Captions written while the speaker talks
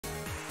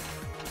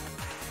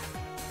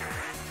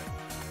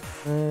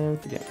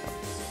Forget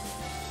about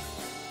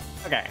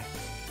this. Okay.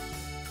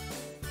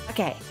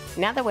 Okay,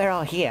 now that we're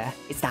all here,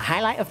 it's the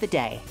highlight of the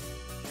day.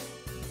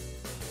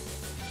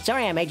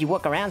 Sorry I made you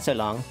walk around so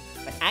long,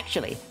 but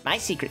actually, my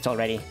secret's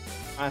already.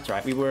 That's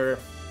right, we were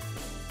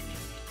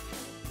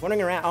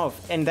wandering around. Oh,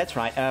 and that's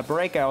right,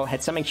 Boreko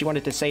had something she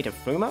wanted to say to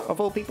Fuma,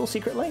 of all people,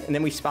 secretly, and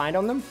then we spied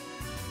on them.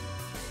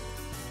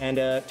 And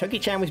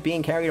Toki-chan was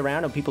being carried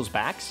around on people's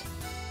backs.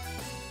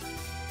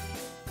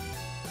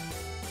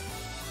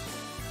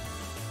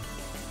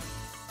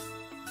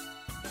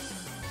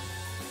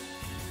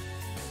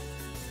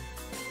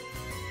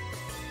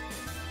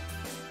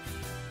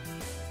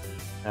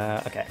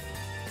 Okay.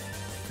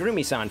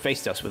 Kurumi-san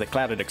faced us with a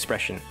clouded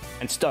expression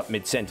and stopped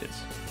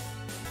mid-sentence.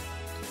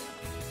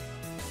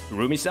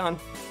 Kurumi-san?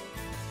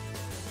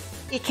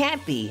 It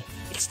can't be.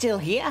 It's still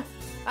here?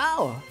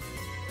 Oh.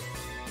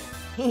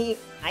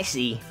 I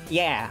see.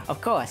 Yeah,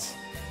 of course.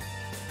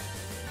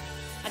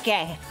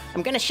 Okay,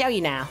 I'm gonna show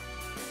you now.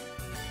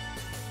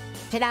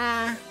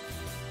 Ta-da!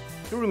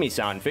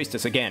 Kurumi-san faced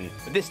us again,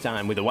 but this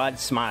time with a wide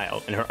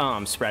smile and her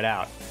arms spread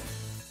out.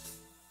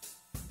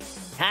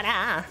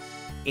 Ta-da!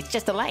 It's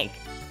just a lake.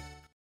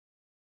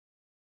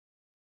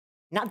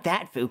 Not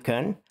that,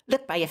 Fukun.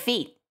 Look by your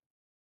feet.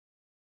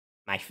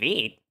 My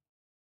feet?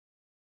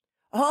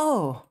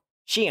 Oh!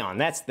 Shion,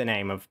 that's the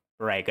name of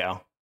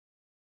Boreko.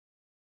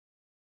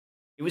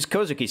 It was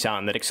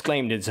Kozuki-san that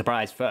exclaimed in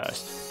surprise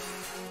first.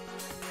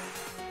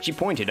 She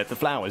pointed at the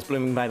flowers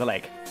blooming by the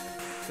lake.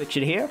 Did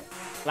you hear?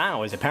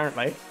 Flowers,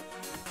 apparently.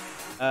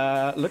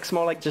 Looks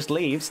more like just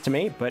leaves to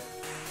me, but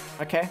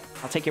okay,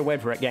 I'll take your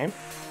word for it, game.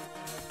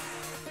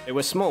 They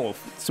were small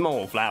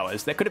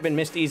flowers that could have been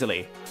missed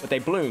easily, but they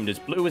bloomed as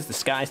blue as the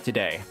skies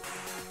today.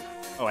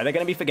 Oh, are they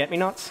going to be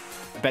forget-me-nots?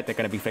 I bet they're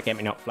going to be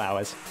forget-me-not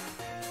flowers.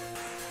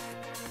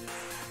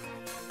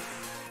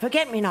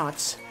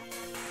 Forget-me-nots.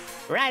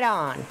 Right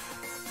on.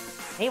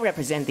 They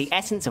represent the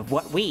essence of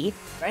what we,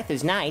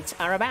 Bertha's Knights,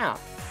 are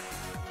about.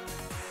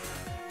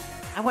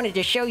 I wanted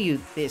to show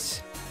you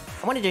this.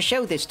 I wanted to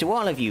show this to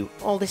all of you,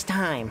 all this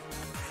time.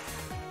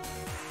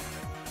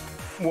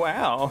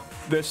 Wow,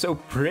 they're so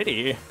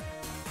pretty.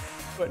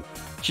 But,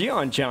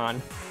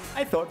 Shion-chan,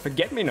 I thought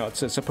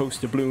forget-me-nots are supposed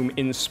to bloom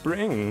in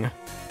spring.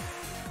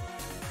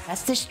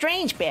 That's the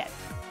strange bit.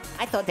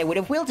 I thought they would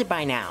have wilted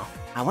by now.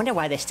 I wonder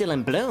why they're still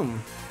in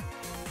bloom.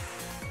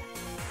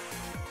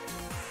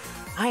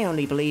 I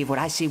only believe what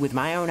I see with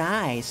my own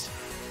eyes.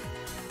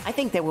 I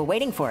think they were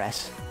waiting for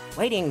us.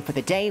 Waiting for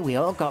the day we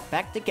all got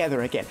back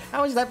together again.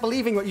 How is that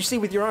believing what you see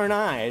with your own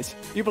eyes?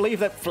 You believe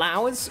that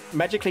flowers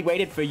magically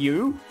waited for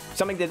you?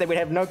 Something that they would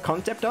have no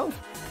concept of?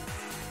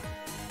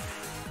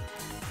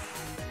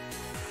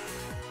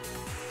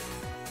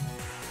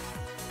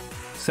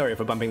 Sorry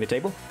for bumping the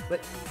table, but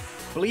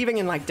believing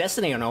in, like,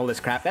 destiny and all this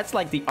crap, that's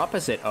like the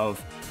opposite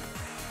of,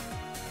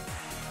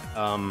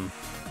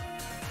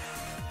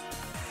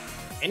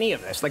 any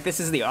of this. Like,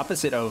 this is the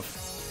opposite of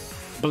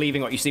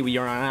believing what you see with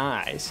your own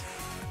eyes.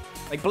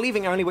 Like,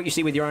 believing only what you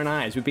see with your own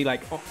eyes would be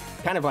like,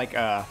 kind of like,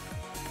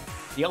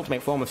 the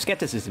ultimate form of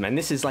skepticism, and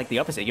this is like the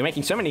opposite. You're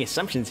making so many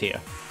assumptions here.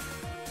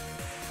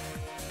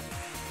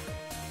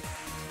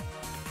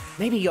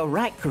 Maybe you're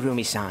right,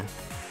 Kurumi-san.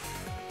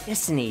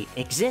 Destiny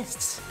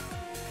exists.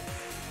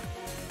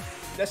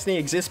 Destiny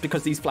exists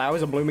because these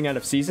flowers are blooming out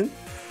of season?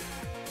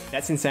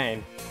 That's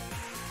insane.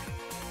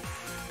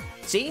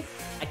 See?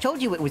 I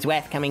told you it was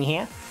worth coming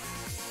here.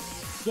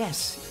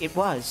 Yes, it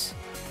was.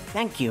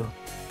 Thank you.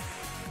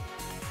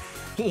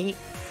 And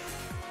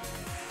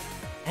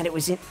it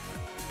was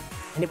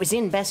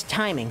in best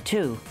timing,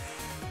 too.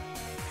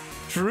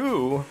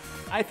 True.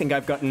 I think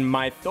I've gotten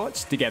my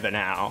thoughts together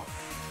now.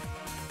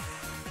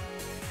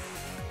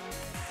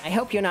 I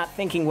hope you're not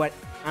thinking what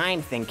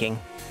I'm thinking.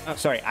 Oh,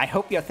 sorry, I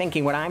hope you're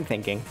thinking what I'm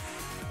thinking.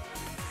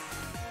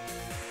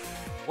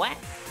 What?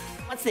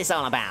 What's this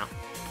all about?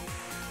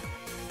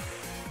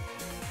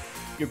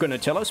 You're gonna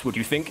tell us what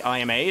you think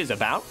IMA is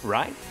about,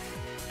 right?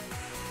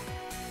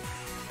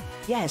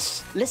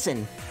 Yes,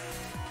 listen.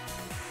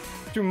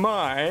 To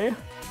my...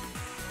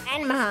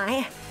 And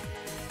my...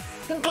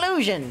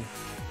 conclusion!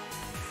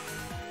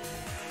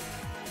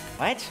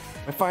 What?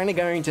 We're finally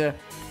going to...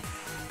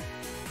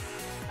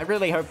 I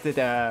really hope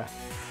that,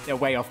 they're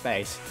way off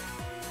base.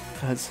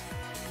 Because...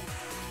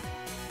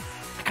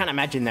 I can't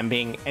imagine them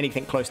being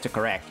anything close to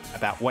correct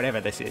about whatever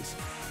this is.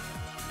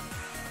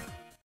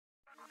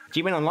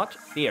 Achievement unlocked?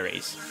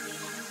 Theories.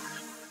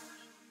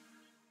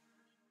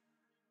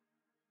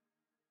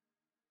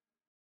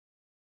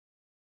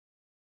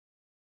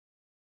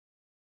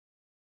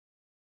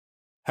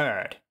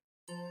 Heard.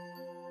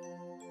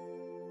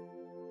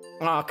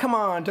 Oh, come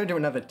on, don't do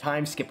another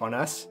time skip on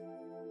us.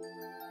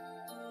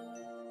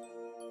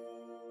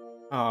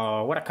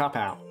 Oh, what a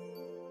cop-out.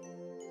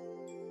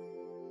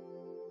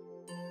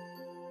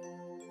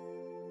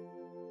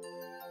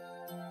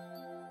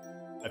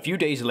 A few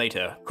days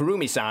later,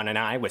 Kurumi-san and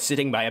I were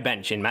sitting by a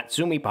bench in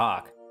Matsumi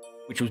Park,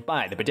 which was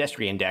by the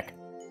pedestrian deck.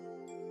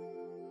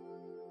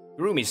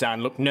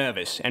 Kurumi-san looked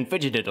nervous and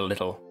fidgeted a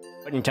little,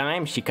 but in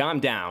time she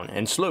calmed down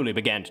and slowly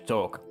began to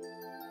talk.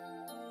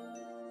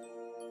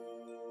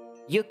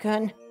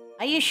 Yukon,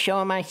 are you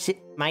sure my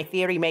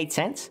theory made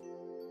sense?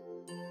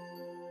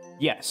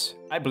 Yes,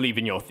 I believe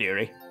in your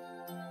theory.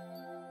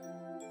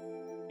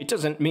 It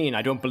doesn't mean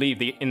I don't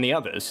believe in the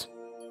others.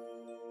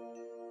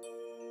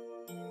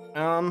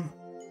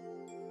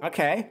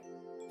 Okay.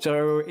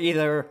 So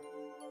either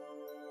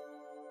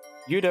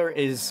Yuta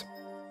is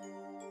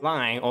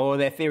lying or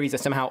their theories are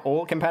somehow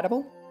all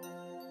compatible?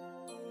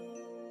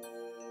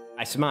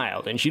 I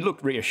smiled and she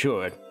looked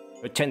reassured,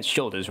 her tense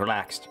shoulders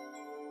relaxed.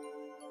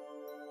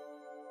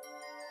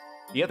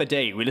 The other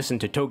day we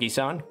listened to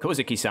Togi-san,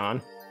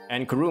 Kozuki-san,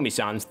 and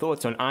Kurumi-san's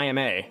thoughts on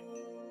IMA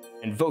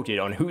and voted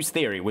on whose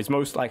theory was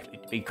most likely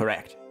to be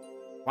correct.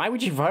 Why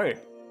would you vote?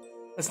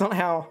 That's not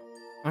how...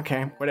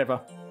 Okay,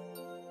 whatever.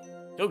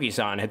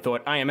 Togi-san had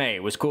thought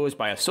IMA was caused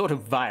by a sort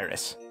of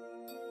virus.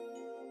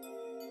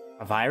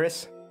 A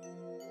virus?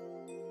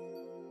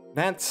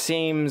 That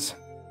seems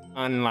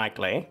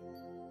unlikely.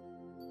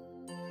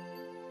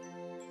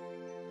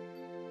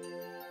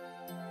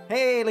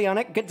 Hey,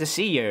 Leonic, good to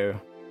see you.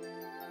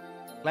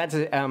 Glad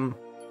to,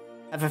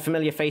 have a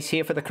familiar face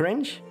here for the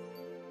cringe.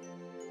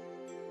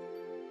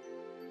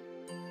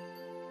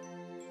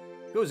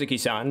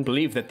 Kozuki-san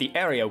believed that the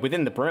area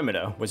within the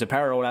perimeter was a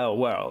parallel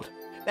world.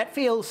 That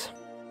feels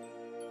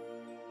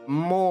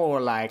more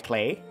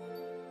likely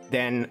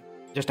than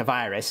just a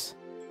virus.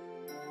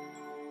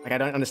 Like, I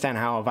don't understand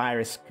how a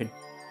virus could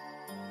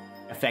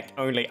affect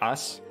only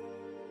us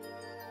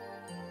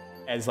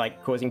as,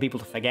 like, causing people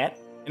to forget.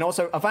 And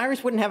also, a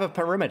virus wouldn't have a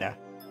perimeter.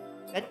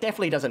 That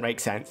definitely doesn't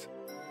make sense.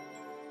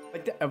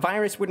 Like, a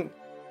virus wouldn't...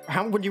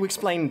 How would you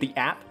explain the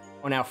app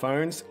on our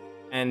phones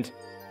and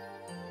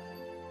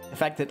the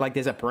fact that, like,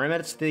 there's a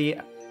perimeter to the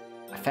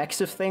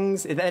effects of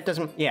things? That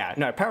doesn't... Yeah,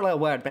 no, parallel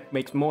world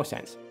makes more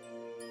sense.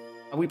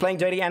 Are we playing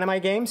dirty anime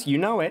games? You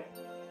know it.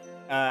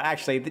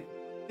 Actually,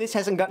 this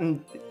hasn't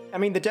gotten... I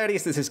mean, the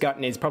dirtiest this has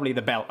gotten is probably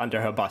the belt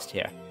under her bust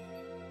here.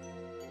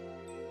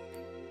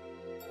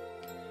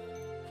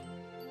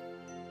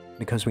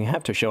 Because we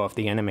have to show off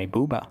the anime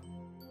booba.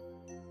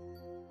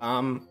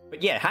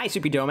 But yeah, hi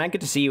Superdoman,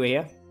 good to see you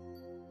here.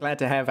 Glad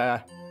to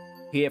have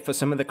here for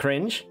some of the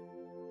cringe.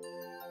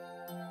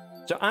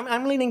 So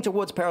I'm leaning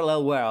towards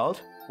parallel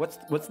world.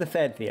 What's the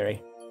third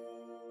theory?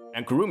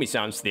 And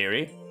Kurumi-san's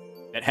theory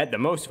that had the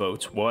most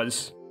votes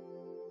was...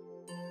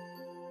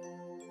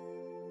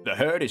 The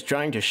herd is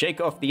trying to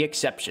shake off the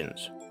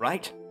exceptions,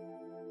 right?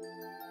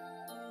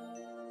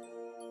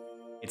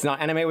 It's not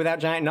anime without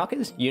giant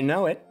knockers, you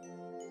know it.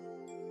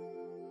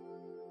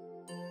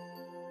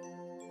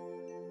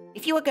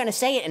 If you were gonna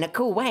say it in a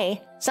cool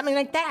way, something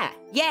like that,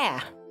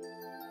 yeah.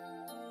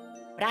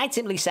 But I'd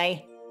simply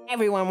say,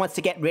 everyone wants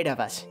to get rid of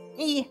us.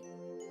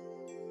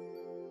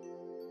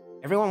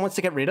 Everyone wants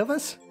to get rid of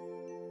us?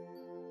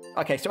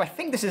 Okay, so I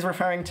think this is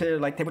referring to,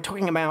 like, they were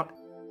talking about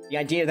the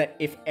idea that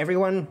if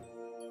everyone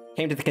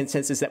came to the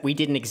consensus that we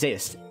didn't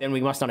exist, then we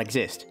must not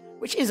exist.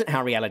 Which isn't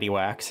how reality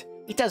works.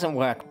 It doesn't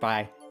work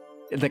by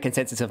the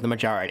consensus of the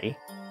majority.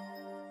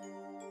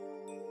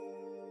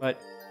 But,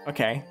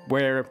 okay,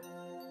 we're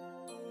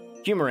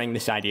humoring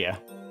this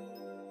idea.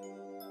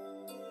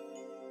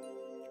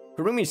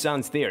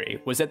 Kurumi-san's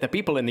theory was that the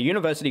people in the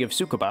University of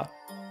Tsukuba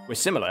were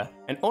similar,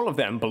 and all of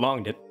them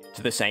belonged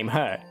to the same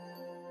herd.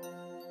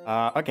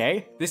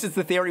 Okay, this is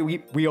the theory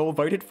we all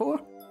voted for?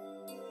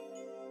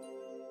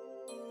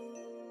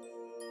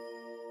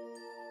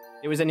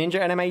 It was a ninja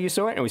anime, you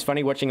saw it, and it was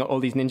funny watching all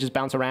these ninjas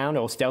bounce around,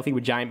 all stealthy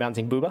with giant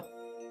bouncing booba.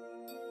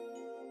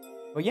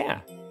 Well, yeah.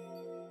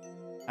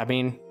 I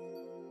mean,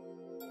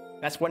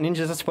 that's what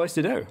ninjas are supposed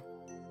to do.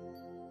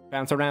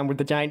 Bounce around with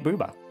the giant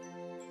booba.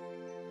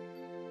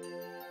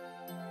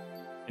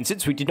 And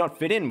since we did not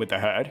fit in with the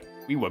herd,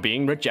 we were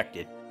being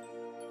rejected.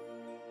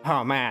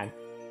 Oh man,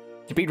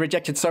 to be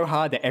rejected so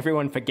hard that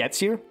everyone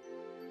forgets you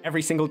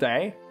every single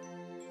day,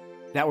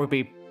 that would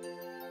be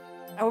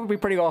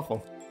pretty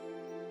awful.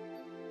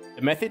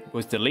 The method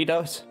was to delete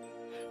us.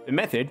 The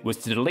method was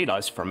to delete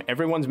us from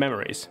everyone's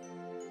memories.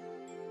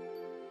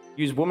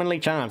 Use womanly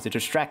charms to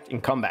distract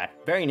in combat.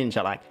 Very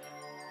ninja-like.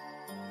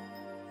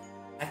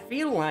 I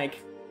feel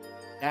like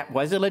that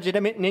was a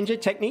legitimate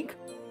ninja technique,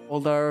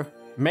 although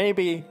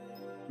maybe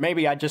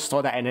I just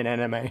saw that in an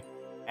anime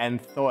and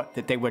thought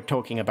that they were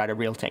talking about a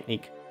real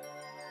technique.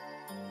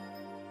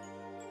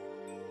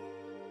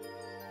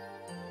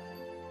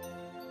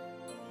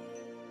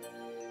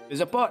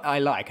 There's a part I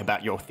like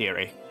about your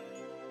theory.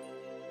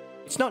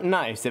 It's not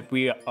nice that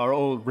we are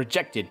all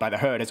rejected by the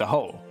herd as a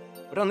whole,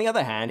 but on the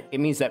other hand, it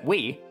means that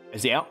we,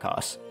 as the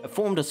outcasts, have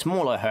formed a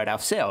smaller herd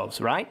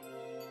ourselves, right?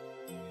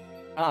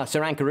 Ah,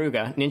 Saran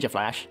Karuga, Ninja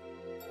Flash.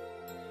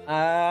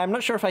 I'm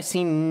not sure if I've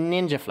seen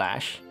Ninja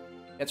Flash.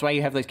 That's why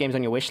you have those games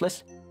on your wish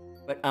list.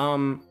 But,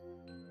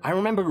 I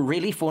remember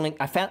really falling...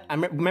 I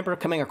remember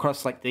coming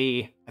across, like,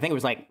 I think it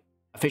was, like,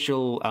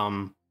 official,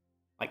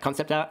 like,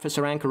 concept art for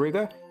Saran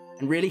Karuga,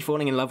 and really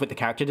falling in love with the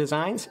character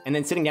designs, and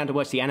then sitting down to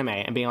watch the anime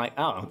and being like,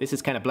 oh, this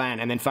is kind of bland,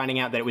 and then finding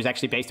out that it was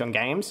actually based on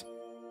games,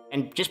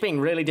 and just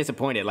being really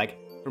disappointed, like,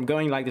 from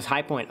going, like, this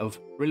high point of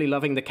really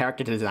loving the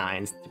character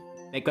designs,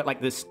 they've got, like,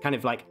 this kind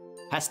of, like,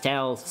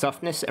 pastel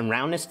softness and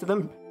roundness to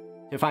them,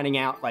 to finding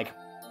out, like,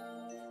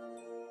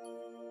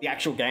 the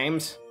actual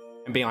games,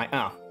 and being like,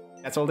 oh,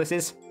 that's all this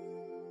is?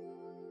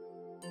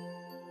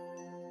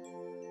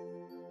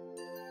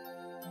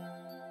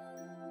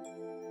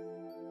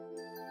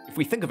 If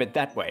we think of it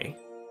that way,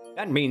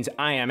 that means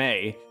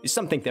IMA is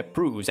something that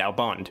proves our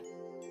bond.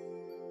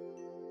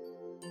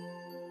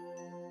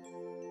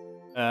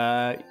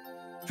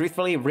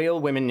 Truthfully, real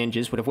women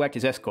ninjas would have worked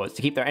as escorts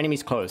to keep their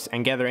enemies close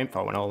and gather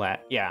info and all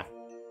that, yeah.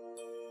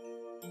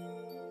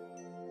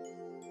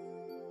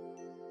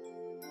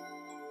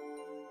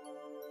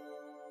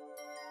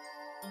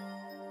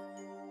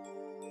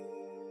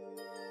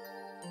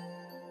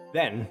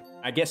 Then,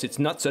 I guess it's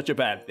not such a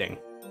bad thing.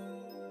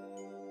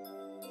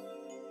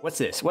 What's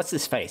this? What's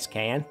this face,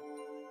 Kaen?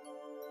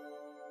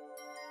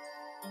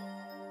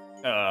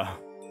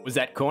 Was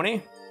that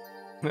corny?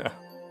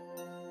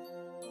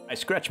 I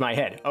scratch my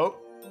head. Oh,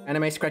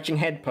 anime scratching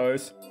head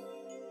pose.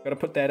 Gotta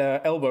put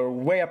that elbow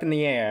way up in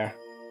the air.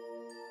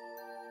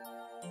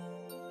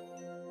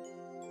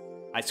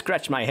 I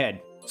scratched my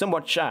head,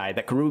 somewhat shy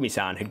that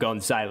Kurumi-san had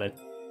gone silent.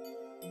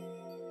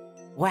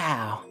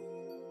 Wow.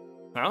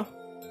 Huh?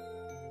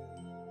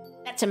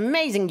 That's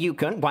amazing,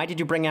 Yukon. Why did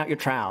you bring out your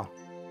trowel?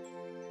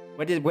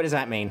 What does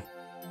that mean?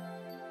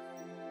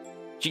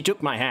 She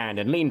took my hand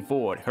and leaned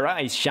forward, her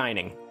eyes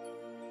shining.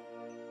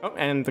 Oh,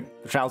 and the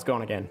trowel's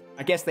gone again.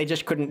 I guess they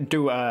just couldn't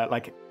do a,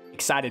 like,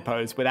 excited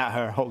pose without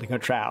her holding her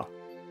trowel.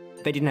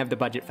 They didn't have the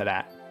budget for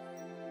that.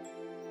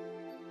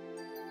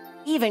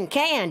 Even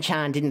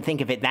Kaen-chan didn't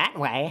think of it that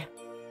way.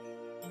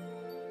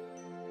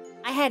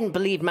 I hadn't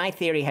believed my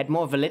theory had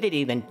more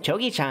validity than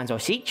Chogi-chan's or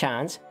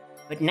Seek-chan's,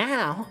 but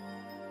now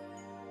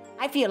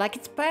I feel like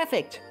it's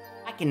perfect.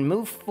 I can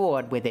move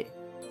forward with it.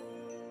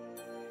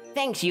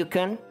 Thanks,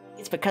 Yukon.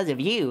 It's because of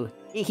you.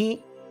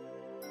 Hehe.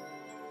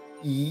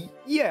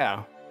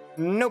 Yeah,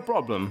 no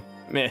problem.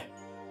 Meh.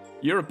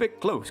 You're a bit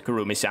close,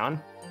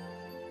 Kurumi-san.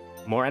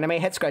 More anime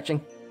head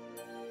scratching.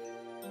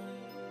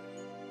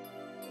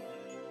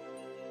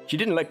 She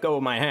didn't let go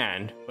of my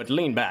hand, but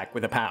leaned back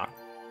with a pout.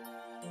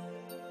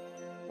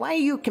 Why are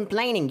you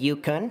complaining,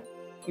 Yukon?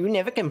 You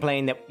never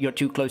complain that you're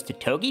too close to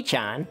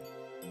Togi-chan.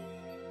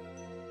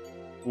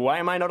 Why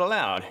am I not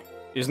allowed?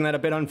 Isn't that a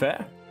bit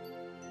unfair?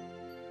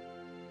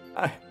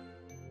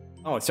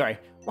 Oh, sorry.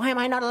 Why am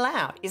I not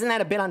allowed? Isn't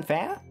that a bit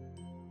unfair?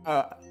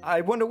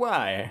 I wonder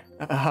why.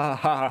 Ha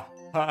ha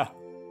ha.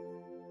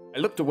 I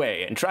looked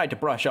away and tried to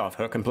brush off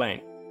her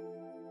complaint.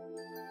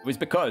 It was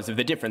because of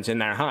the difference in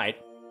their height,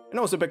 and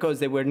also because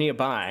they were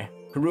nearby.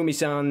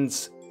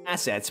 Kurumi-san's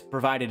assets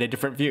provided a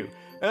different view.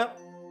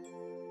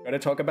 Gotta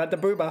talk about the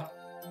booba.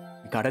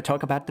 We gotta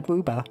talk about the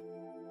booba.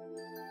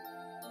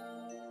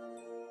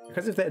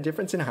 Because of their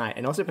difference in height,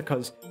 and also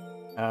because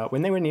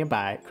when they were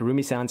nearby,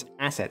 Kurumi-san's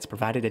assets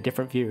provided a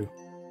different view.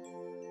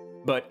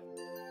 But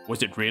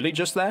was it really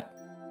just that?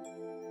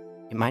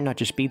 It might not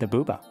just be the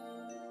booba.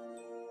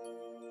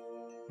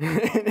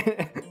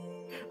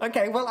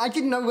 Okay, well, I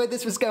didn't know where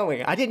this was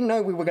going. I didn't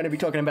know we were going to be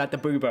talking about the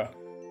booba.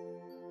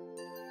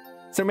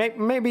 So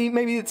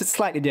maybe it's a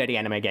slightly dirty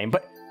anime game,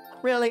 but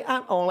really,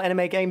 aren't all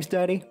anime games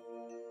dirty?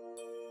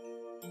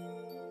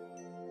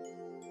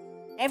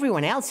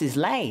 Everyone else is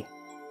late.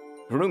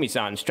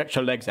 Kurumi-san stretched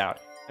her legs out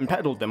and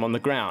pedaled them on the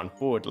ground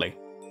forwardly.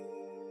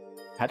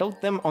 Pedaled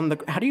them on the...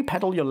 How do you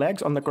pedal your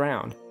legs on the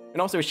ground?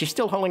 And also, is she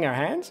still holding her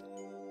hands?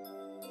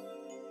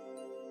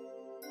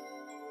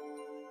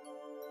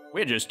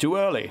 We're just too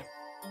early.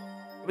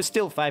 It was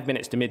still 5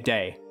 minutes to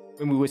midday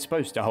when we were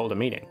supposed to hold a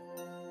meeting.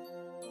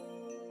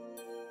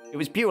 It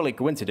was purely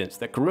coincidence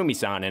that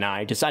Kurumi-san and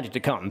I decided to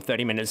come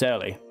 30 minutes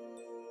early.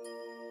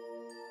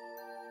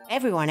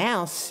 Everyone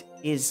else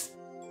is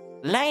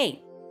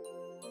late.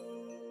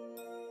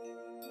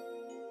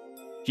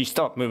 She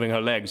stopped moving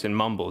her legs and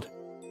mumbled.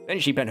 Then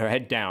she bent her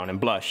head down and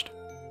blushed.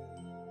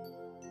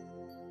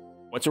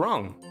 What's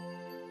wrong?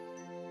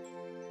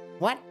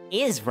 What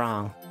is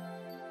wrong?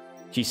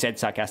 She said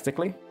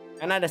sarcastically,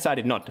 and I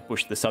decided not to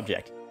push the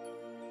subject.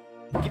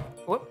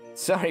 Whoop,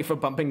 sorry for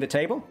bumping the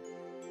table.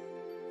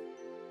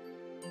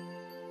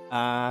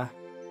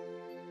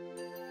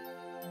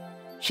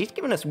 She's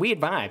giving us weird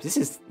vibes. This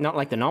is not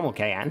like the normal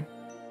Kaen.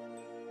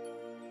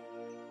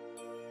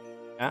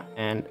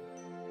 And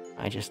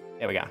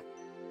there we go.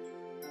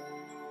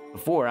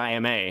 Before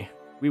IMA,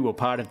 we were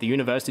part of the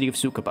University of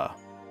Tsukuba,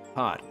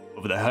 part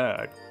of the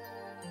herd.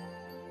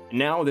 And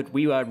now that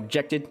we are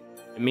rejected,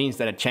 it means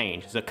that a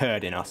change has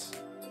occurred in us.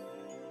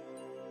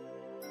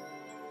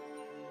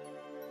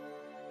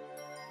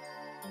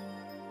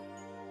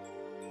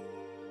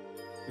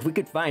 If we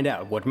could find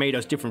out what made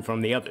us different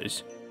from the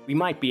others, we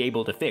might be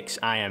able to fix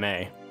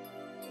IMA.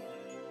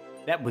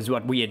 That was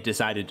what we had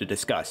decided to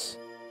discuss,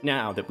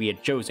 now that we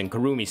had chosen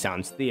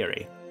Kurumi-san's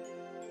theory.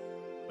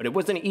 But it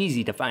wasn't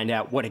easy to find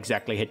out what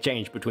exactly had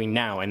changed between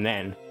now and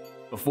then,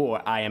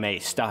 before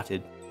IMA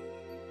started.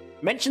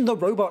 Mention the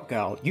robot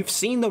girl. You've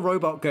seen the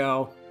robot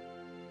girl,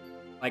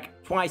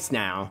 like, twice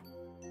now,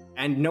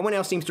 and no one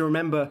else seems to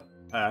remember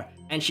her,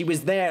 and she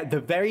was there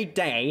the very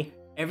day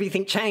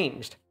everything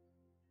changed.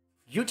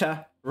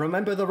 Yuta,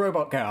 remember the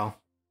robot girl.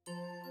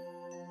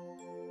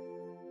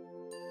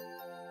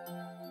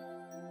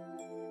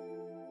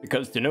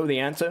 Because to know the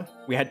answer,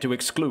 we had to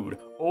exclude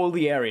all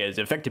the areas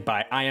affected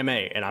by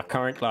IMA in our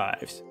current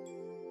lives.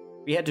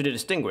 We had to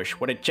distinguish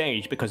what had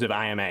changed because of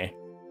IMA,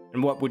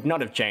 and what would not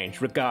have changed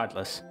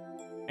regardless,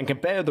 and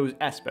compare those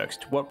aspects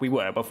to what we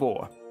were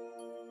before.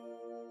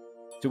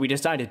 So we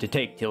decided to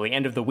take till the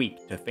end of the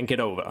week to think it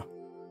over,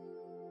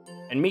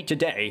 and meet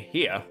today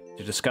here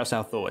to discuss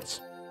our thoughts.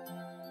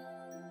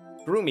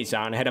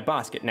 Kurumi-san had a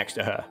basket next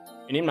to her,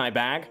 and in my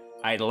bag,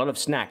 I had a lot of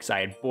snacks I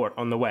had bought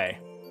on the way.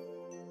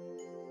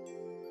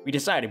 We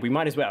decided we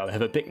might as well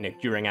have a picnic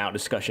during our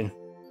discussion.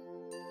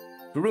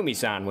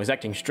 Kurumi-san was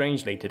acting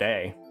strangely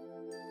today.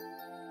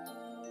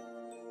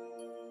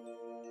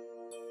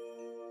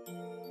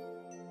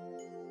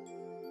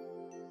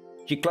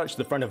 She clutched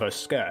the front of her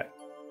skirt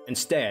and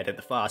stared at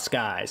the far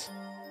skies.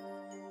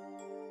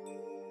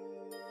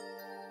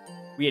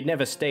 We had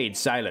never stayed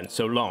silent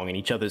so long in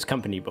each other's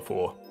company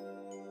before.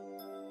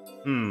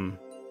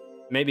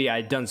 Maybe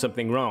I'd done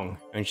something wrong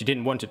and she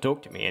didn't want to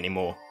talk to me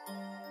anymore.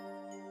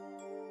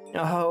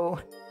 No,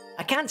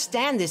 I can't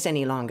stand this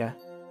any longer.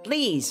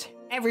 Please,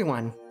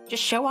 everyone,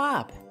 just show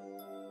up.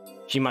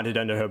 She muttered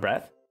under her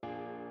breath.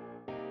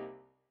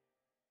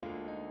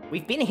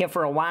 We've been here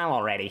for a while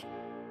already.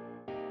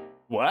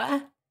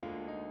 What?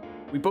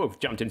 We both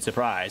jumped in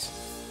surprise.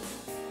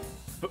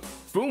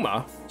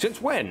 Fuma?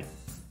 Since when?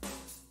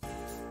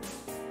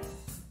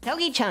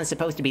 Togi-chan's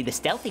supposed to be the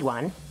stealthy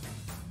one.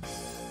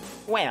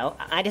 Well,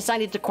 I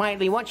decided to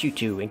quietly watch you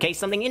two in case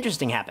something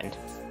interesting happened.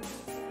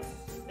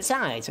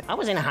 Besides, I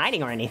wasn't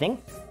hiding or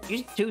anything.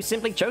 You two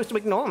simply chose to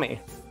ignore me.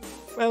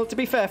 Well, to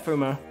be fair,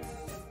 Fuma,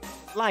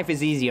 life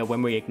is easier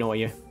when we ignore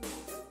you.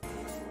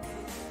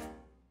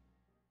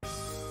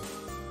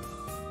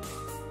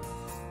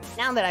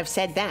 Now that I've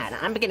said that,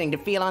 I'm beginning to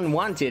feel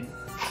unwanted.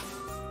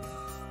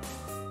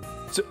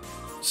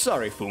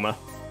 Sorry, Fuma.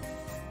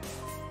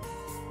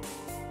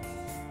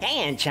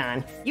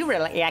 Kaen-chan, you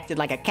really acted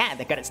like a cat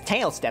that got its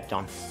tail stepped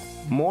on.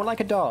 More like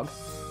a dog.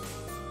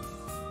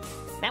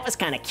 That was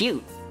kinda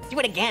cute. Do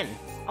it again.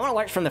 I wanna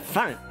watch from the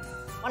front.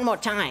 One more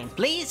time,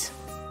 please?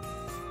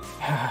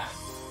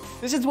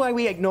 This is why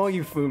we ignore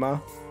you,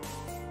 Fuma.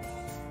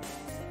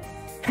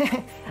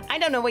 I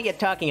don't know what you're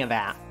talking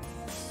about.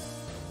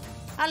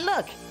 Oh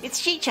look, it's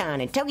Shi-chan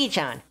and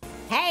Togi-chan.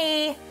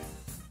 Hey!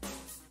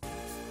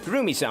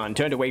 Kurumi-san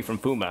turned away from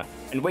Fuma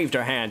and waved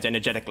her hands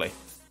energetically.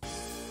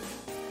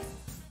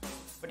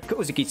 But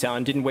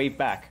Kozuki-san didn't wave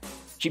back.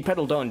 She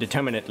pedaled on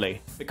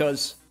determinedly,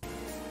 because...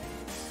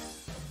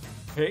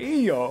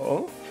 Hey,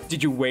 y'all.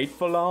 Did you wait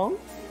for long?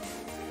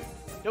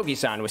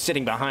 Togi-san was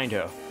sitting behind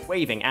her,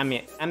 waving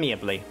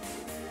amiably.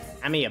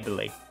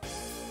 Amiably.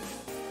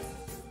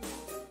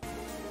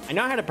 I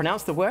know how to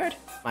pronounce the word.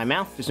 My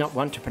mouth does not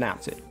want to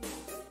pronounce it.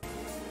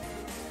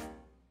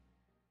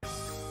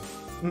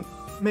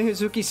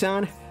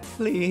 Miyazuki-san,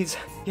 please,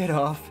 get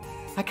off.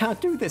 I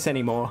can't do this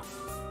anymore.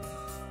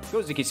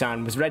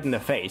 Kozuki-san was red in the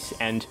face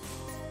and...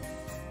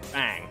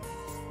 bang.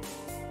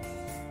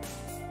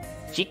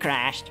 She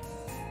crashed.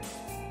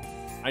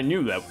 I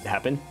knew that would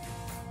happen.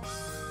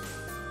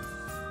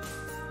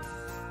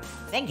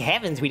 Thank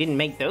heavens we didn't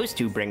make those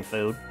two bring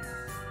food.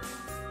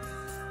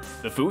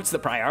 The food's the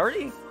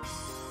priority?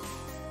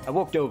 I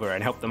walked over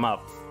and helped them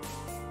up.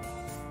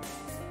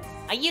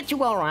 Are you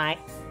two alright?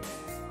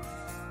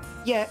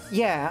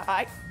 Yeah,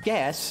 I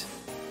guess.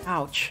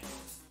 Ouch.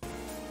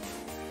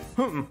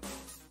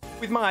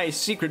 With my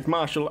secret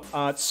martial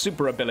arts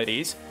super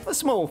abilities, a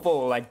small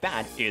fall like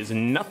that is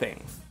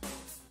nothing.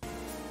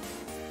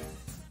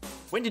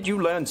 When did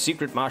you learn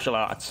secret martial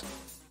arts?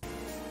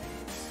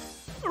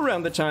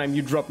 Around the time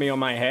you dropped me on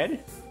my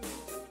head.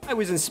 I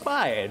was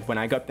inspired when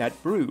I got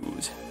that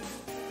bruise.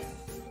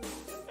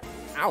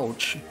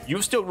 Ouch,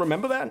 you still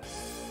remember that?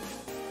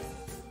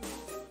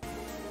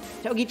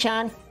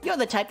 Togi-chan, you're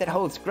the type that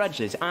holds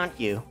grudges, aren't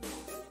you?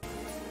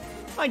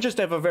 I just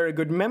have a very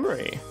good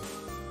memory.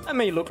 I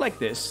may look like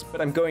this,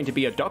 but I'm going to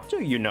be a doctor,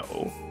 you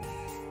know.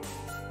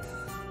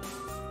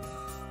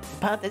 The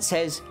part that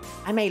says,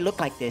 I may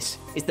look like this,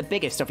 is the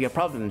biggest of your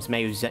problems,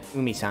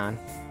 Umi-san.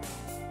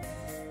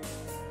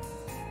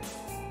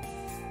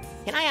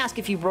 Can I ask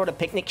if you brought a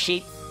picnic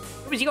sheet?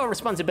 It was your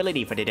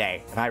responsibility for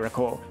today, if I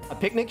recall. A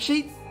picnic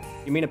sheet?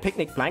 You mean a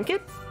picnic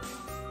blanket?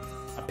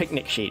 A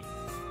picnic sheet.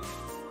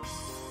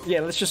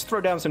 Yeah, let's just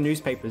throw down some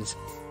newspapers.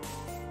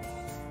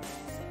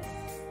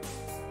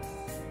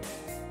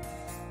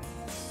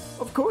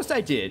 Of course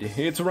I did.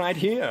 It's right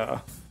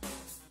here.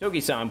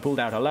 Togi-san pulled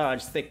out a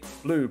large, thick,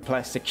 blue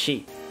plastic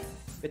sheet.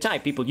 The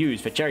type people use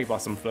for cherry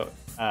blossom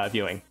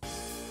viewing.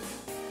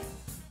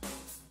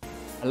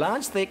 A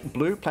large, thick,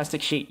 blue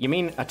plastic sheet. You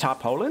mean a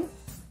tarpaulin?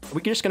 Are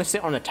we just gonna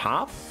sit on a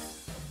tarp?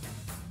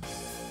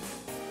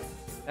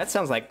 That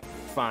sounds like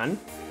fun.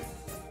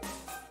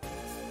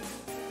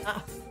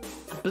 A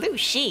blue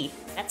sheet?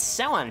 That's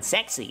so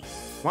unsexy.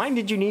 Why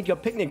did you need your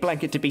picnic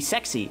blanket to be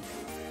sexy?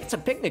 It's a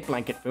picnic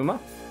blanket, Fuma.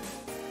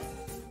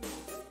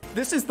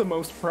 This is the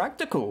most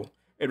practical.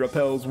 It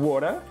repels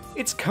water,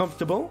 it's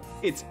comfortable,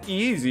 it's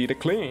easy to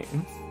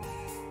clean.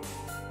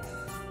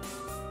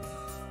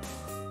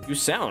 You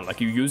sound like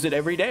you use it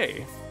every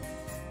day.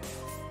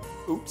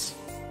 Oops.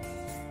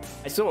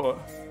 I saw...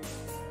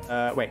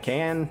 wait,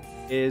 Kaen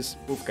is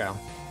Wolf Girl.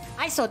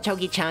 I saw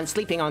Togi-chan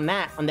sleeping on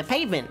that on the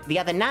pavement the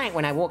other night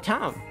when I walked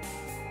home.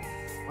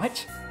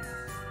 What?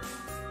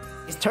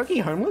 Is Togi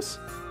homeless?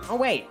 Oh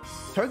wait,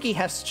 Togi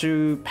has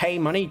to pay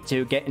money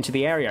to get into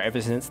the area ever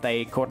since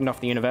they cordoned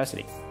off the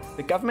university.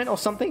 The government or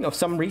something, or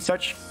some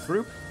research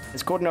group,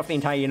 has cordoned off the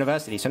entire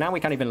university, so now we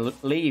can't even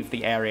leave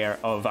the area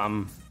of,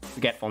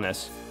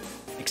 forgetfulness.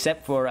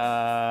 Except for,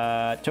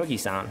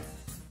 Togi-san,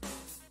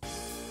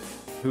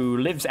 who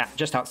lives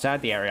just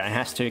outside the area and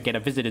has to get a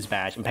visitor's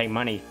badge and pay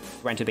money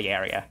to enter the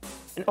area.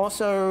 And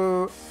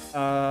also,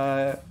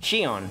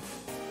 Shion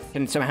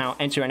can somehow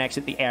enter and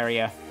exit the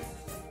area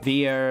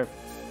via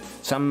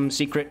some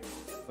secret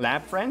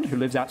lab friend who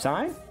lives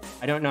outside?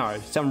 I don't know,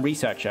 some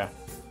researcher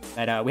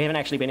that we haven't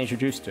actually been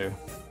introduced to.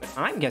 But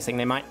I'm guessing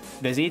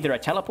there's either a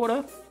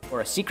teleporter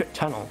or a secret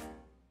tunnel.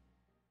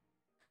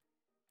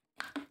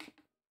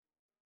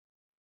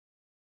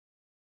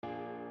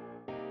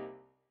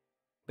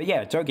 But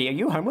yeah, Togi, are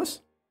you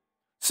homeless?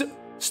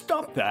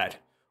 Stop that!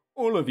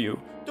 All of you,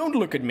 don't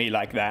look at me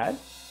like that!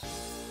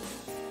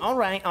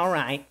 Alright,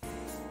 alright.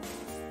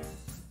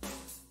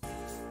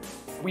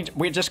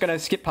 We're just gonna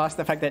skip past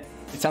the fact that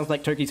it sounds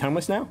like Togi's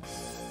homeless now?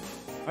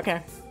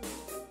 Okay.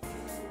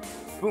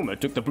 Uma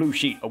took the blue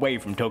sheet away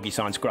from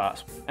Togi-san's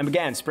grasp and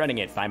began spreading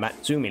it by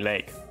Matsumi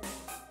Lake.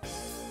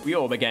 We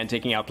all began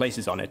taking our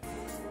places on it.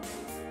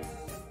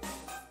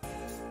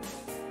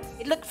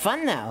 It looked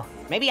fun though.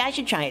 Maybe I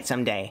should try it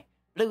someday.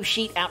 Blue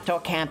sheet outdoor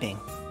camping.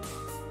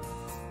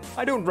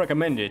 I don't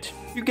recommend it.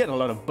 You get a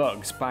lot of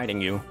bugs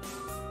biting you.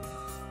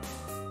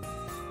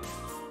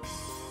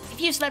 If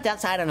you slept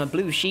outside on a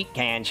blue sheet,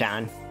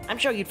 Kaen-chan, I'm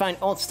sure you'd find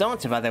all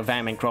sorts of other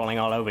vermin crawling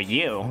all over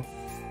you.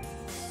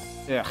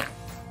 Ugh.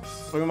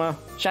 Uma,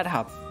 shut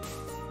up.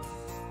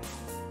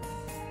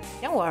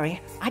 Don't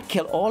worry, I'd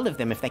kill all of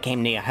them if they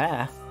came near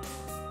her.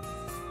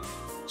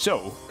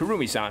 So,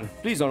 Kurumi-san,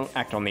 please don't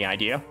act on the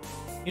idea.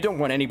 You don't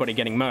want anybody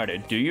getting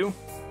murdered, do you?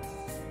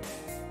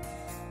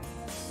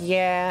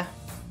 Yeah.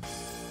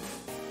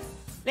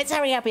 Let's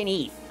hurry up and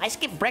eat. I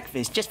skipped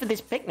breakfast just for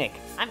this picnic.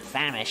 I'm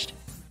famished.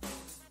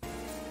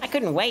 I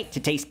couldn't wait to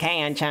taste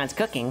Kaen-chan's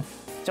cooking,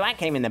 so I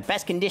came in the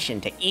best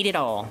condition to eat it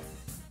all.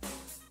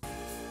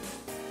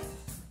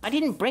 I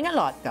didn't bring a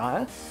lot,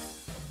 though.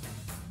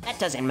 That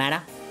doesn't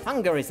matter.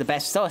 Hunger is the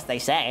best sauce, they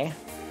say.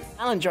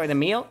 I'll enjoy the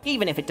meal,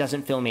 even if it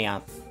doesn't fill me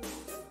up.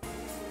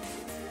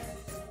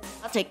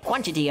 I'll take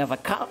quantity over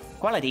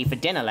quality for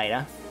dinner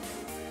later.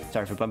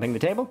 Sorry for bumping the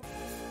table.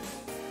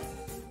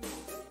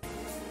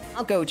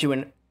 I'll go to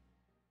an...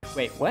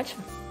 Wait, what?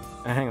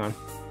 Hang on.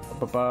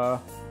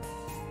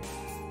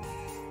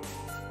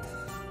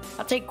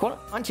 I'll take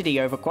quantity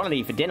over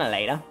quality for dinner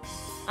later.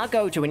 I'll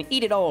go to an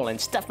eat it all and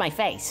stuff my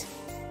face.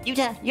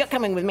 Yuta, you're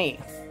coming with me.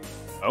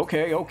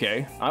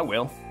 Okay, I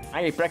will.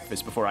 I ate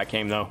breakfast before I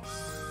came, though.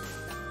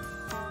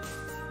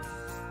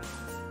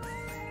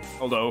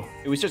 Although,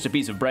 it was just a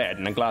piece of bread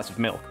and a glass of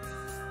milk.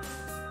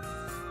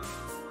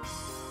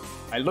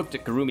 I looked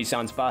at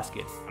Kurumi-san's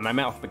basket, and my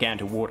mouth began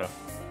to water.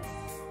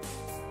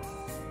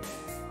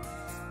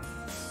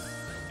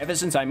 Ever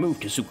since I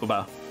moved to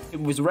Tsukuba, it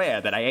was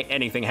rare that I ate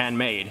anything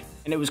handmade,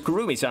 and it was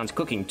Kurumi-san's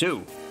cooking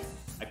too.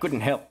 I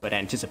couldn't help but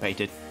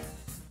anticipate it.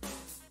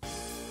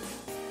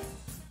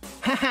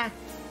 Haha,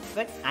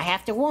 but I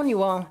have to warn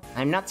you all,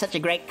 I'm not such a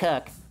great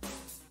cook.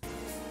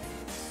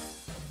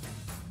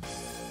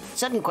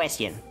 Sudden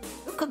question,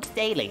 who cooks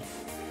daily?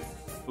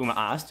 Uma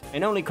asked,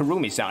 and only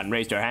Kurumi-san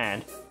raised her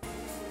hand.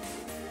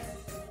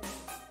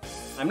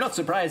 I'm not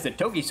surprised that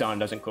Togi-san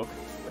doesn't cook,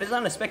 but it's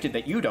unexpected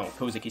that you don't,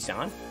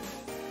 Kozuki-san.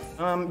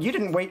 You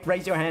didn't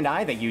raise your hand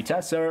either,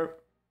 Yuta, so...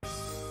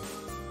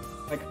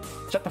 Like,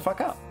 shut the fuck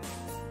up.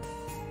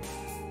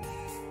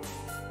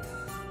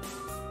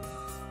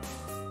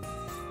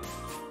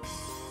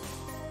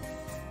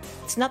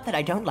 It's not that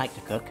I don't like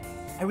to cook.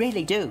 I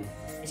really do.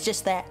 It's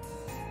just that...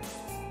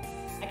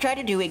 I try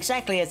to do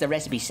exactly as the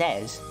recipe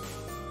says.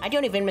 I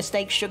don't even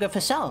mistake sugar for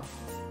salt.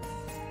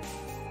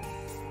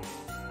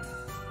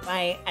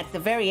 At the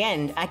very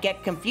end, I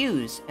get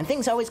confused, and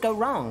things always go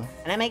wrong,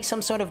 and I make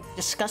some sort of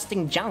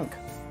disgusting junk.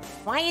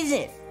 Why is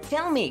it?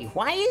 Tell me,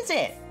 why is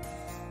it?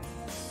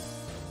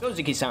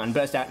 Kozuki-san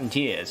burst out in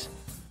tears.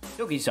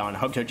 Togi-san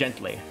hugged her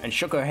gently and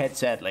shook her head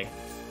sadly.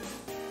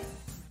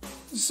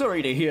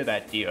 Sorry to hear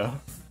that, dear.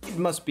 It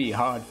must be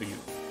hard for you.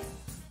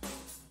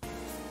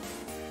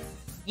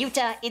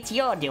 Yuta, it's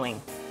your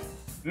doing.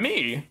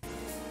 Me?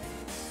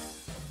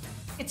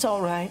 It's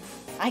alright.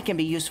 I can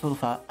be useful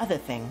for other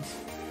things.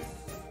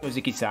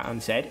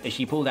 Kozuki-san said as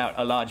she pulled out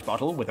a large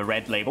bottle with a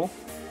red label.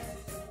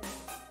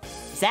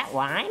 Is that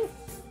wine?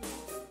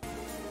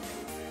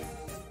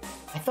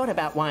 I thought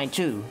about wine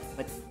too,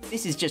 but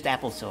this is just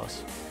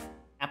applesauce.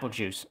 Apple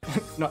juice.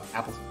 Not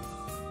apple.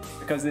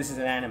 Because this is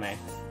an anime.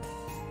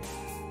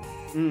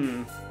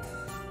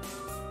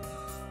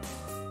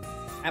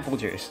 Apple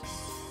juice.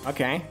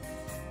 Okay.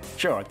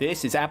 Sure,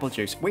 this is apple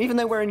juice. Well, even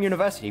though we're in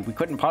university, we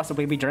couldn't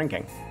possibly be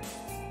drinking.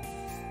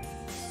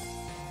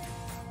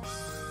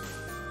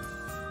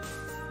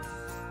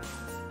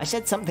 I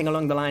said something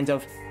along the lines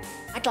of,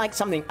 I'd like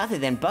something other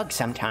than bugs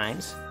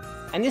sometimes.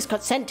 And this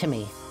got sent to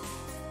me.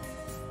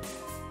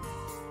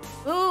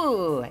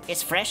 Ooh,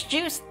 it's fresh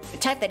juice? The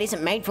type that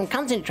isn't made from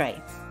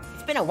concentrate.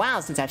 It's been a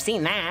while since I've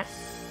seen that.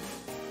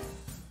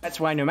 That's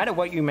why no matter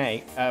what you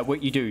make,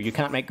 what you do, you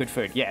can't make good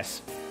food,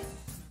 yes.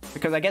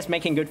 Because I guess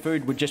making good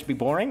food would just be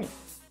boring,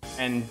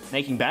 and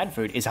making bad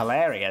food is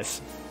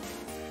hilarious.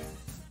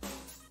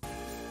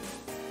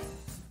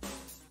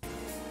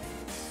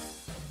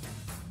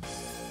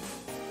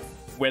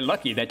 We're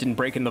lucky that didn't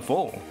break in the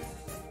fall.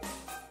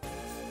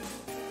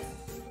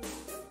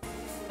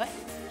 But,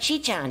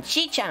 Shi-chan,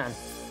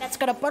 that's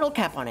got a bottle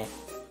cap on it.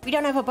 We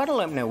don't have a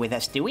bottle opener with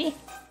us, do we?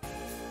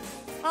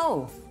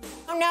 Oh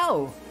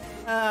no!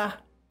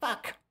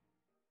 Fuck.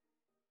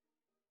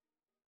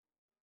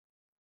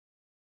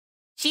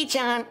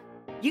 Shi-chan,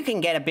 you can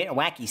get a bit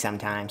wacky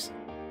sometimes.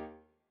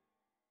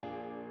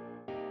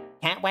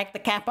 Can't whack the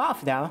cap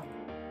off, though.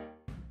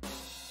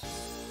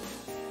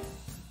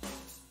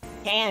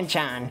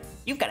 Kaen-chan,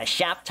 you've got a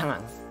sharp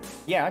tongue.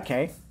 Yeah,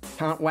 okay.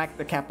 Can't whack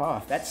the cap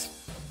off. That's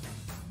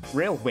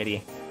real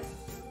witty.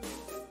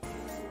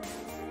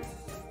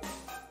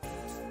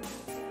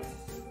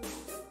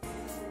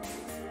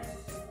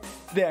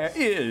 There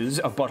is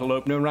a bottle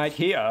opener right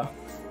here,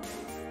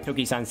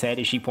 Toki-san said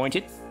as she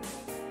pointed.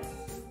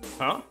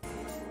 Huh?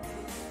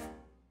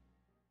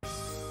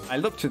 I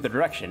looked to the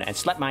direction and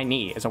slapped my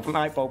knee as a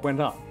light bulb went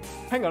up.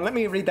 Hang on, let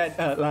me read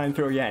that line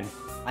through again.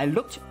 I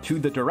looked to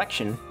the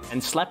direction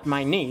and slapped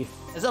my knee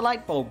as a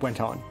light bulb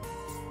went on.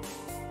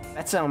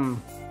 That's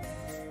an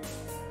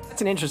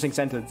interesting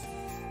sentence.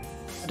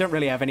 I don't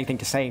really have anything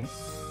to say,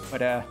 but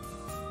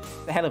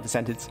the hell of a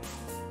sentence.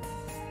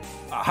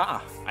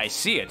 Aha, I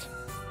see it.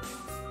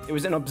 It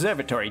was an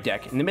observatory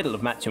deck in the middle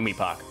of Matsumi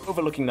Park,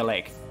 overlooking the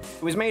lake.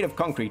 It was made of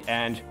concrete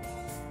and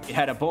it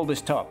had a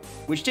bulbous top,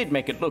 which did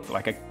make it look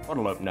like a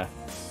bottle opener.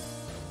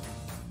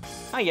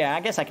 Oh yeah,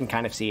 I guess I can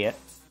kind of see it.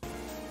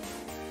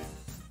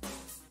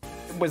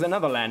 It was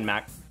another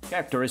landmark,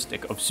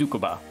 characteristic of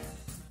Tsukuba.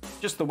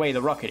 Just the way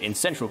the rocket in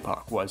Central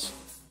Park was.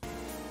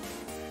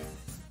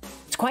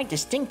 It's quite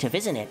distinctive,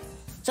 isn't it?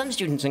 Some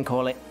students and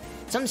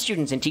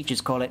teachers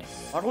call it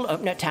Bottle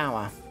Opener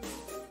Tower.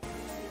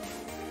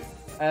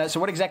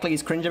 So what exactly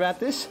is cringe about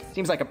this?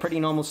 Seems like a pretty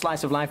normal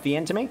slice of life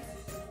VN to me.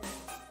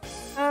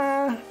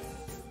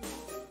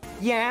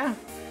 Yeah.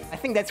 I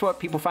think that's what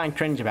people find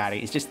cringe about it.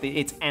 It's just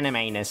its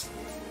anime-ness.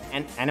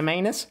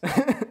 Anime-ness?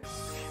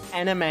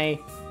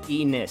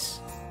 Anime-ness.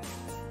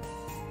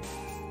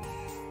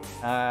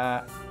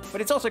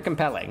 But it's also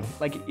compelling.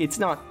 Like, it's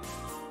not...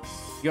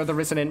 You're the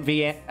resident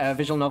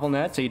visual novel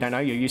nerd, so you don't know,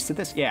 you're used to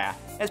this? Yeah,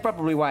 that's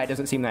probably why it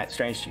doesn't seem that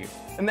strange to you.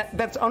 And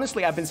that's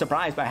honestly, I've been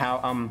surprised by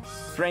how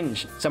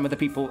cringe some of the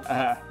people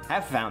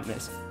have found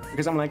this.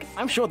 Because I'm like,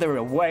 I'm sure there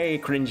are way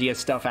cringier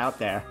stuff out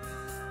there.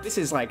 This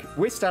is like,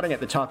 we're starting at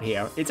the top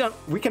here.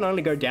 We can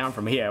only go down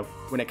from here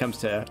when it comes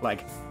to,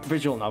 like,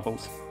 visual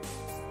novels.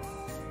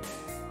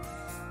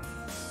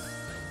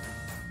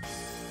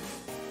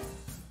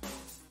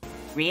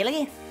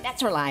 Really?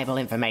 That's reliable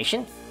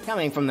information,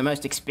 coming from the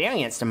most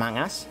experienced among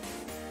us.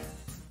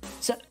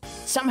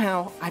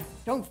 Somehow, I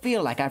don't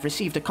feel like I've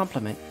received a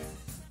compliment.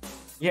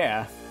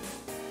 Yeah.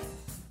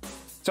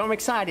 So I'm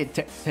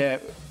excited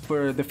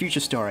for the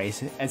future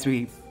stories as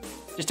we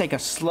just take a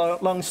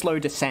long, slow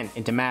descent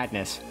into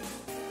madness.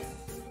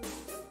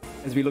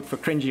 As we look for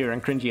cringier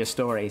and cringier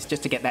stories,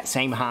 just to get that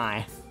same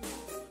high.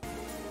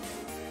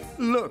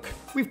 Look,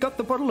 we've got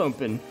the bottle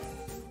open,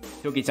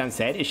 Toki-san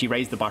said as she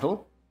raised the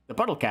bottle. The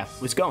bottle cap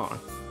was gone.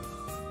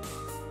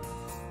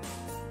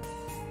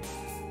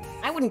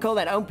 I wouldn't call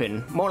that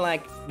open, more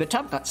like the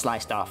top got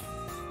sliced off.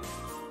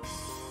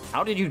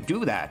 How did you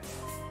do that?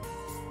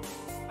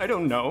 I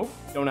don't know.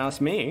 Don't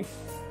ask me.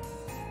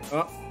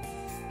 Oh,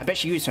 I bet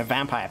she used her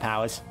vampire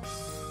powers.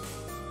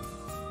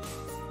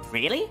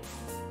 Really?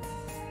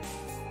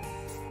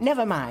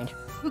 Never mind.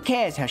 Who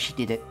cares how she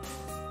did it?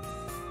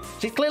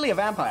 She's clearly a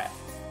vampire.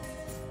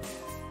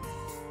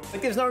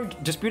 Like, there's no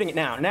disputing it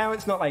now. Now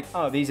it's not like,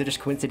 oh, these are just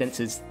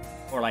coincidences,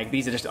 or like,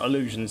 these are just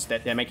illusions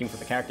that they're making for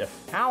the character.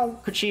 How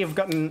could she have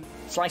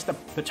sliced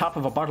the top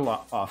of a bottle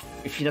off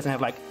if she doesn't have,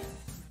 like,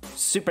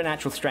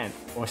 supernatural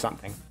strength or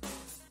something?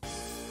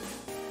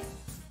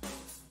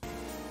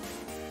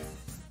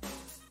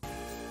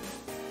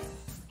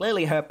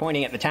 Clearly her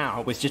pointing at the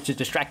tower was just to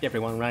distract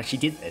everyone while she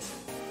did this.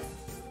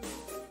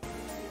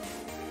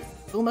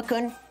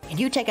 Uma-kun, can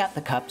you take out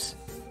the cups?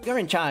 You're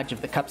in charge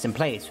of the cups and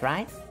plates,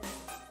 right?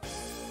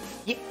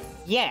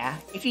 Yeah,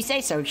 if you say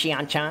so,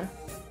 Xian-chan.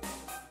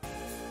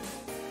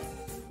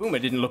 Uma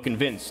didn't look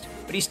convinced,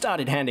 but he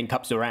started handing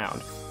cups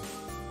around.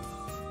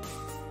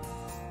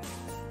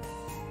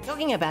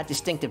 Talking about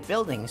distinctive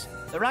buildings,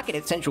 the rocket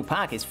at Central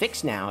Park is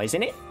fixed now,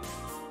 isn't it?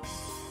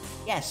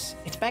 Yes,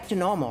 it's back to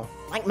normal,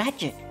 like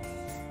magic.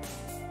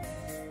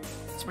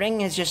 Spring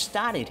has just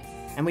started.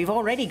 and we've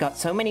already got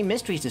so many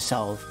mysteries to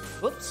solve.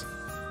 Whoops.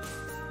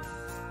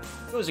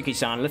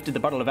 Kozuki-san lifted the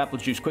bottle of apple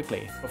juice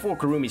quickly, before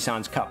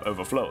Kurumi-san's cup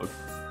overflowed.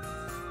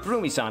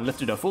 Kurumi-san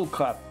lifted her full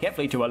cup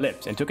carefully to her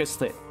lips and took a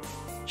sip.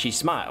 She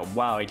smiled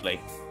widely.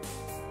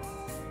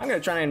 I'm going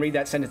to try and read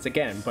that sentence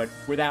again, but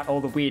without all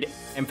the weird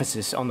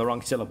emphasis on the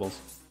wrong syllables.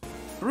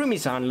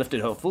 Kurumi-san lifted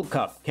her full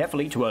cup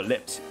carefully to her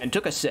lips and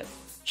took a sip.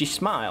 She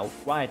smiled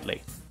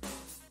widely.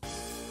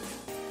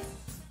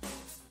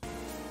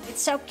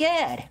 It's so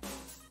good.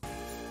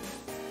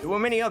 There were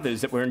many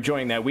others that were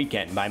enjoying their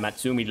weekend by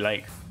Matsumi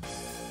Lake.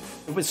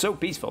 It was so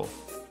peaceful.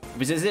 It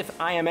was as if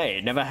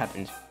IMA never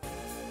happened.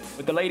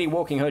 With the lady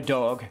walking her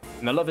dog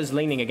and the lovers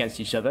leaning against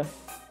each other,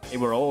 they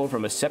were all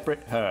from a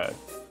separate herd.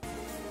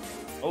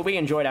 While we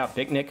enjoyed our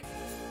picnic,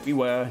 we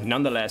were,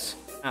 nonetheless,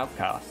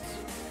 outcasts,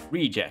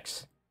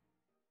 rejects.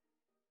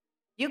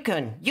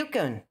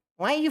 Yukon,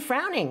 why are you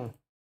frowning?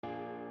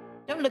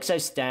 Don't look so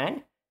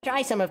stern.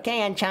 Try some of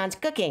Kaen-chan's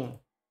cooking.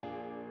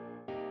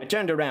 I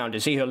turned around to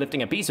see her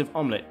lifting a piece of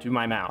omelette to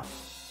my mouth.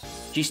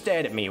 She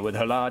stared at me with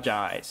her large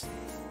eyes.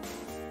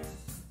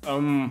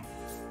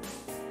 Are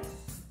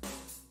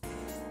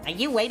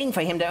you waiting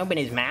for him to open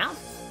his mouth?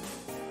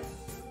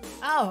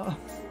 Oh.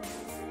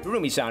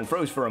 Kurumi-san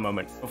froze for a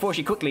moment before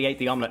she quickly ate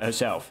the omelette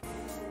herself.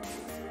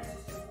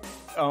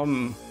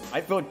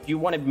 I thought you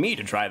wanted me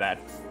to try that.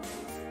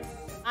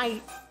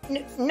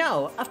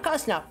 No, of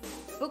course not.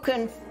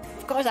 Fukun,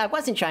 of course I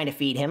wasn't trying to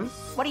feed him.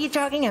 What are you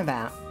talking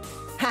about?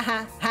 Ha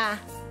ha ha.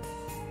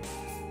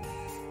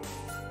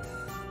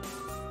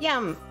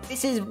 Yum,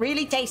 this is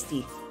really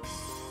tasty.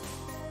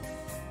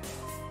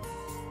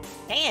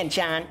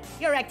 Kaen-chan,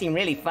 you're acting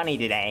really funny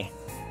today.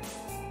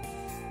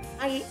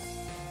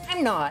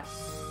 I'm not.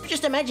 We're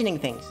just imagining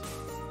things.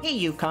 Here,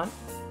 Yukon.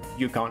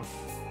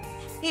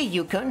 Here,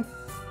 Yukon.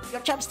 Your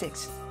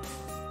chopsticks.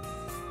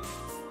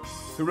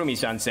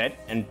 Kurumi-san said,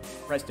 and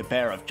pressed a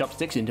pair of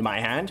chopsticks into my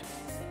hand.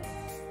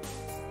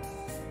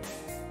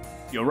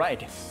 You're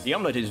right, the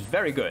omelette is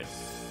very good.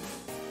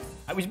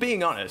 I was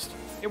being honest,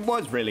 it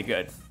was really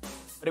good.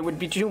 But it would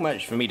be too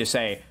much for me to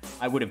say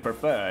I would have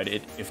preferred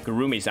it if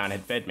Kurumi-san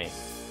had fed me.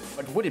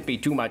 But would it be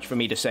too much for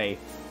me to say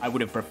I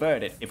would have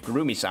preferred it if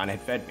Kurumi-san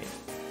had fed me?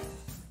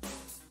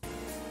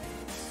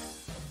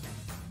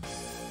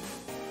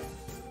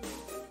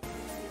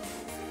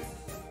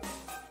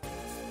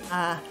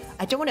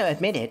 I don't want to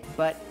admit it,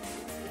 but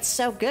it's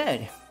so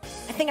good.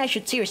 I think I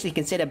should seriously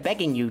consider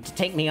begging you to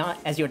take me on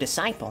as your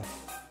disciple.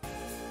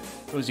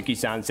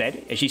 Kozuki-san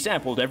said as she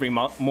sampled every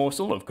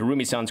morsel of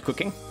Kurumi-san's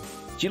cooking.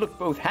 She looked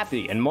both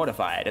happy and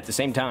mortified at the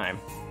same time.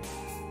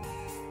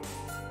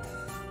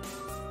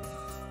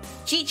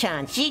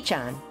 Chi-chan,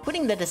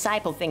 putting the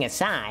disciple thing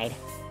aside,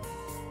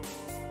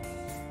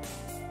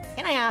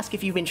 can I ask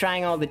if you've been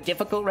trying all the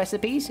difficult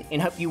recipes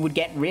in hope you would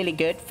get really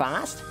good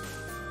fast?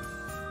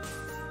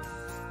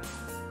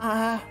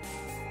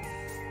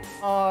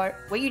 Or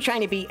were you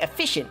trying to be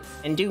efficient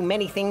and do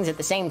many things at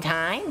the same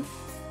time?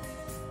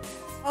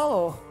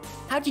 Oh,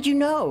 how did you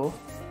know?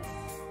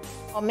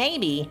 Or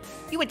maybe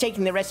you were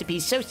taking the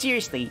recipes so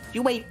seriously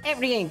you weighed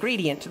every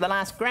ingredient to the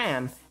last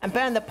gram and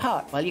burned the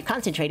pot while you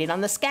concentrated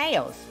on the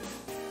scales.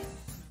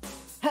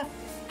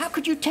 How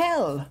could you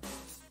tell?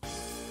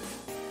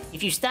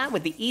 If you start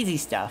with the easy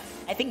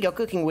stuff, I think your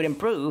cooking would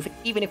improve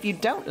even if you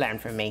don't learn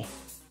from me.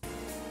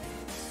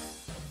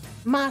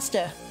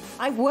 Master,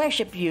 I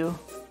worship you.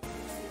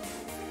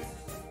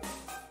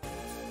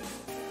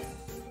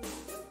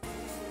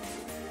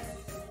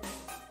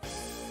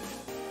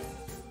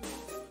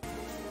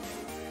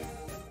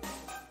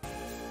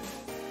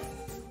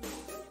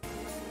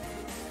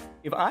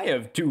 If I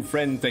have two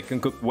friends that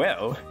can cook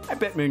well, I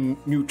bet my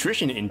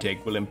nutrition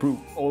intake will improve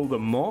all the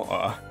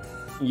more.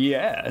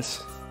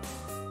 Yes.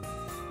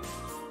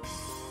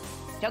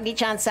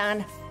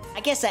 Togi-chan-san,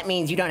 I guess that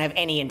means you don't have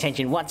any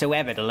intention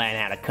whatsoever to learn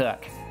how to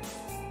cook.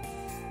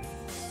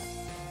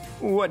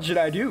 What should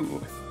I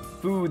do?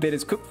 Food that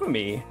is cooked for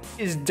me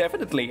is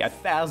definitely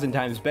 1,000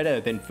 times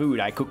better than food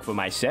I cook for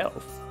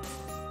myself.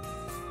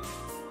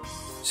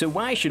 So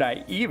why should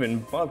I even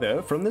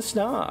bother from the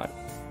start?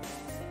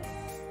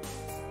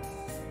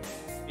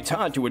 It's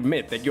hard to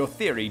admit that your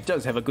theory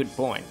does have a good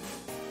point.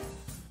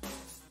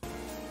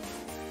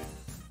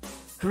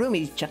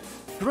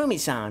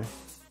 Kurumi-san,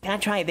 can I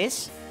try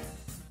this?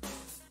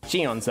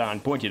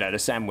 Shion-san pointed at a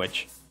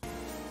sandwich.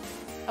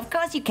 Of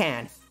course you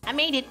can. I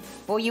made it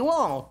for you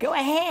all. Go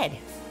ahead.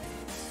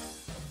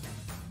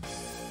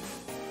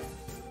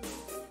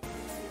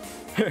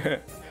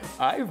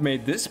 I've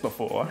made this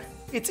before.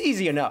 It's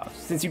easy enough,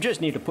 since you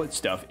just need to put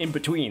stuff in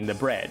between the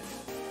bread.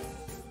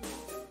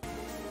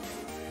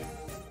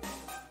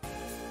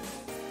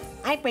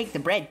 I break the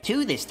bread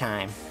too this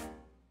time.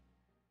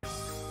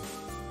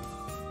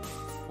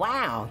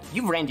 Wow,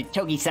 you've rendered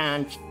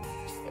Togi-chan-san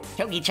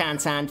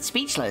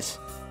speechless.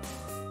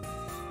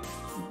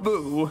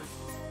 Boo!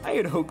 I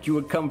had hoped you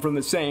would come from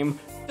the same,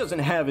 doesn't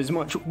have as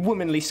much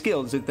womanly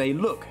skills as they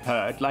look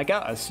herd like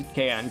us,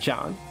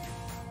 Kaen-chan.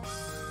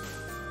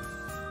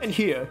 And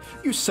here,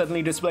 you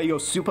suddenly display your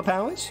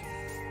superpowers?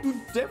 You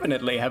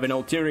definitely have an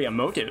ulterior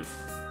motive.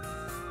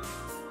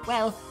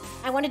 Well,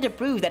 I wanted to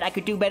prove that I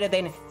could do better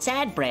than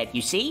sad bread,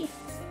 you see?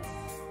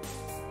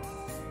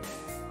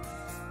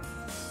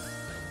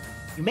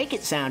 You make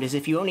it sound as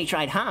if you only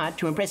tried hard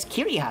to impress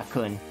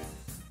Kiriha-kun.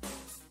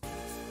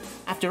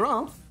 After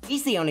all,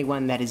 he's the only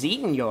one that has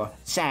eaten your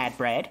sad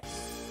bread.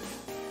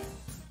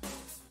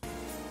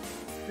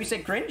 Who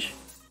said cringe?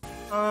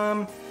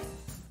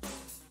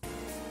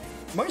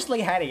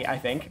 Mostly Hattie, I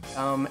think,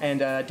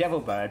 and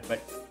Devilbird,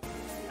 but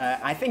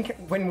I think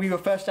when we were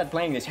first started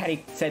playing this,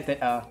 Hattie said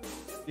that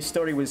this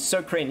story was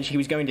so cringe he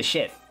was going to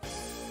shit.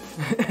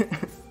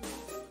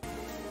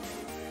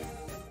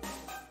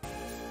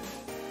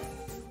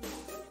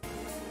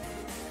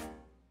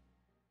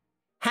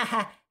 Ha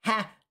ha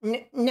ha,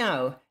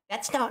 no,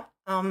 that's not,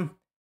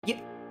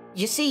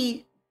 you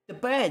see, the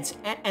birds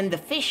and the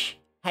fish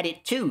had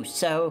it too,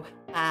 so,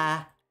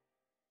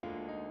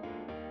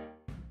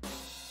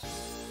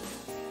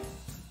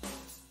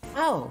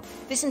 Oh,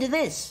 listen to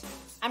this.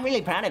 I'm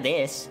really proud of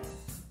this.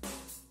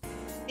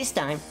 This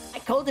time, I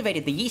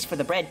cultivated the yeast for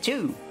the bread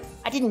too.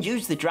 I didn't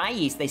use the dry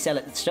yeast they sell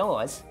at the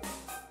stores.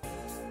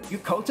 You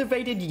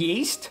cultivated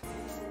yeast?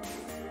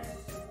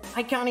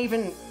 I can't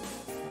even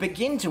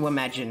begin to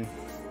imagine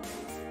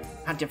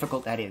how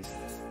difficult that is.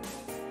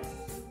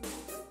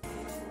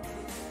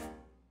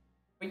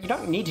 But you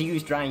don't need to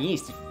use dry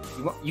yeast.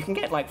 You can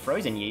get like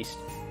frozen yeast.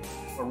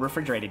 Or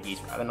refrigerated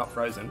yeast rather, not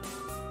frozen.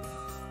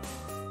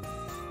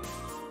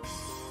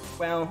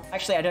 Well,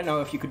 actually I don't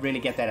know if you could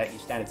really get that at your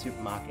standard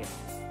supermarket.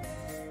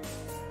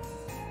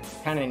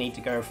 Kind of need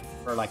to go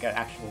for like an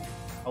actual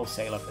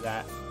wholesaler for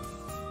that.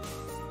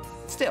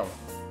 Still,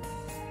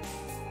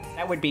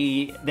 that would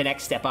be the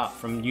next step up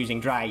from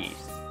using dry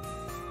yeast.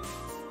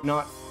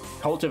 Not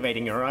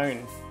cultivating your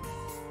own.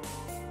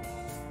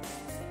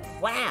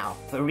 Wow,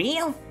 for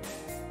real?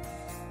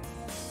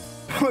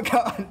 Oh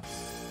god.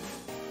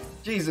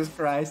 Jesus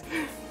Christ.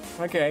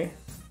 Okay.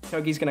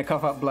 Togi's gonna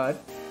cough up blood.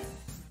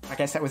 I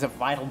guess that was a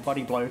vital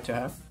body blow to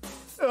her.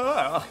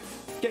 Ugh.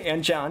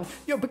 Kaen-chan,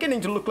 you're beginning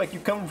to look like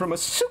you come from a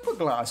super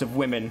class of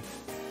women.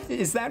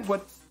 Is that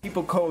what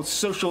people call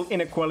social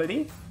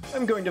inequality?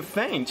 I'm going to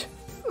faint.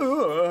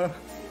 Ugh.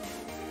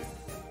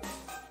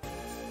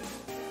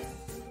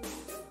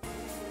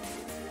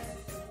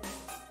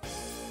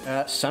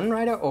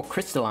 Sunrider or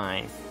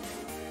Crystalline?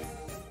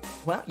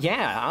 Well,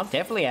 yeah, I'll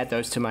definitely add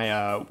those to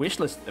my wish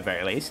list at the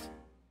very least.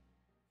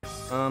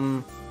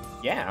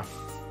 Yeah.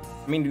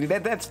 I mean,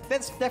 that's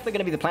definitely going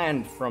to be the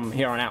plan from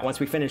here on out once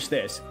we finish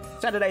this.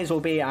 Saturdays will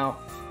be our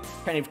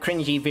kind of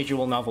cringy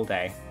visual novel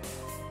day.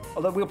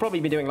 Although we'll probably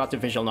be doing lots of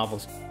visual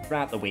novels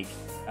throughout the week.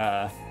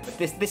 But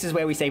this is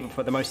where we save it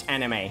for the most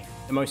anime,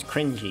 the most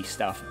cringy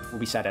stuff will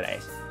be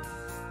Saturdays.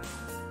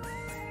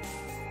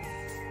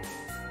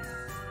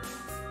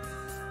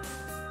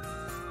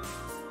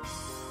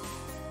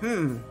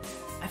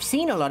 I've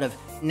seen a lot of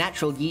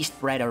natural yeast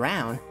bread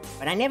around,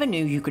 but I never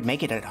knew you could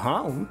make it at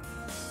home.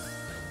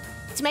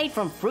 It's made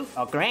from fruit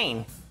or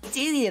grain. It's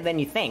easier than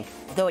you think,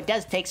 although it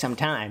does take some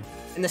time.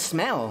 And the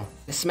smell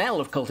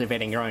of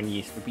cultivating your own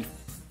yeast would be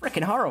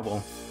frickin'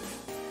 horrible.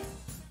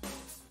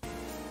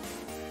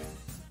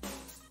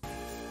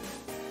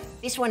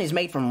 This one is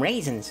made from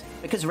raisins,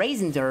 because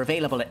raisins are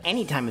available at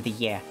any time of the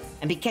year,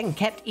 and become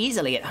kept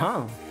easily at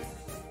home.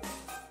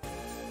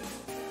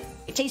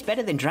 It tastes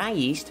better than dry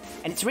yeast,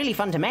 and it's really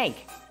fun to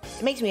make.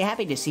 It makes me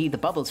happy to see the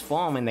bubbles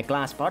form in the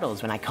glass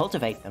bottles when I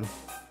cultivate them.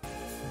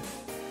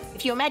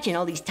 If you imagine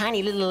all these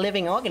tiny little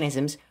living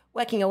organisms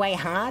working away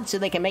hard so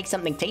they can make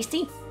something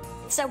tasty,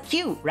 it's so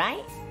cute,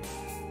 right?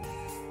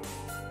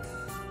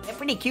 They're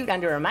pretty cute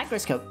under a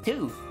microscope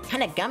too,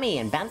 kinda gummy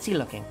and bouncy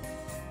looking.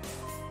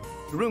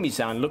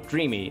 Kurumi-san looked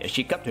dreamy as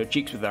she cupped her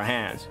cheeks with her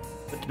hands,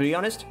 but to be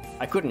honest,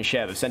 I couldn't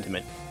share the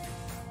sentiment.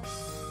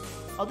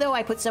 Although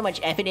I put so much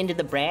effort into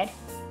the bread,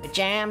 the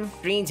jam,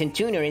 greens, and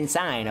tuna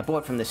inside are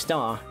bought from the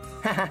store.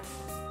 Haha.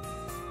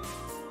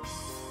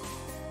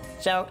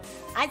 So,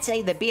 I'd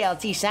say the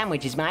BLT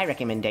sandwich is my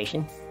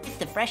recommendation. It's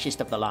the freshest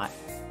of the lot.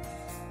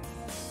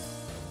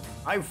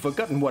 I've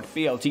forgotten what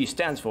BLT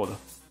stands for,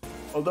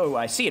 although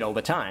I see it all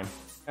the time.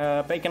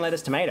 Bacon,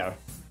 lettuce, tomato.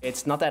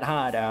 It's not that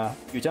hard,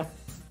 Yuta.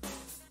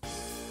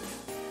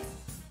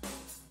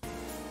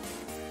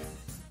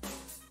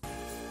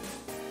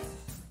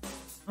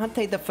 Aren't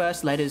they the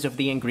first letters of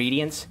the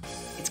ingredients?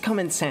 It's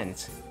common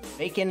sense.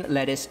 Bacon,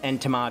 lettuce, and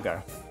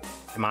tamago.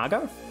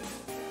 Tamago?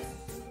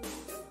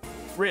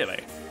 Really?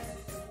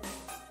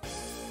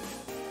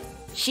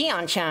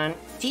 Shion-chan,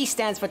 T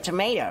stands for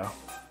tomato.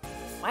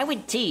 Why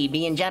would T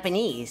be in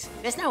Japanese?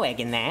 There's no egg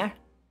in there.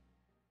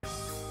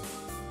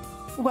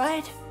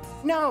 What?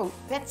 No,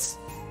 that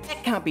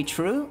can't be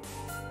true.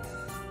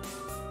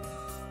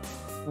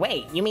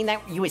 Wait, you mean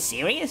that you were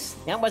serious?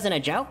 That wasn't a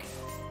joke?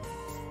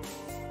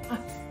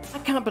 I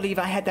can't believe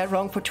I had that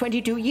wrong for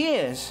 22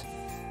 years.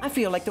 I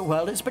feel like the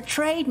world has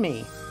betrayed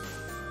me.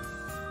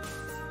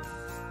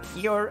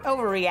 You're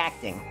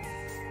overreacting.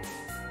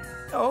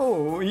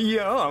 Oh,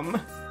 yum.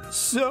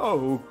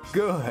 So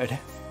good.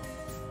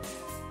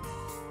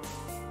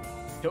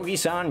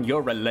 Togi-san,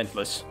 you're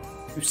relentless.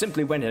 You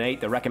simply went and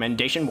ate the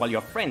recommendation while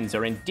your friends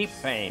are in deep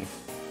pain.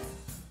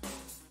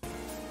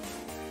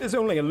 There's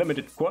only a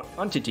limited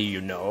quantity, you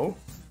know.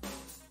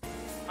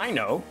 I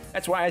know.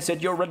 That's why I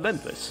said you're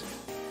relentless.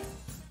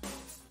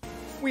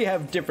 We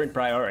have different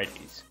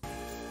priorities.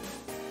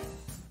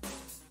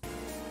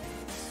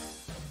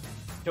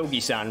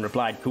 Togi-san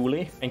replied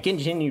coolly and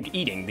continued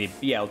eating the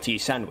BLT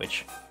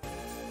sandwich.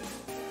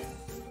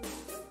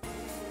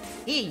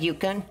 Here,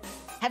 Yukon.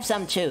 Have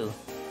some too.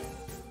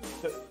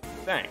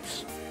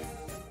 Thanks.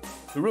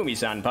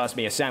 Kurumi-san passed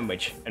me a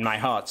sandwich, and my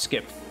heart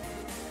skipped.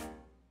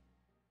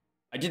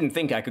 I didn't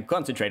think I could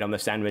concentrate on the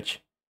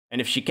sandwich,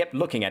 and if she kept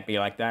looking at me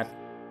like that.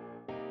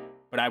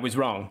 But I was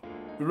wrong.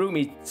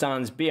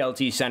 Kurumi-san's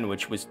BLT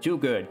sandwich was too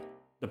good.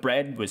 The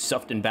bread was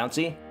soft and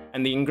bouncy,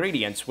 and the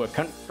ingredients were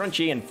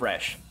crunchy and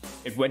fresh.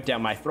 It went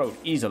down my throat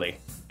easily,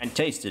 and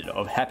tasted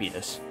of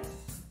happiness.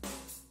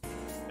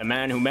 The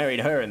man who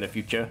married her in the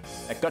future,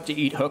 that got to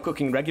eat her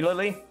cooking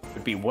regularly,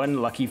 would be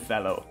one lucky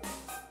fellow.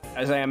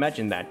 As I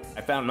imagined that,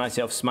 I found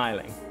myself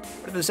smiling,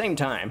 but at the same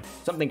time,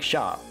 something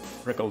sharp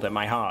prickled at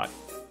my heart.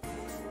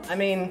 I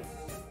mean,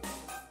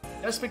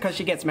 just because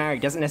she gets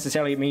married doesn't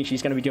necessarily mean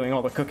she's going to be doing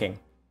all the cooking.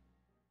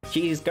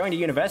 She's going to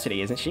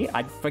university, isn't she?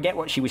 I forget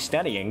what she was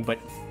studying, but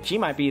she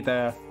might be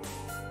the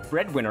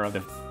breadwinner of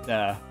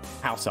the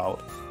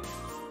household.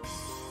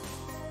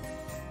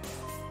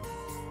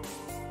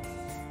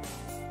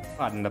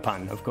 Pardon the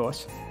pun, of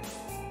course.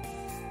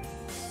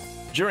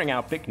 During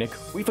our picnic,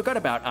 we forgot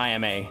about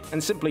IMA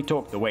and simply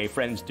talked the way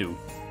friends do.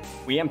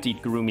 We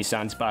emptied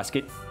Kurumi-san's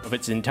basket of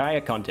its entire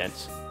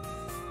contents.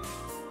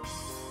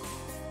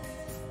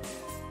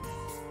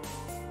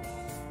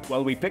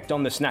 While we picked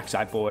on the snacks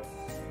I bought,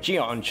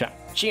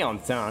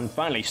 Shion-san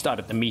finally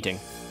started the meeting.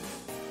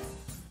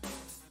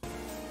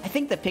 I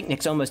think the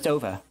picnic's almost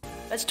over.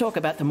 Let's talk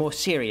about the more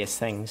serious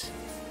things.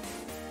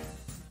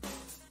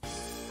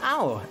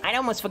 Oh, I'd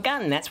almost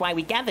forgotten that's why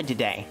we gathered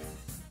today.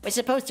 We're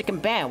supposed to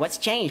compare what's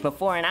changed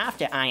before and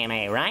after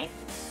IMA, right?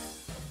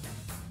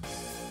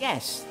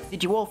 Yes.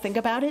 Did you all think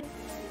about it?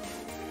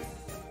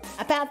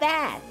 About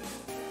that!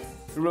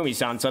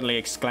 Kurumi-san suddenly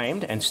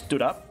exclaimed and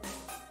stood up.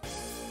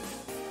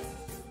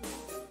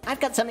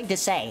 I've got something to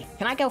say.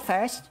 Can I go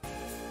first?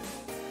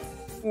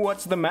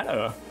 What's the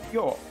matter?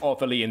 You're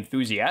awfully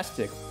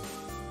enthusiastic.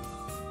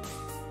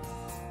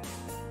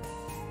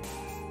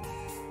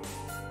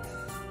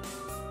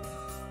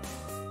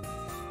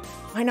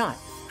 Why not?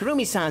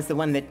 Kurumi-san's the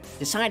one that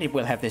decided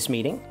we'll have this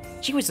meeting.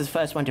 She was the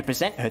first one to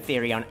present her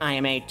theory on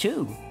IMA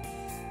too.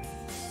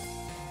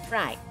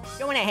 Right.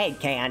 Going ahead,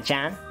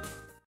 Kaen-chan.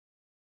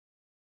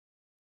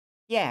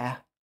 Yeah,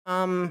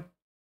 Hang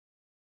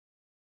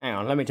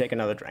on, let me take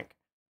another drink.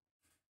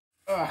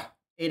 Ugh,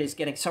 it is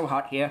getting so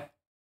hot here.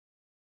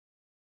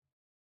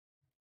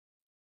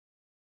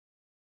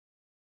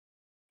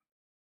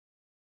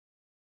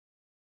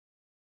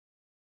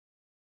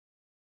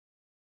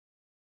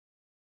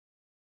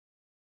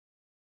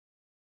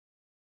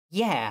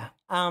 Yeah,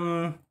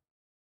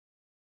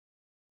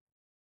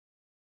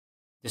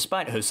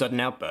 Despite her sudden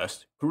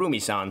outburst,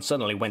 Kurumi-san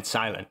suddenly went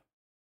silent.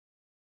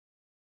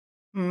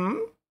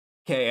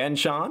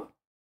 Kaen-chan?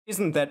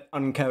 Isn't that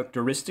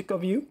uncharacteristic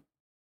of you?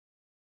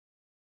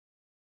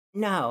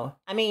 No,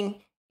 I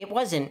mean, it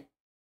wasn't.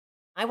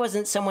 I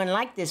wasn't someone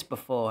like this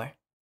before.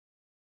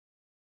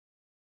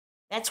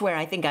 That's where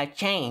I think I've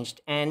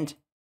changed, and...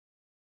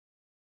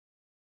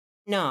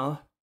 No,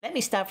 let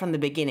me start from the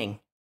beginning.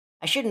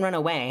 I shouldn't run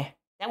away.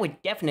 That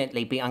would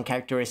definitely be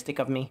uncharacteristic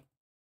of me.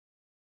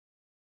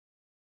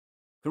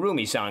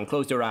 Kurumi-san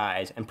closed her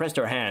eyes and pressed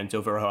her hands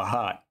over her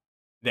heart.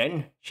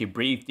 Then she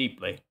breathed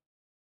deeply.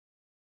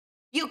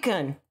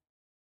 Yukon!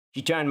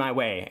 She turned my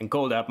way and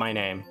called out my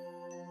name.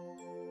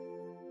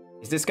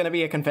 Is this gonna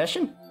be a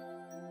confession?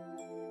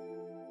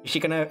 Is she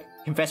gonna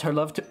confess her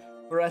love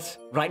for us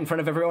right in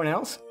front of everyone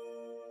else?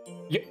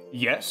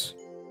 Yes.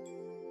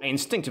 I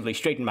instinctively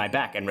straightened my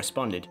back and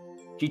responded.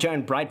 She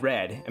turned bright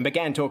red and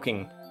began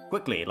talking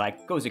quickly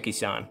like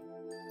Kozuki-san.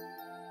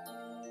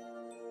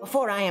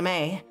 Before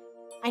IMA,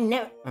 I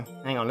never...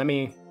 hang on,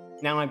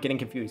 now I'm getting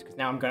confused, because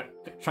now I'm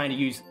trying to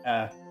use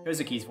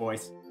Kozuki's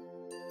voice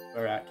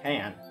for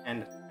Kaen,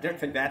 and I don't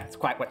think that's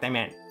quite what they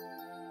meant.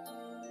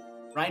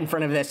 Right in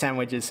front of their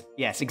sandwiches.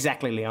 Yes,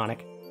 exactly,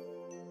 Leonic.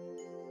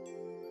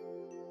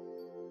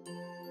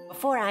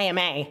 Before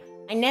IMA,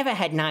 I never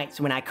had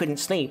nights when I couldn't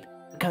sleep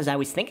because I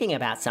was thinking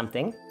about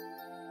something.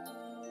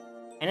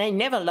 And I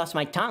never lost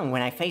my tongue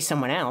when I faced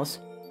someone else.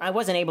 I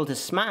wasn't able to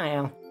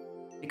smile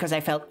because I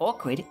felt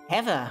awkward,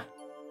 ever.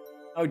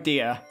 Oh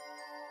dear.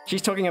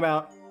 She's talking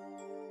about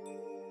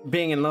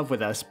being in love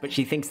with us, but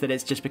she thinks that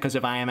it's just because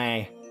of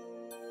IMA.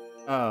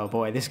 Oh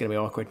boy, this is gonna be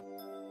awkward.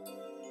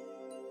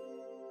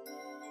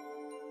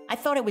 I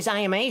thought it was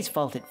IMA's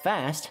fault at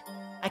first.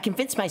 I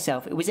convinced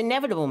myself it was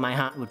inevitable my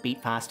heart would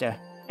beat faster,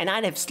 and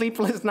I'd have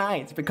sleepless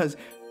nights because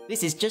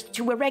this is just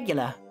too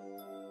irregular.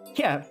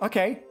 Yeah,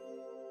 okay.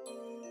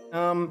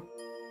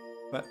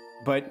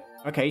 But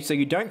okay, so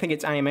you don't think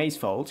it's IMA's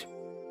fault?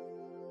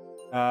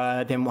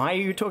 Then why are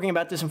you talking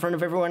about this in front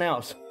of everyone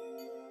else?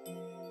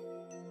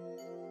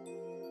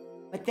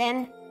 But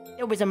then,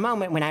 there was a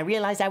moment when I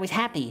realized I was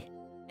happy.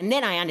 And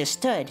then I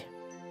understood.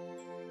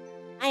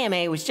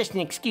 IMA was just an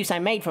excuse I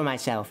made for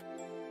myself.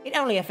 It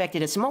only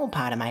affected a small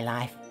part of my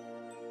life.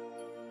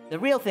 The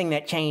real thing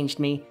that changed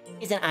me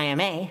isn't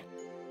IMA,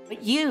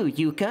 but you,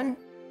 Yukon.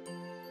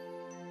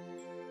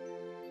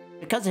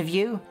 Because of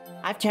you,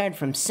 I've turned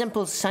from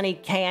simple, sunny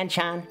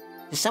Kaen-chan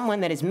to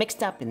someone that is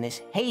mixed up in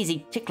this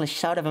hazy, ticklish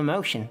sort of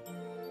emotion.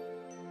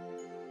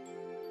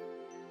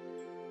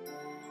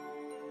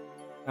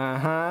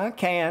 Uh-huh,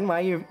 Kaen, why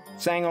are you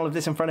saying all of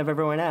this in front of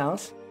everyone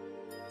else?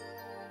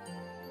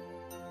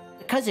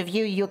 Because of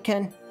you,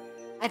 Yukon,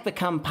 I've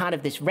become part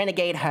of this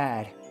renegade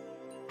herd.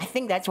 I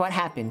think that's what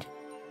happened.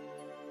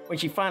 When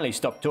she finally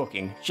stopped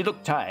talking, she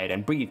looked tired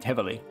and breathed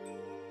heavily.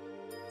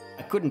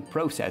 I couldn't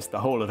process the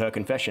whole of her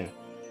confession.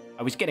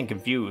 I was getting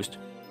confused.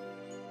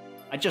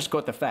 I just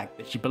got the fact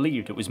that she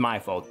believed it was my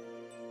fault.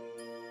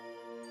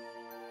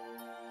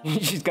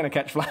 She's gonna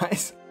catch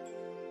flies.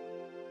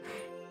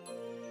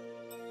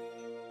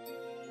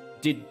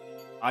 Did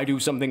I do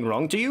something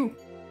wrong to you?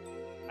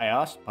 I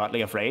asked,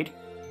 partly afraid.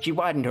 She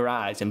widened her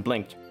eyes and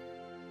blinked.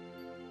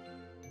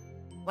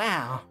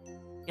 Wow,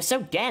 you're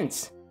so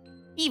dense.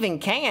 Even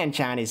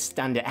Kaen-chan is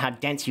stunned at how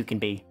dense you can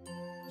be.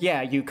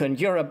 Yeah, Yukon,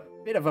 you're a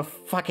bit of a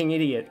fucking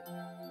idiot.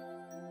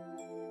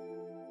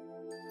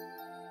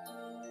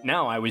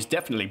 Now I was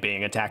definitely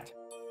being attacked.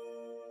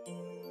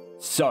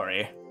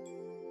 Sorry.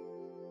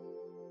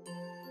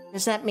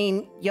 Does that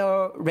mean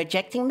you're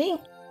rejecting me?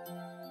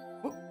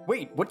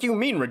 Wait, what do you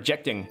mean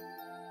rejecting?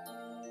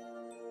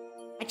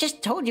 I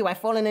just told you I've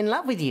fallen in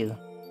love with you.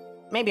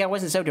 Maybe I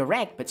wasn't so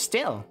direct, but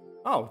still.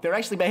 Oh, they're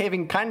actually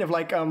behaving kind of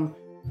like,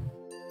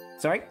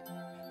 Sorry?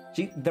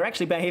 They're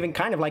actually behaving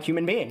kind of like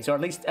human beings, or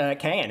at least,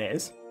 Kaen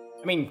is.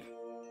 I mean,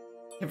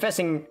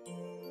 confessing,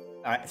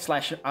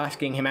 slash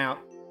asking him out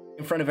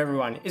in front of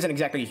everyone isn't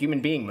exactly a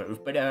human being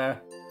move, but, I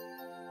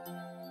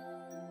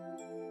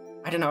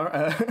don't know,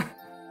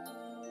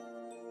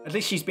 at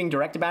least she's being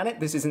direct about it.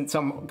 This isn't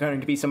going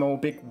to be some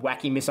old big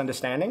wacky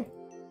misunderstanding.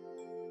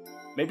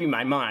 Maybe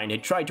my mind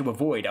had tried to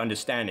avoid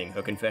understanding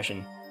her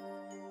confession.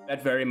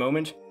 That very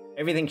moment,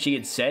 everything she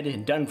had said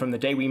and done from the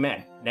day we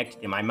met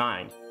connected in my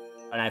mind,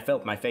 and I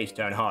felt my face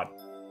turn hot.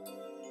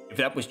 If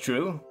that was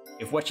true,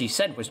 if what she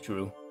said was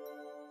true...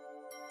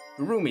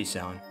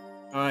 Kurumi-san,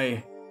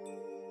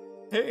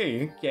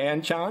 Hey,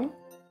 Kaen-chan?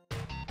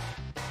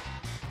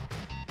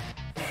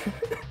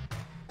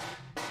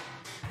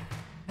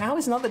 Now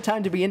is not the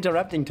time to be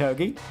interrupting,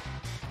 Togi.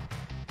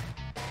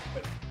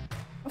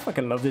 I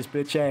fucking love this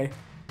bitch, eh?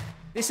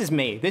 This is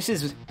me.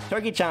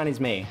 Togi-chan is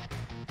me.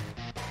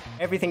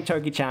 Everything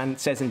Togi-chan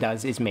says and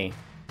does is me.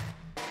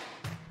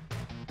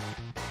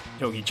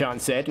 Togi-chan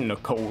said in a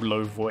cold,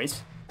 low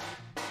voice.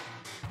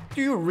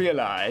 Do you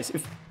realize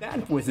if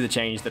that was the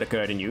change that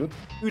occurred in you,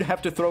 you'd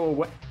have to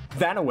throw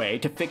that away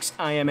to fix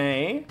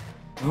IMA?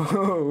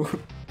 Whoa.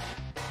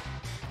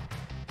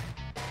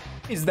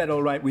 Is that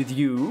alright with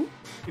you?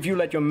 If you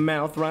let your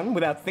mouth run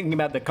without thinking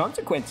about the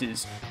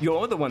consequences,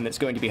 you're the one that's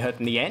going to be hurt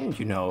in the end,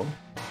 you know.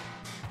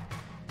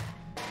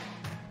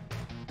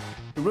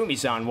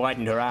 Kurumi-san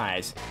widened her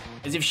eyes,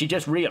 as if she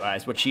just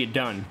realized what she had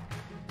done.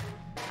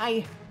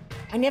 I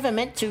never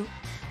meant to...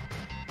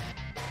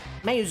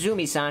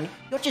 Mayuzumi-san,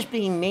 you're just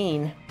being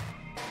mean.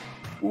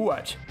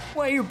 What?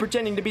 Why are you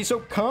pretending to be so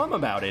calm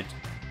about it?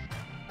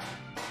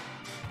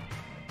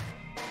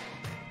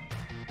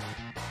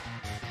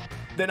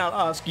 Then I'll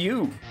ask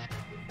you.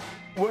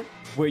 What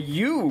were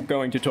you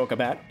going to talk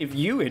about if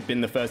you had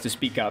been the first to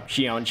speak up,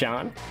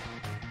 Shion-chan?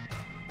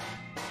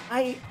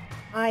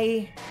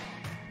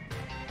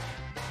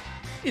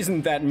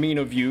 Isn't that mean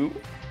of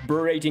you?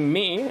 Berating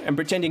me and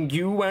pretending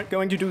you weren't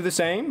going to do the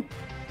same?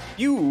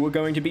 You were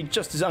going to be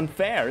just as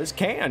unfair as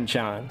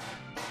Kaen-chan.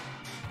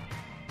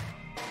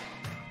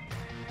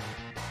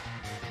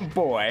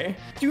 Boy,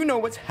 do you know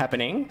what's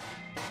happening?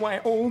 Why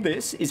all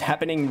this is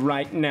happening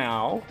right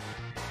now?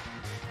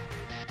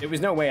 There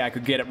was no way I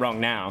could get it wrong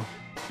now.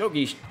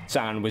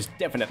 Togi-san was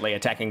definitely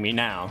attacking me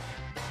now.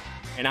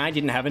 And I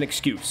didn't have an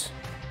excuse.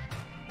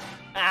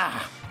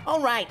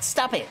 Alright,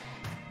 stop it.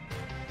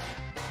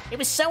 It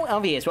was so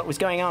obvious what was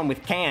going on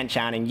with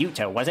Kaen-chan and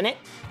Yuto, wasn't it?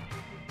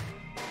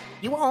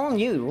 You all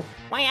knew.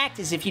 Why act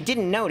as if you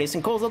didn't notice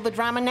and cause all the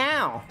drama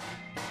now?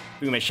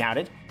 Boomer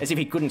shouted, as if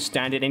he couldn't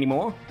stand it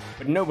anymore,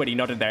 but nobody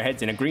nodded their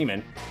heads in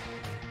agreement.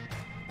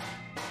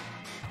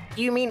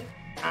 Do you mean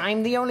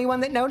I'm the only one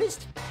that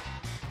noticed?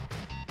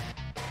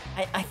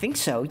 I think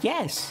so,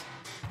 yes.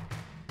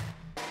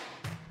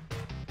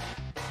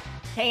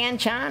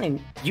 Kaen-chan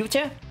and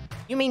Yuta?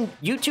 You mean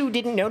you two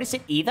didn't notice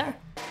it either?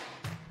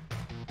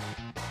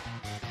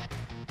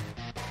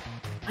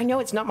 I know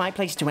it's not my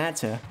place to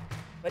answer,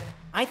 but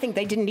I think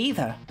they didn't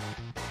either.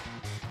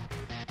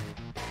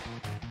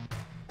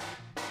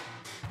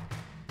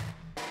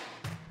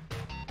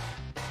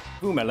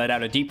 Boomer let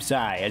out a deep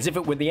sigh, as if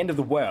it were the end of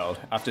the world,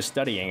 after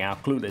studying our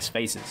clueless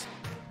faces.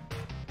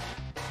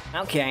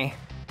 Okay,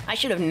 I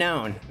should have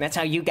known. That's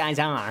how you guys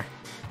are.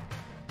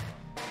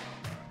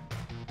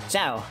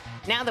 So,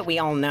 now that we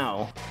all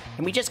know,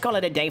 can we just call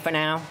it a day for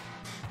now?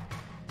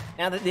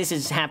 Now that this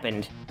has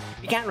happened,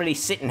 we can't really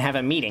sit and have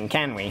a meeting,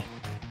 can we?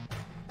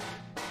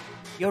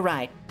 You're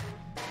right.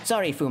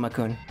 Sorry,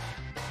 Fuma-kun.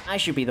 I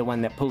should be the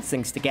one that pulls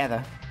things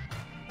together.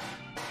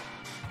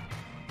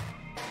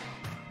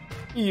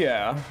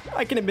 Yeah,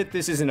 I can admit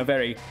this isn't a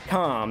very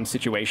calm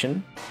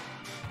situation.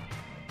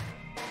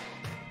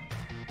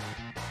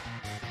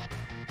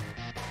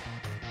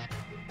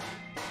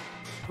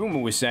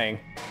 Fuma was saying,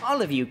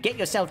 All of you, get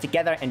yourself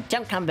together and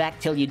don't come back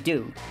till you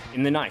do.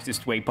 in the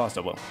nicest way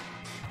possible.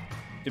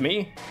 To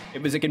me,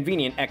 it was a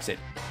convenient exit,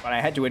 but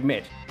I had to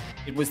admit,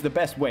 it was the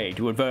best way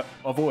to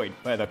avoid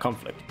further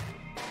conflict.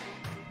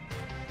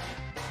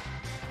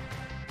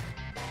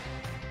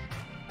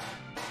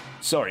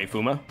 Sorry,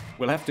 Fuma.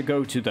 We'll have to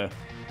go to the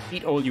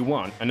eat all you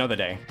want another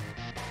day.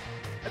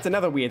 That's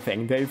another weird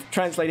thing. They've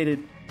translated it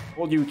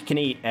all you can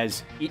eat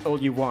as eat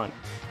all you want,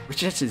 which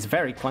just is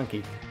very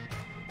clunky.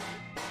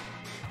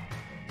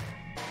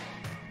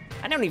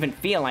 I don't even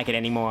feel like it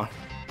anymore.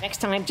 Next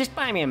time, just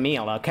buy me a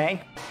meal,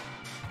 okay?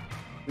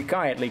 We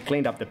quietly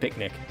cleaned up the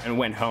picnic and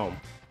went home.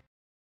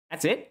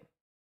 That's it?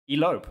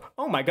 Elope.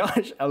 Oh my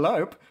gosh,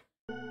 elope.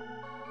 It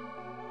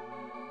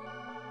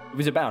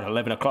was about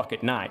 11 o'clock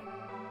at night.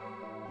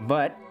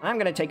 But I'm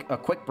gonna take a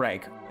quick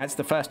break. That's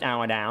the first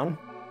hour down,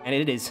 and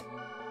it is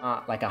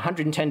like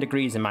 110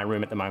 degrees in my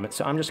room at the moment,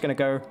 so I'm just gonna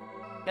go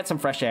get some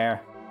fresh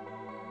air,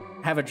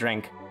 have a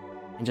drink,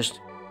 and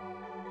just,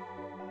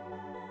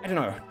 I don't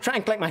know, try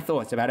and collect my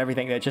thoughts about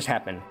everything that just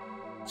happened.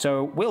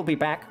 So we'll be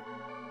back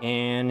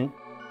in,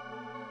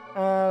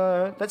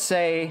 let's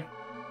say,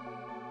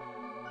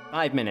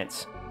 5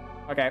 minutes.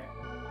 Okay.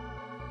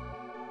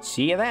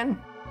 See you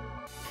then.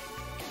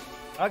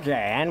 Okay,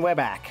 and we're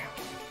back.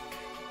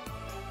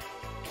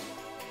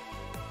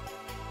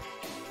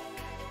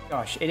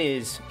 Gosh, it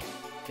is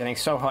getting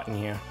so hot in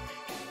here.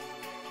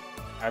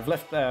 I've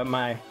left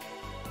my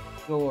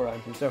floor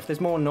open, so if there's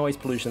more noise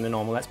pollution than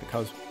normal, that's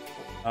because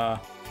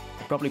I'd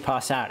probably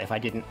pass out if I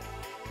didn't.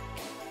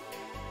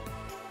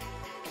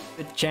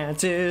 The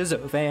chances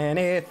of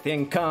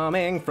anything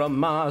coming from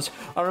Mars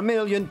are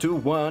 1,000,000 to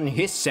 1,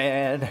 he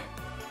said.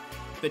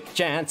 The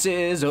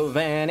chances of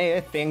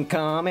anything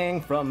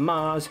coming from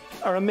Mars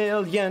are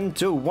 1,000,000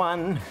 to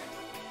 1,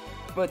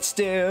 but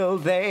still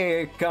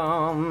they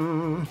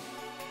come.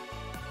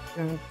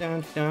 Dun,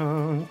 dun,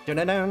 dun, dun,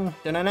 dun, dun,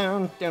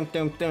 dun, dun,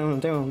 dun, dun, dun,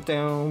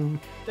 dun,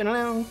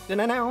 dun,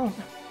 dun, dun.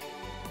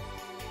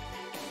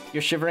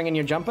 You're shivering in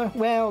your jumper?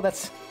 Well,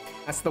 that's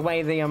the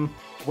way the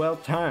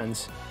world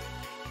turns.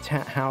 It's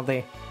how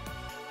the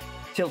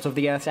tilt of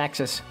the Earth's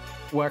axis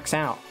works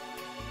out,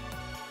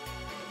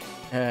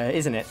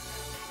 isn't it?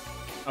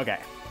 Okay.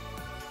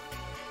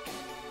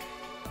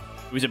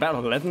 It was about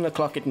 11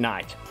 o'clock at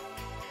night.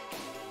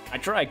 I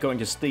tried going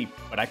to sleep,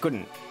 but I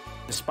couldn't,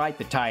 despite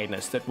the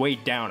tiredness that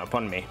weighed down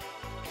upon me.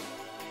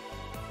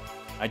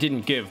 I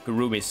didn't give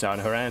Kurumi-san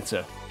her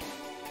answer.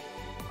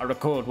 I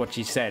recalled what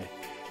she said,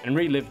 and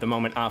relived the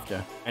moment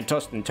after, and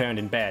tossed and turned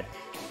in bed.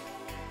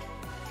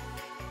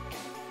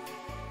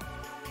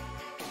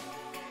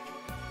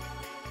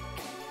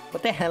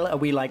 What the hell are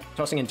we, like,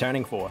 tossing and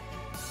turning for?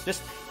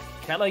 Just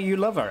tell her you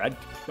love her.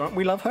 Don't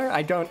we love her?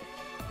 I don't...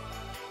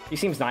 She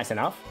seems nice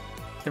enough.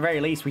 At the very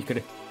least, we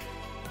could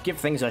give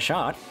things a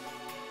shot.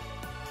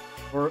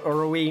 Or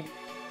are we...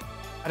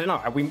 I don't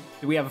know.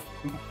 Do we have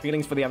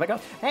feelings for the other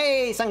girl?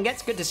 Hey,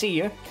 Sungets, good to see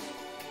you.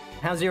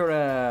 How's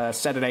your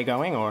Saturday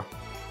going? Or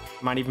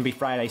might even be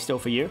Friday still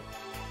for you.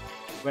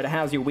 But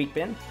how's your week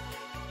been?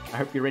 I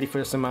hope you're ready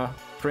for some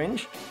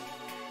cringe.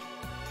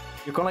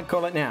 You're gonna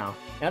call it now.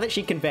 Now that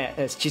she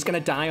confessed, she's gonna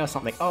die or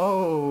something.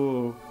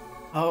 Oh,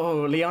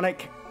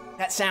 Leonic,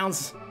 that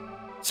sounds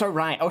so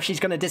right. Oh, she's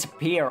gonna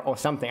disappear or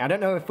something. I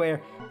don't know if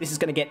this is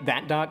gonna get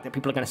that dark that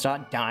people are gonna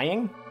start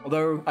dying.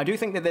 Although I do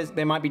think that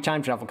there might be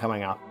time travel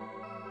coming up.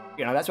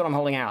 You know, that's what I'm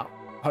holding out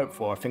hope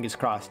for. Fingers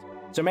crossed.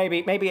 So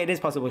maybe it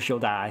is possible she'll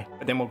die,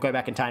 but then we'll go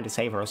back in time to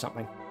save her or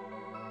something.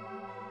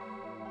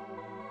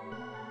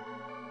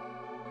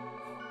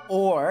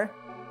 Or,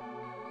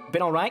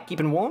 been all right,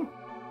 keeping warm.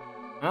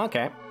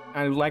 Okay.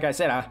 And like I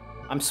said,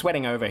 I'm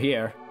sweating over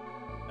here.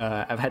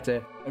 I've had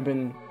to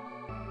open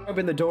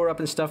the door up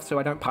and stuff so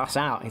I don't pass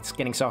out. It's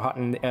getting so hot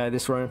in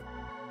this room.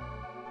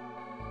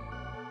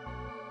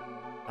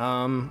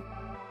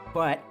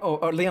 But,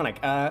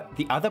 Leonic,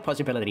 the other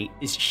possibility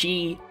is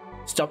she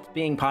stops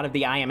being part of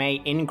the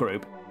IMA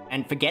in-group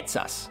and forgets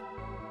us.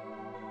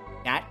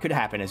 That could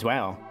happen as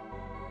well.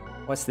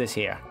 What's this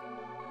here?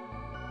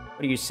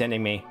 What are you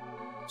sending me?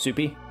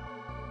 Soupy?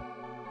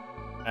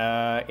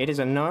 It is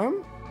a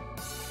gnome?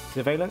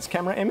 Surveillance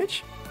camera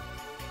image?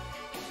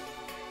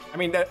 I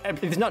mean,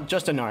 it's not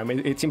just a gnome.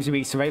 It seems to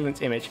be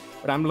surveillance image.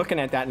 But I'm looking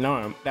at that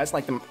gnome. That's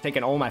like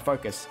taking all my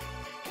focus.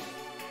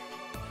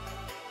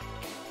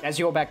 That's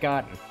your back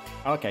garden.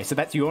 Okay, so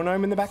that's your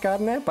gnome in the back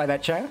garden there, by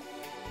that chair?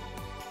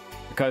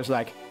 Because,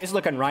 like, it's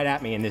looking right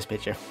at me in this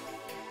picture.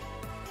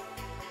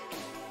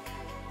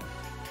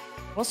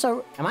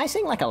 Also, am I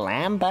seeing, like, a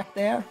lamb back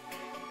there?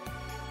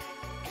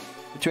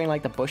 Between,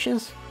 like, the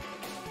bushes?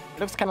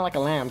 looks kind of like a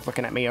lamb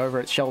looking at me over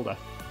its shoulder.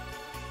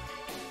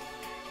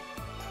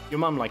 Your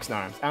mum likes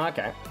gnomes. Ah,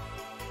 okay.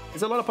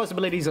 There's a lot of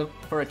possibilities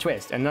for a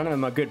twist, and none of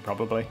them are good,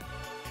 probably.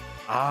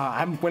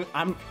 Now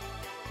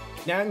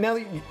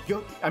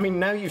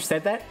you've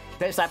said that,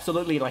 that's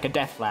absolutely like a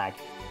death flag.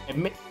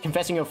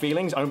 Confessing your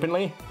feelings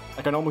openly,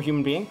 like a normal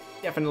human being,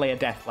 definitely a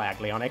death flag,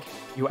 Leonic.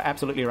 You are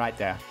absolutely right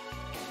there.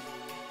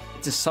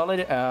 It's a solid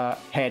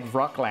head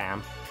rock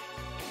lamb.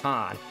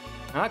 Kaen.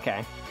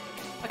 Okay.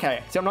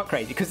 Okay, so I'm not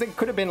crazy, because it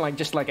could have been like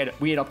just like a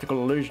weird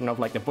optical illusion of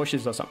like the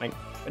bushes or something.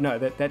 But no,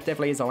 that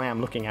definitely is a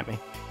lamb looking at me.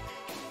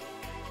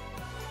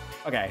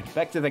 Okay,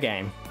 back to the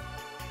game.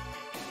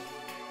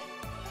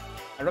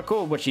 I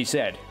recalled what she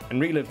said, and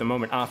relived the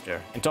moment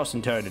after, and tossed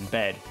and turned in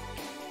bed.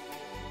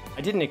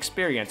 I didn't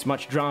experience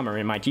much drama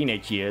in my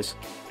teenage years,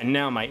 and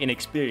now my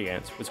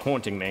inexperience was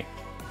haunting me.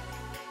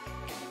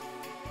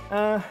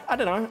 I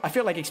don't know, I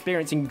feel like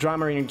experiencing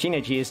drama in your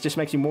teenage years just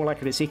makes you more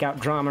likely to seek out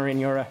drama in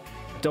your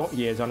adult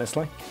years,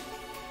 honestly.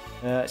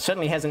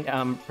 Certainly hasn't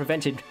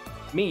prevented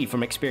me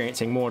from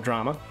experiencing more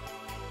drama.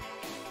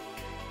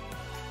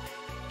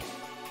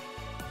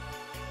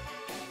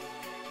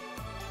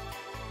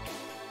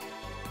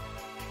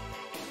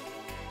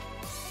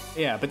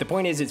 Yeah, but the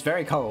point is it's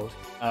very cold,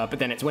 but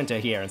then it's winter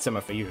here and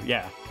summer for you,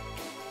 yeah.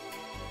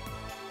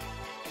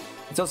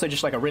 It's also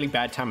just like a really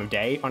bad time of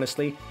day,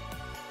 honestly.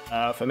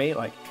 For me,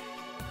 like,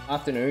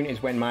 afternoon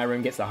is when my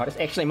room gets the hottest.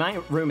 Actually, my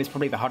room is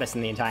probably the hottest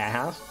in the entire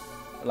house.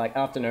 But, like,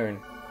 afternoon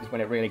is when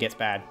it really gets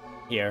bad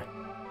here.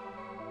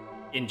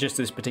 In just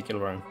this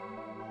particular room.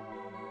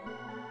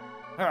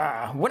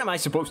 What am I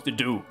supposed to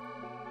do?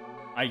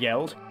 I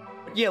yelled.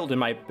 But yelled in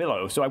my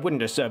pillow so I wouldn't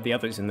disturb the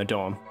others in the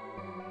dorm.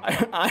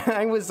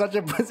 I was such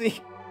a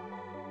pussy.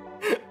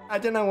 I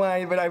don't know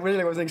why, but I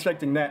really was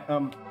expecting that,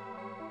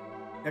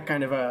 that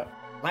kind of,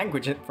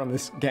 language from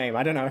this game.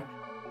 I don't know.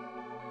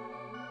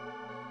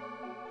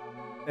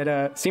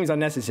 It, seems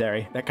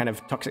unnecessary, that kind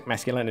of toxic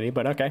masculinity,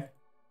 but okay.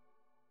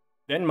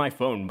 Then my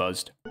phone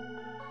buzzed.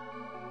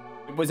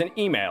 It was an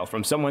email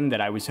from someone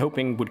that I was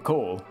hoping would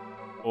call.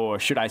 Or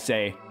should I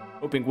say,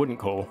 hoping wouldn't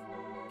call.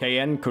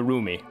 Kaen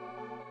Kurumi.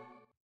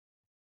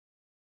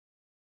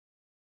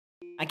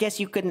 I guess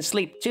you couldn't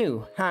sleep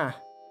too, huh?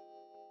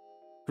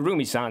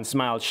 Kurumi-san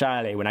smiled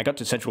shyly when I got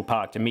to Central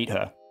Park to meet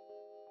her.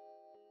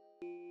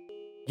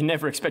 You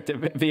never expect a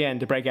VN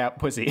to break out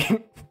pussy.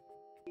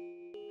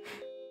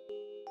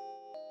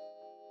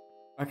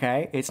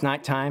 Okay, it's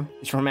nighttime.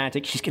 It's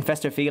romantic. She's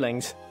confessed her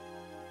feelings.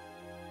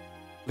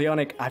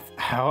 Leonic,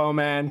 oh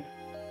man.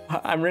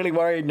 I'm really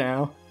worried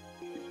now.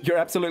 You're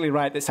absolutely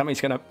right that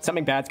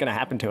something bad's gonna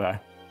happen to her.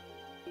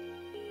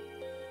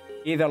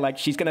 Either, like,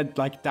 she's gonna,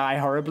 like, die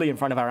horribly in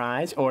front of our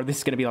eyes, or this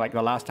is gonna be, like,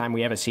 the last time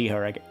we ever see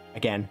her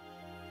again.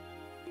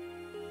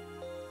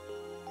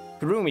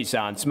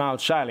 Kurumi-san smiled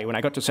shyly when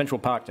I got to Central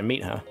Park to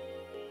meet her.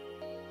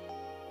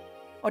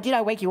 Or did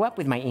I wake you up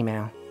with my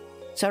email?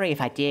 Sorry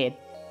if I did.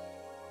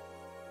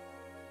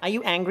 Are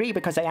you angry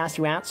because I asked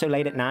you out so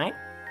late at night?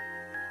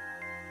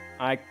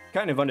 I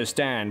kind of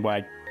understand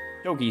why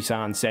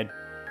Togi-san said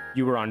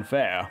you were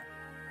unfair.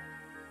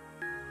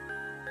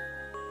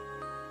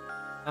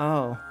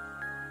 Oh.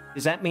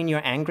 Does that mean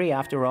you're angry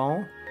after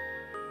all?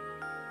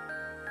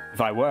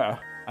 If I were,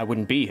 I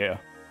wouldn't be here.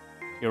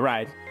 You're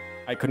right,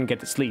 I couldn't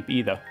get to sleep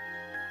either.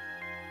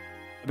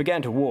 I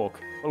began to walk,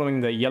 following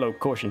the yellow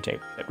caution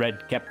tape that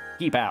read,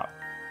 "Keep out."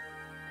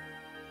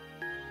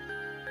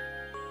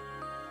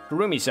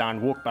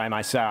 Kurumi-san walked by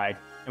my side,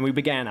 and we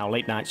began our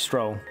late-night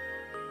stroll.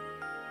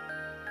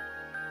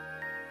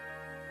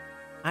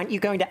 Aren't you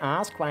going to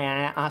ask why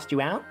I asked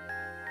you out?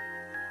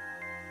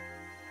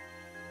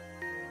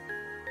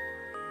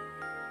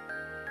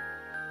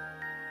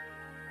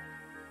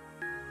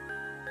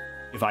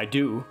 If I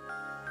do,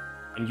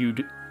 and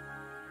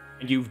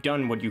you've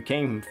done what you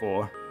came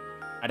for,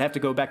 I'd have to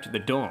go back to the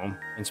dorm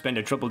and spend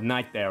a troubled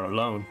night there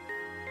alone.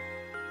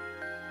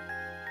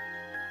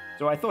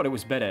 So I thought it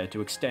was better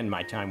to extend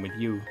my time with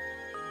you.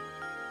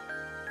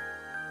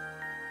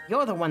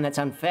 You're the one that's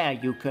unfair,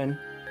 Yukun.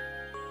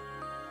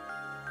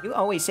 You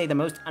always say the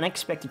most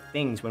unexpected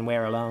things when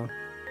we're alone.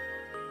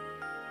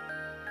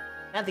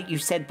 Now that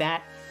you've said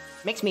that,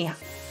 makes me...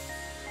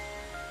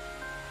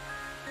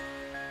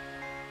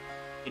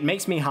 It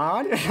makes me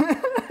hard?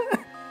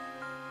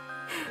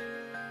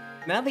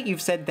 Now that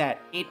you've said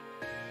that,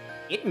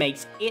 it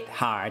makes it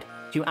hard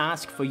to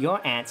ask for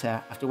your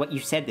answer after what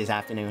you've said this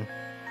afternoon.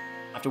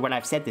 After what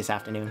I've said this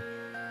afternoon.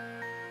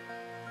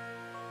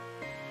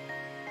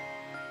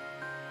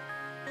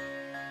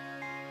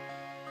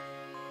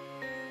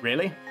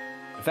 Really?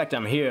 The fact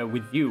I'm here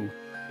with you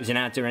is an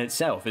answer in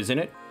itself, isn't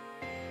it?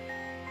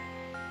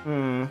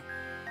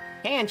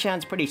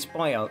 Kaen-chan's pretty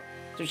spoiled,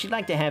 so she'd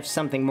like to have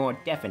something more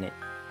definite.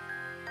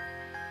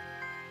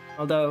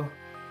 Although,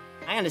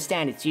 I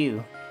understand it's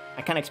you.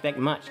 I can't expect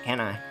much,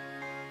 can I?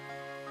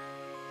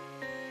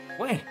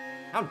 What?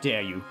 How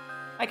dare you?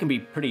 I can be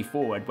pretty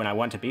forward when I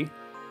want to be.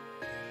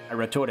 I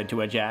retorted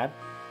to her jab,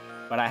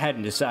 but I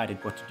hadn't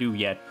decided what to do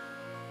yet.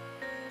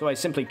 So I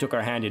simply took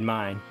her hand in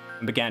mine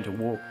and began to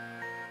walk.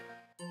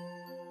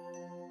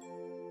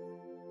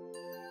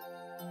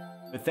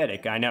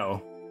 pathetic, I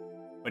know.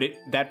 But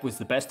that was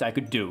the best I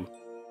could do.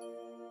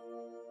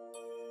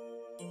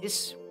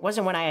 This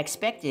wasn't what I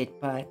expected,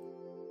 but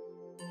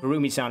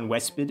Kurumi-san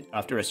whispered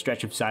after a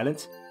stretch of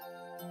silence.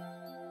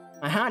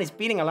 my heart is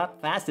beating a lot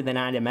faster than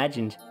I'd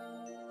imagined.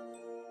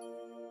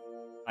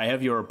 I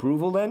have your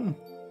approval then?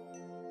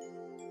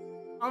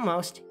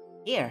 Almost.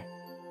 Here.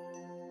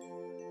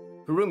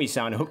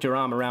 Kurumi-san hooked her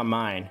arm around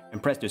mine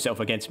and pressed herself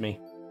against me.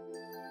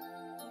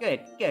 Good,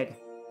 good.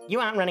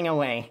 You aren't running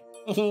away.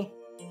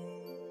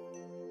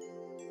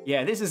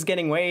 Yeah, this is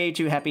getting way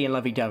too happy and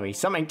lovey-dovey.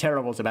 Something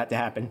terrible's about to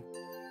happen.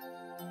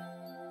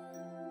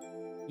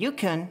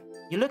 Yukon,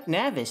 you look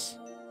nervous.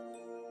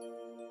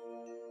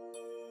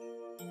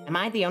 Am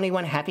I the only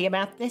one happy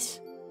about this?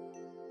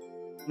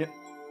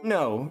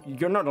 No,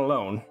 you're not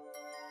alone.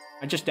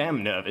 I just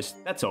am nervous,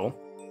 that's all.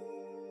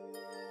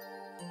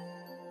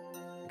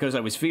 Because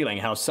I was feeling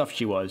how soft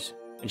she was,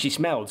 and she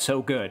smelled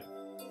so good.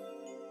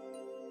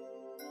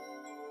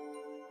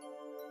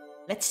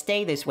 Let's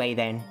stay this way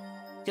then,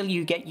 till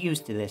you get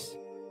used to this.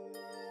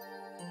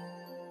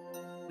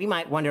 We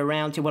might wander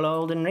around till we're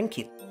old and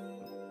wrinkled.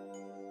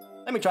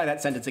 Let me try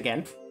that sentence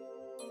again.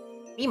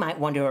 We might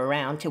wander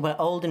around till we're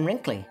old and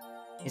wrinkly.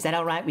 Is that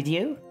alright with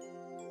you?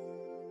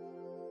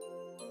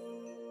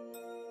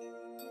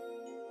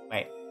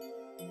 Wait.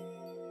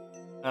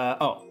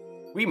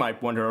 We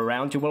might wander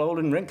around till we're old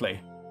and wrinkly.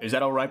 Is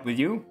that alright with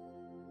you?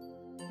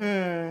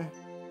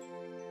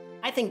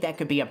 I think that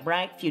could be a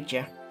bright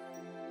future.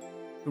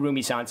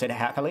 Kurumi-san said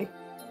happily,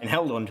 and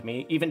held on to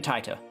me even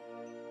tighter.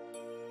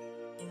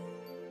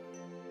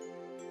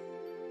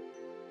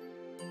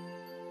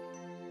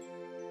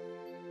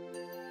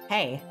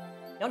 Hey,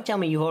 don't tell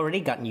me you've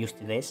already gotten used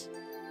to this.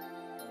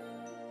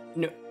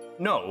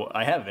 No,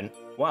 I haven't.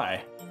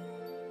 Why?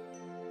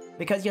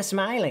 Because you're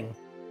smiling.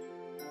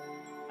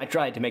 I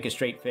tried to make a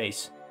straight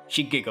face.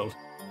 She giggled.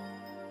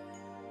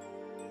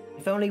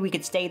 If only we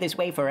could stay this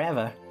way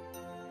forever.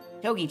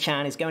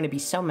 Togi-chan is going to be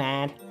so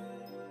mad.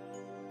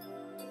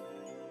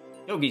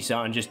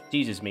 Togi-san just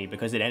teases me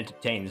because it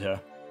entertains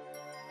her.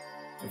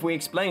 If we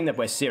explain that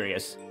we're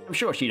serious, I'm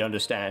sure she'd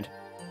understand.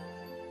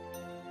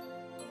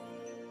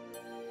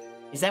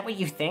 Is that what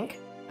you think?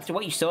 After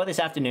what you saw this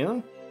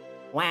afternoon?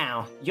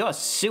 Wow, you're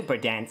super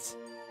dense.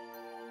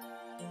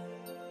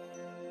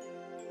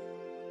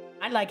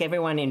 I'd like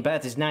everyone in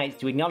Bertha's Night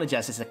to acknowledge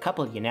us as a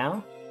couple, you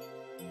know?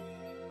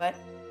 But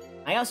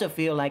I also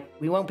feel like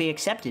we won't be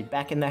accepted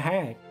back in the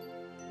herd.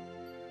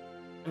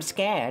 I'm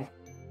scared.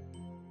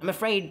 I'm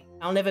afraid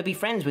I'll never be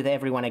friends with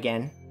everyone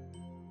again.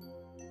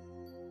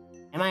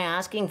 Am I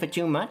asking for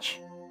too much?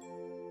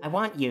 I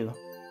want you,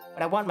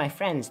 but I want my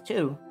friends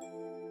too.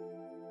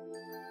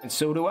 And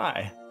so do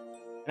I.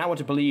 And I want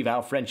to believe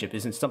our friendship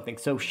isn't something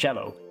so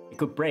shallow it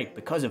could break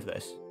because of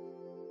this.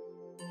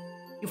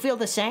 You feel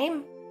the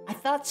same? I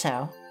thought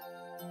so.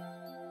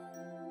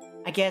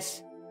 I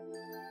guess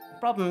the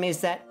problem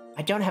is that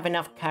I don't have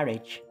enough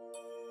courage.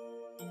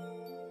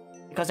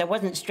 Because I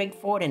wasn't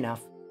straightforward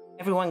enough.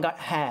 Everyone got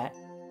hurt.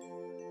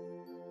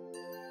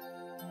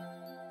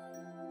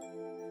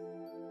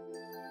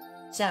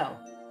 So,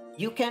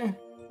 Yukon,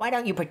 why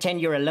don't you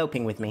pretend you're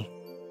eloping with me?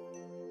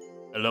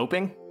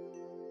 Eloping?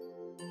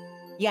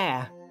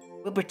 Yeah,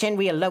 we'll pretend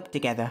we elope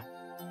together.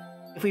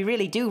 If we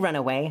really do run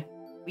away,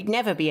 we'd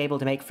never be able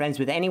to make friends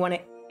with everyone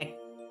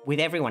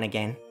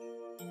again.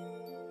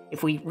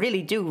 If we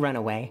really do run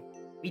away,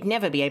 we'd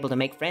never be able to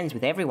make friends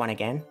with everyone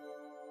again.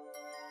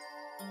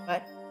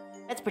 But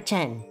let's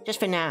pretend, just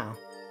for now.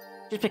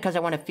 Just because I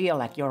want to feel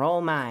like you're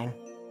all mine.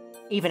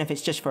 Even if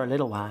it's just for a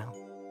little while.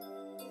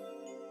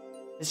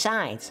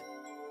 Besides,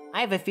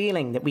 I have a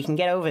feeling that we can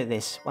get over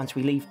this once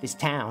we leave this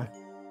town.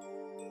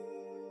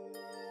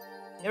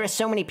 There are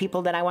so many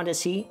people that I want to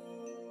see.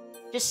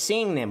 Just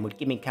seeing them would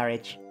give me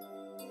courage.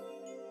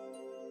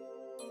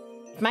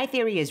 If my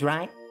theory is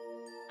right,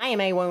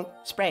 IMA won't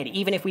spread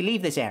even if we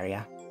leave this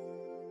area.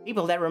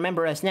 People that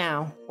remember us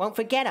now won't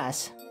forget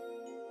us.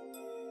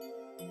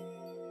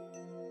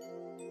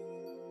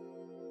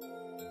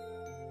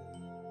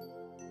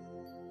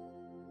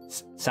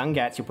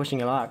 Sungats, you're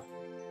pushing a lot.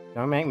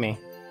 Don't make me.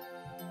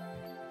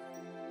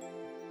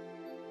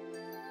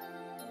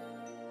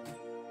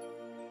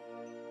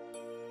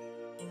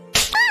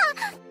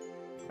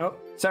 Oh,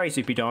 sorry,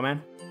 Soupy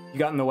Doorman. You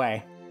got in the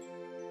way.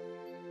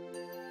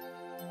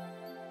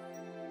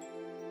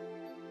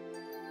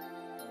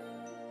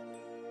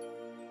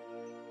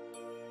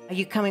 Are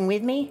you coming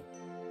with me?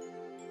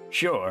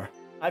 Sure.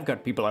 I've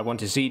got people I want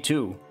to see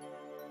too.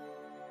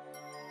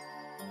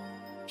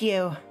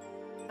 Phew.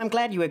 I'm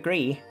glad you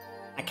agree.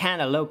 I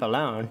can't elope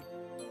alone.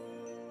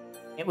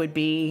 It would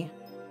be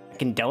a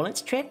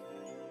condolence trip?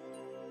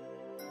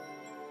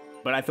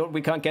 But I thought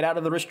we can't get out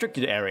of the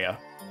restricted area.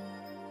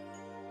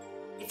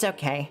 It's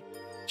okay.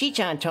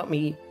 Chi-chan taught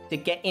me to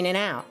get in and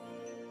out.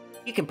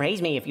 You can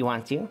praise me if you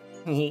want to.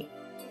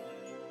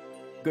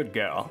 Good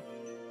girl.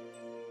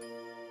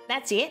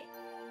 That's it.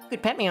 You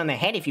could pat me on the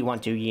head if you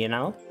want to, you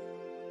know.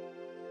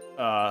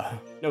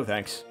 No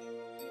thanks.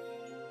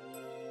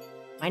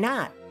 Why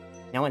not?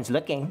 No one's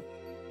looking.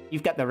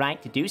 you've got the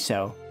right to do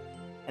so.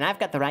 And I've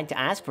got the right to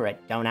ask for it,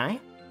 don't I?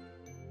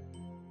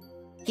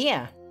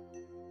 Here.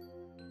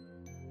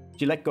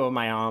 She let go of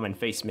my arm and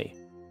faced me.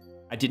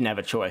 I didn't have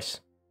a choice.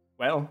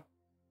 Well,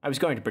 I was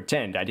going to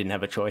pretend I didn't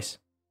have a choice.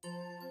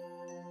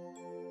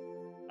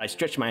 I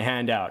stretched my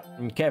hand out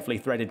and carefully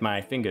threaded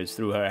my fingers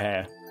through her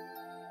hair.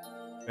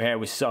 Her hair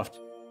was soft.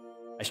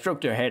 I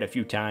stroked her head a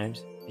few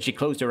times, and she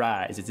closed her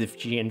eyes as if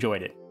she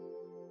enjoyed it.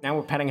 Now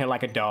we're petting her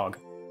like a dog.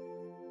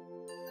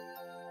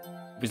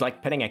 It was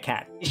like petting a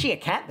cat. Is she a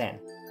cat then?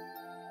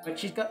 But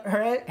she's got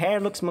her hair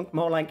looks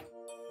more like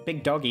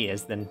big dog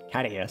ears than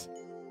cat ears.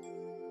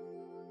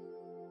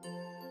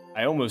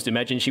 I almost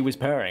imagined she was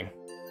purring,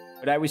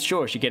 but I was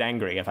sure she'd get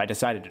angry if I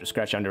decided to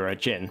scratch under her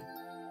chin.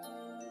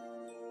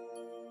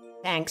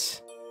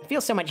 Thanks. I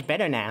feel so much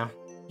better now.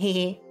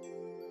 Hee.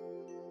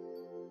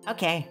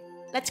 Okay,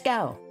 let's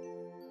go.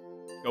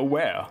 Go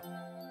where?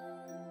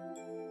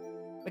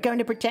 We're going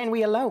to pretend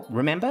we elope,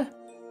 remember?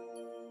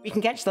 We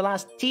can catch the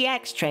last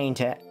TX train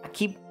to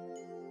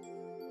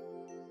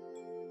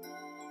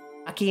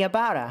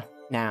Akihabara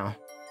now.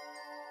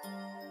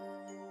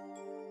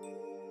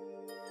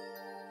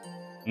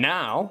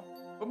 Now?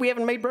 But we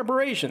haven't made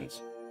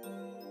preparations.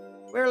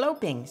 We're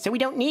eloping, so we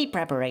don't need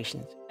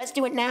preparations. Let's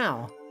do it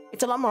now.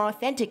 It's a lot more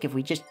authentic if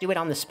we just do it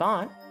on the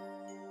spot.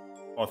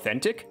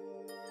 Authentic?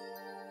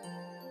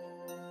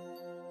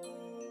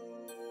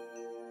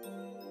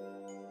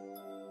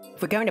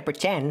 If we're going to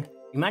pretend,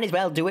 we might as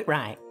well do it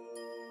right.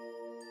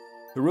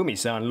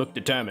 Kurumi-san looked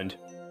determined.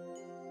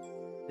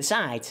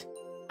 Besides,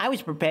 I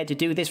was prepared to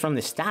do this from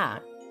the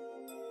start.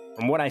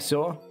 From what I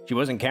saw, she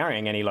wasn't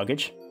carrying any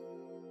luggage,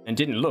 and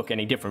didn't look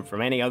any different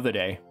from any other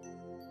day.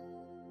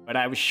 But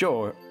I was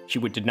sure she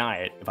would deny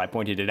it if I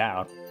pointed it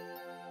out.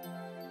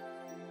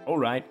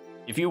 Alright,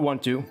 if you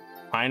want to,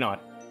 why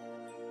not?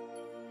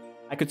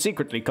 I could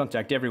secretly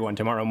contact everyone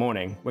tomorrow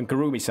morning when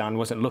Kurumi-san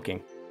wasn't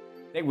looking.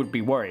 They would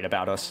be worried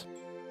about us.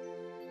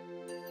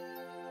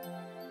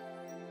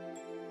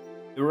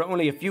 There were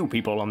only a few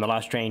people on the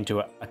last train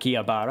to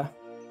Akihabara.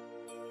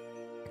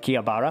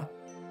 Akihabara?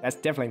 That's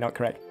definitely not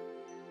correct.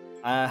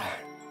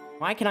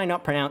 Why can I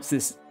not pronounce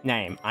this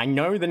name? I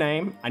know the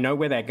name, I know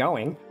where they're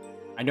going,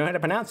 I know how to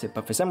pronounce it,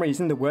 but for some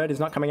reason the word is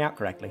not coming out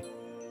correctly.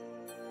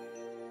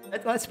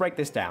 Let's break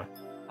this down.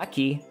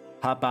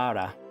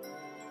 Akihabara.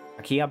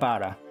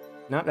 Akihabara.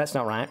 No, that's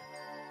not right.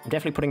 I'm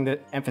definitely putting the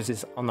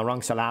emphasis on the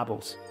wrong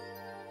syllables.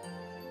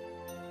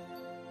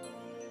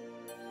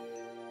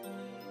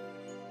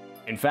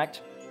 In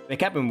fact, the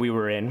cabin we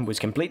were in was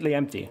completely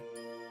empty.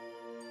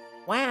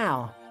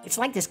 Wow, it's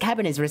like this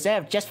cabin is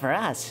reserved just for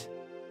us.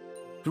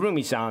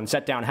 Kurumi-san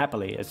sat down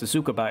happily as the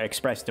Tsukuba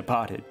Express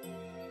departed.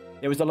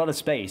 There was a lot of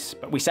space,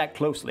 but we sat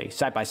closely,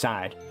 side by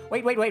side.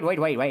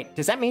 Wait.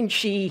 Does that mean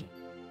she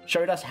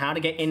showed us how to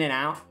get in and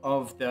out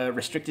of the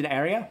restricted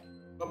area?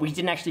 But we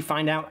didn't actually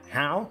find out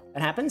how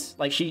it happens?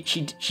 Like,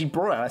 she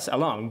brought us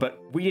along, but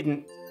we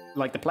didn't,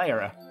 like the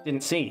player,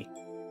 didn't see.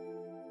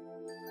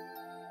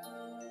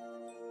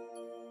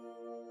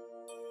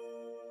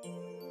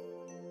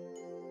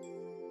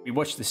 We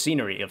watched the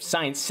scenery of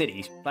Science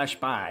City flash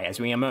by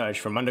as we emerged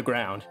from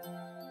underground.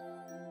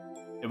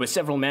 There were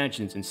several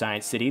mansions in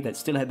Science City that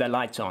still had their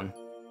lights on.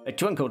 They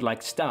twinkled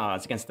like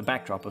stars against the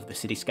backdrop of the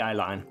city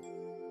skyline.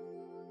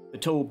 The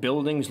tall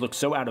buildings looked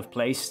so out of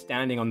place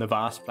standing on the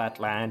vast flat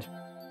land.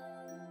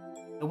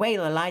 The way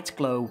the lights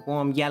glow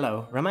warm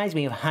yellow reminds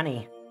me of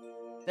honey.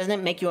 Doesn't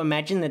it make you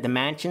imagine that the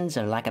mansions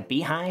are like a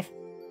beehive?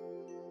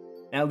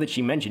 Now that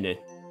she mentioned it,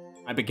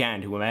 I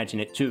began to imagine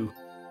it too.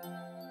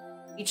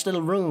 Each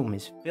little room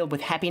is filled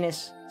with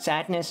happiness,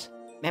 sadness,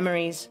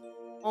 memories,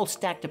 all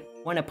stacked up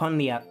one upon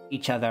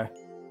each other,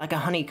 like a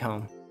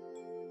honeycomb.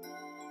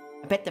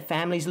 I bet the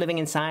families living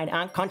inside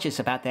aren't conscious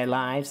about their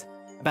lives,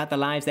 about the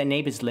lives their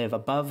neighbors live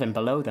above and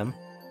below them.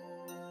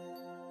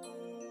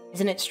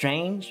 Isn't it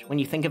strange when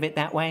you think of it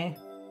that way?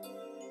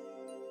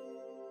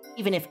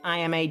 Even if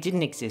IMA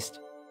didn't exist,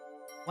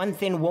 one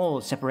thin wall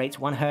separates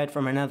one herd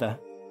from another,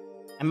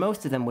 and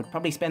most of them would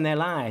probably spend their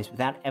lives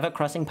without ever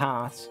crossing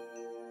paths.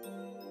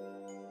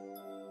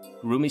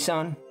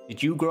 Kurumi-san,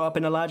 did you grow up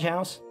in a large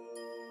house?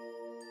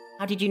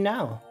 How did you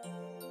know?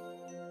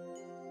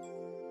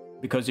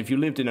 Because if you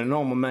lived in a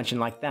normal mansion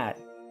like that,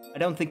 I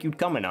don't think you'd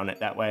comment on it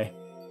that way.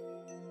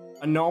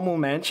 A normal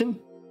mansion?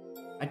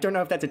 I don't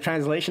know if that's a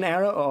translation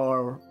error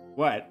or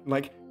what.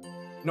 Like,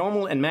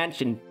 normal and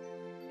mansion,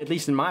 at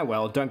least in my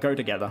world, don't go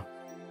together.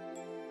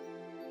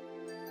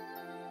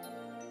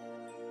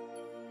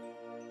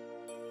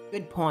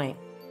 Good point.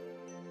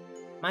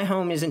 My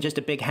home isn't just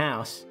a big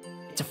house,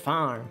 it's a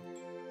farm.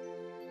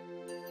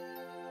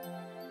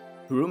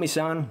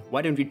 Kurumi-san,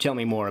 why don't you tell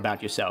me more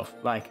about yourself?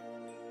 Like,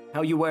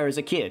 how you were as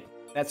a kid,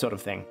 that sort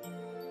of thing.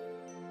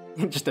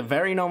 Just a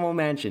very normal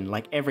mansion,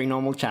 like every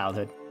normal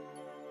childhood.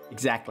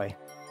 Exactly.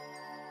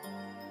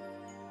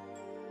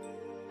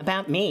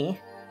 About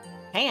me?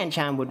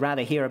 Kaen-chan would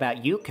rather hear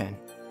about you, Kaen.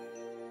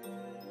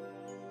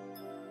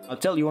 I'll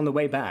tell you on the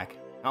way back.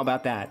 How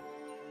about that?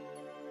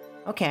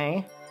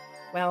 Okay.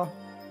 Well,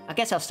 I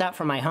guess I'll start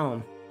from my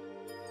home.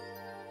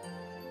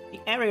 The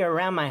area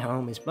around my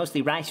home is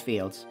mostly rice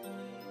fields.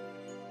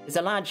 There's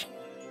a large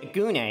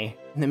agune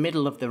in the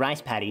middle of the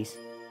rice paddies,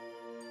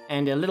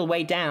 and a little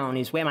way down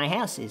is where my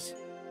house is.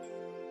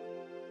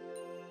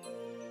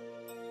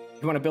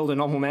 You want to build a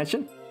normal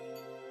mansion?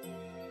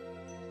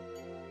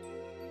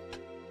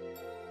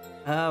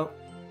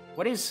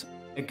 What is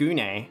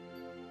agune?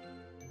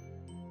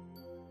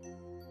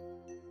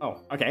 Oh,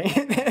 okay.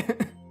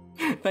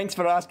 Thanks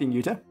for asking,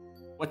 Yuta.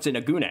 What's an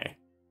agune?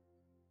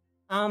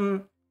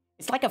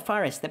 It's like a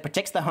forest that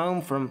protects the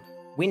home from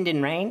wind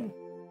and rain.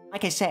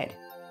 Like I said,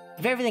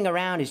 if everything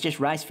around is just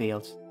rice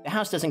fields, the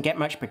house doesn't get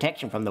much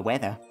protection from the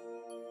weather.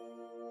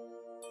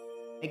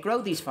 They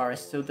grow these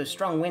forests so the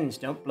strong winds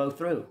don't blow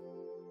through.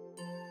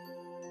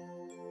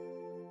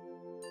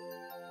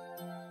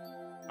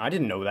 I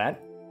didn't know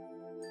that.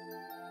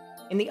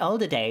 In the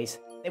older days,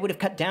 they would have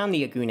cut down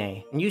the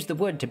agune and used the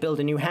wood to build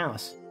a new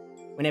house.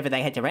 Whenever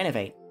they had to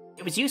renovate,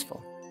 it was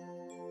useful.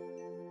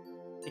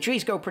 The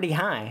trees grow pretty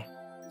high,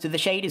 so the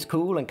shade is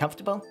cool and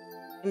comfortable.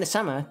 In the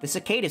summer, the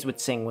cicadas would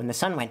sing when the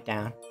sun went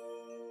down.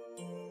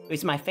 It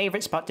was my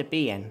favorite spot to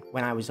be in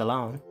when I was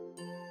alone.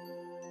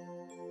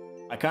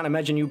 I can't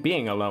imagine you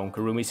being alone,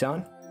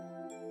 Kurumi-san.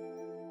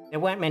 There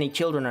weren't many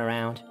children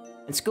around,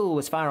 and school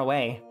was far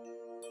away.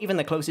 Even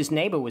the closest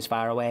neighbor was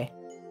far away.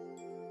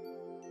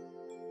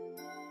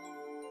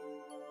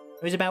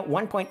 It was about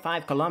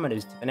 1.5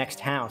 kilometers to the next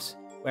house,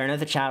 where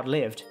another child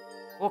lived,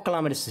 4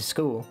 kilometers to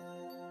school.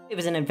 It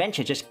was an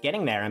adventure just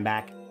getting there and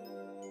back.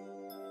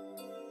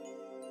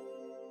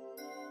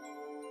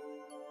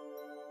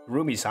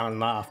 Kurumi-san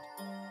laughed.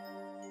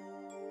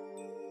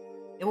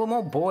 There were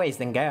more boys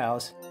than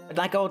girls, but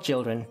like all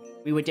children,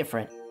 we were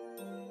different.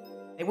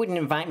 They wouldn't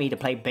invite me to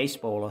play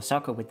baseball or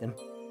soccer with them.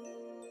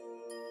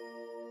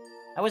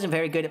 I wasn't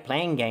very good at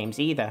playing games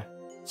either,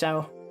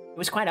 so it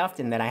was quite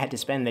often that I had to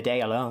spend the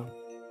day alone.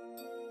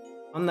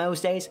 On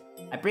those days,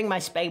 I'd bring my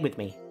spade with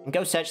me and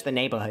go search the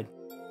neighborhood.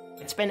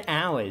 I'd spend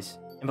hours,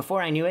 and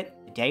before I knew it,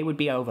 the day would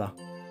be over.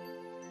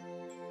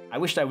 I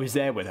wished I was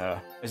there with her,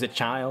 as a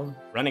child,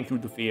 running through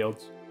the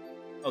fields.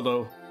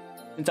 Although,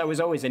 since I was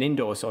always an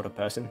indoor sort of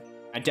person,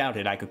 I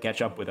doubted I could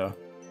catch up with her.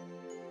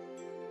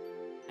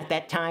 At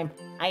that time,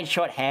 I had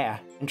short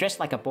hair and dressed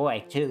like a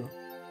boy, too.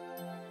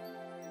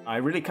 I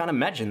really can't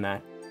imagine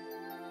that.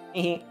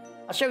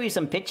 I'll show you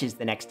some pictures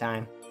the next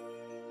time.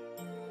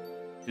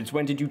 Since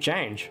when did you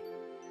change?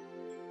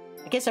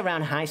 I guess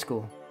around high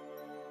school.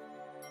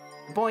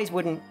 The boys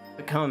wouldn't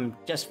become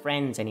just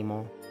friends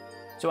anymore,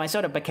 so I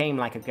sort of became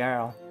like a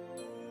girl.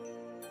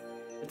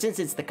 But since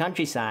it's the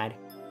countryside,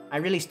 I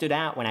really stood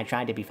out when I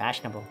tried to be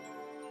fashionable.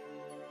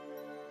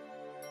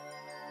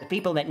 The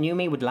people that knew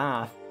me would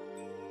laugh.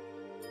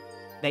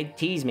 They'd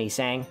tease me,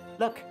 saying,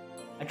 "Look,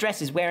 a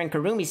dress is wearing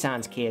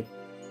Kurumi-san's kid."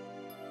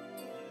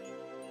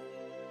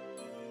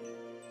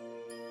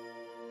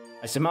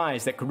 I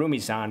surmised that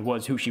Kurumi-san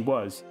was who she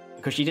was,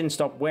 because she didn't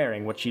stop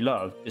wearing what she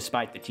loved,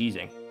 despite the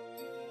teasing.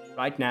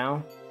 Right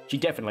now, she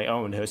definitely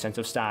owned her sense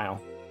of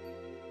style.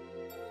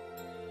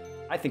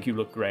 I think you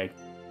look great.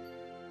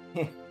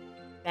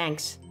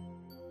 Thanks.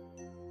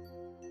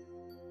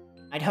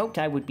 I'd hoped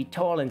I would be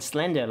tall and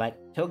slender like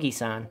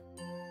Togi-san,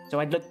 so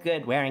I'd look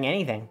good wearing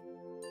anything.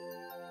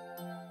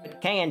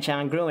 But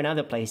Kaen-chan grew in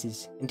other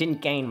places and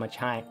didn't gain much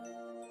height.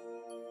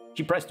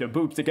 She pressed her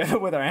boobs together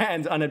with her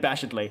hands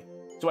unabashedly,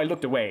 so I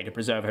looked away to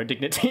preserve her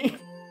dignity.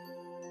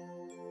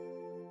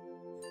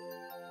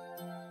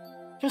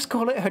 Just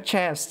call it her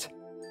chest.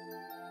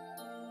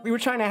 We were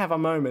trying to have a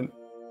moment.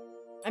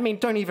 I mean,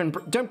 don't even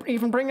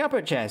bring up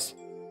her chest.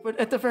 But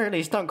at the very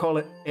least, don't call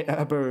it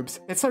her boobs.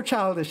 It's so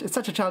childish. It's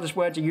such a childish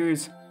word to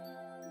use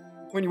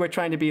when you were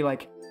trying to be,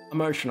 like,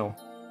 emotional.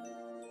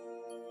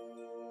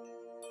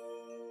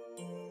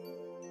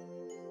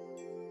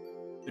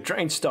 The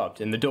train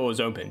stopped and the doors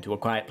opened to a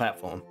quiet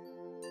platform.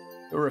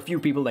 There were a few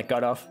people that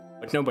got off,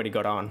 but nobody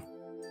got on.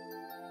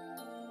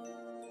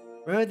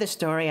 Remember the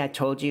story I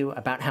told you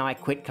about how I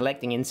quit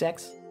collecting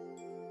insects?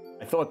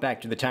 I thought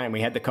back to the time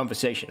we had the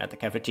conversation at the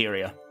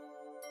cafeteria.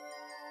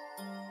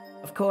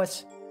 Of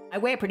course, I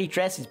wear pretty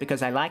dresses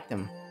because I like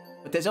them,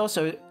 but there's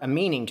also a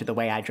meaning to the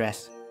way I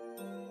dress.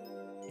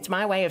 It's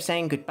my way of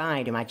saying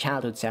goodbye to my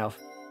childhood self,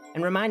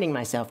 and reminding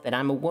myself that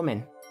I'm a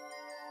woman.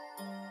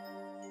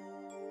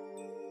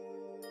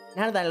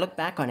 Now that I look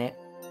back on it,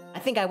 I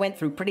think I went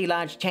through pretty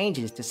large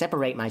changes to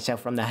separate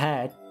myself from the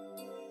herd.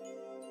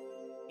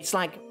 It's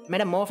like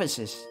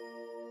metamorphosis.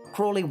 A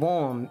crawly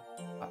worm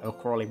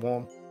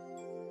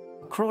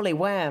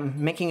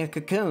making a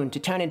cocoon to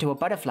turn into a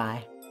butterfly.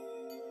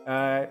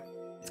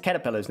 It's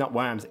caterpillars, not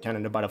worms, that turn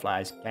into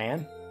butterflies,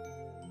 Kaen.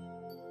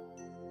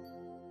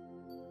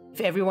 If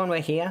everyone were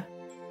here,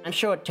 I'm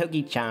sure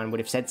Togi-chan would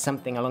have said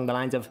something along the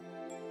lines of,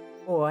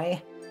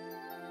 "Boy,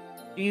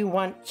 do you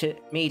want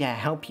me to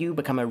help you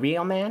become a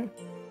real man?"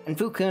 And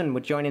Fukun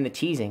would join in the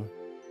teasing.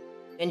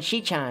 Then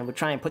Shi-chan would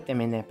try and put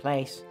them in their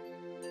place.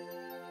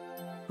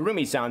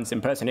 Kurumi-san's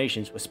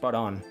impersonations were spot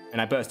on,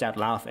 and I burst out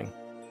laughing.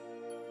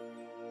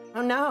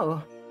 Oh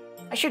no!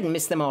 I shouldn't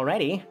miss them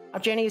already. Our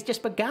journey has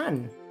just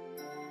begun.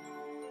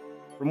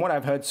 From what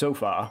I've heard so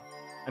far,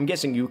 I'm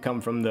guessing you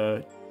come from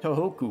the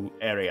Tohoku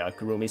area,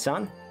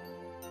 Kurumi-san?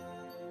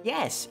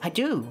 Yes, I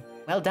do.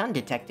 Well done,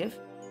 detective.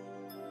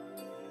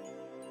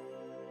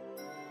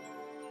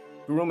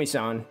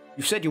 Kurumi-san,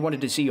 you said you wanted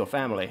to see your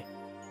family.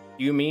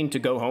 Do you mean to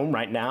go home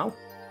right now?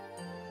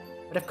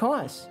 But of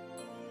course.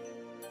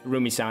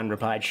 Kurumi-san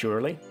replied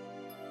surely.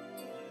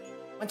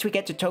 Once we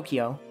get to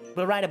Tokyo,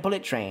 we'll ride a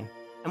bullet train.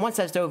 And once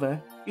that's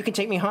over, you can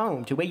take me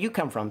home to where you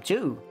come from,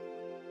 too.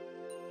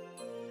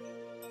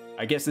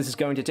 I guess this is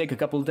going to take a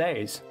couple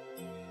days.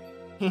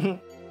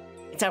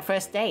 It's our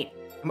first date,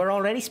 and we're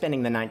already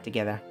spending the night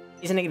together.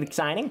 Isn't it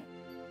exciting?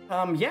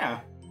 Yeah.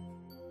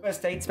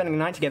 First date, spending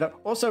the night together.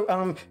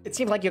 Also, it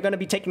seems like you're going to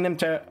be taking them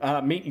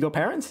to, meet your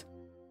parents?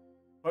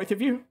 Both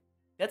of you?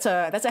 That's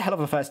a hell of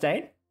a first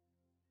date.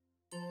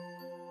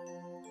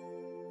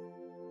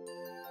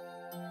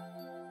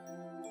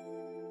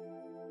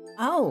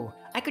 Oh,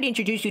 I could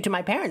introduce you to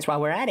my parents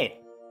while we're at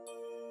it.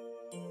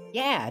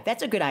 Yeah,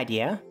 that's a good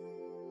idea.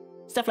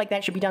 Stuff like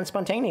that should be done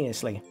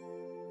spontaneously.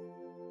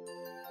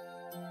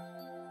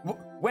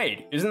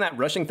 Wait, isn't that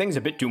rushing things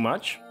a bit too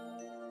much?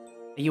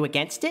 Are you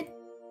against it?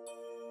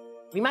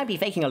 We might be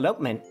faking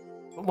elopement,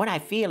 but what I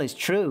feel is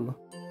true.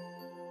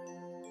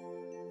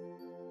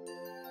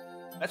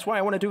 That's why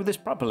I want to do this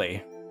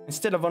properly,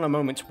 instead of on a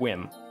moment's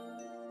whim.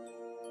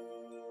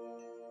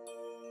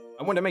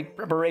 I want to make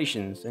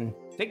preparations and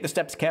take the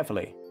steps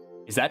carefully.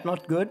 Is that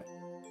not good?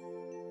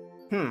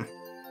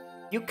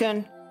 You're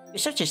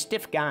such a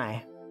stiff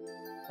guy.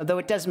 Although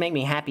it does make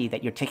me happy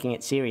that you're taking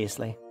it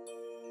seriously.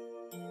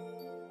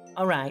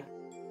 Alright,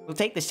 we'll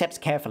take the steps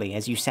carefully,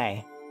 as you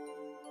say.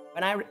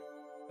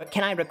 But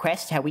can I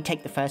request how we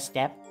take the first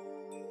step?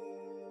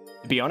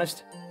 To be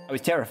honest, I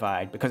was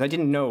terrified because I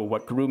didn't know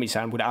what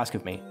Kurumi-san would ask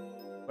of me.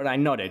 But I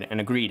nodded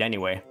and agreed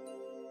anyway.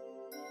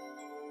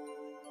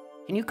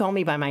 Can you call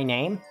me by my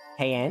name,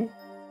 Kaen?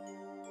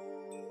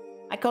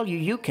 I call you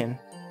Yukon,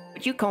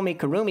 but you call me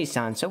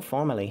Kurumi-san so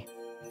formally.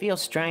 It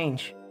feels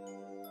strange.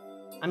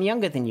 I'm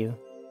younger than you,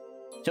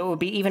 so it would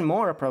be even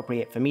more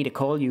appropriate for me to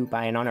call you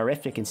by an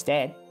honorific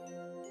instead.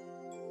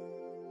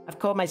 I've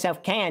called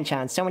myself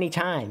Kaen-chan so many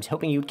times,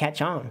 hoping you'd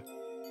catch on.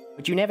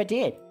 But you never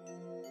did.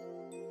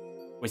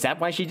 Was that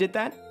why she did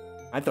that?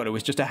 I thought it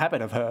was just a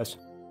habit of hers.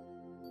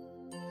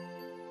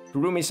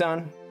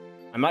 Kurumi-san,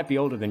 I might be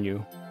older than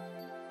you,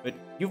 but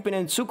you've been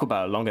in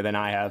Tsukuba longer than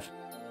I have.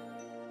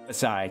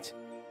 Besides,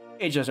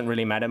 age doesn't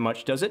really matter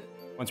much, does it,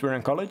 once we're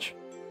in college?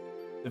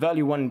 The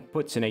value one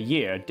puts in a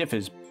year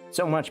differs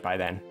so much by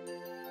then.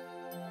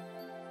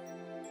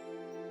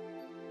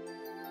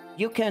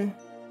 Yukon,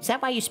 is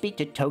that why you speak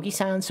to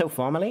Togi-san so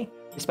formally,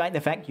 despite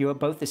the fact you are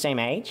both the same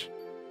age?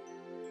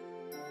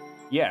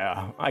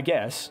 Yeah, I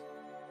guess.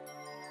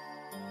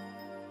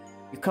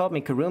 You called me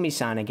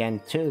Kurumi-san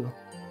again, too.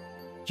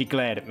 She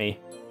glared at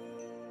me.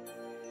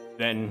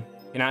 Then,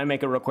 can I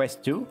make a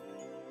request too?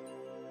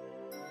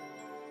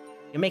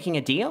 You're making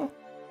a deal?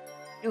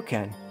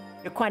 Yukon,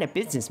 you're quite a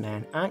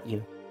businessman, aren't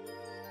you?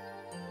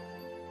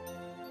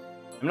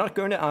 I'm not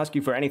going to ask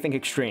you for anything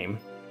extreme.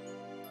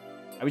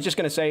 I was just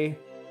going to say,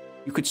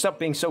 you could stop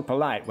being so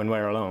polite when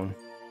we're alone.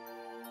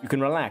 You can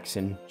relax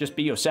and just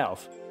be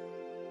yourself.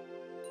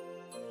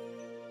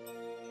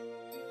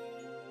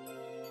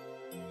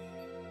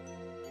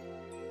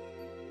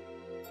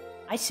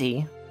 I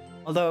see.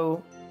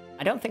 Although,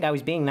 I don't think I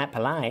was being that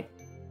polite.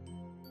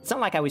 It's not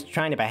like I was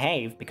trying to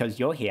behave because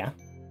you're here.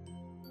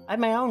 I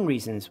have my own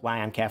reasons why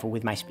I'm careful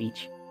with my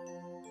speech.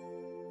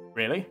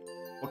 Really?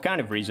 What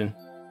kind of reason?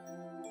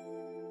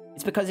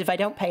 It's because if I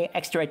don't pay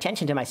extra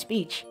attention to my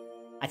speech,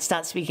 I'd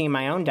start speaking in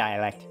my own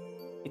dialect.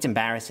 It's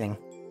embarrassing.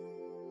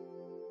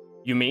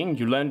 You mean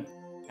you learned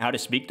how to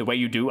speak the way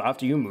you do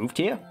after you moved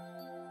here?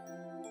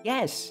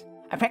 Yes,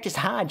 I practiced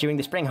hard during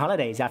the spring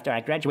holidays after I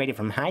graduated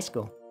from high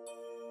school.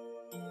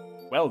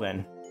 Well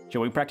then,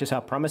 shall we practice our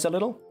promise a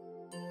little?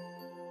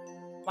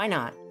 Why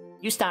not?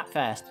 You start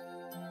first.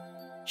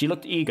 She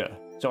looked eager,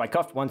 so I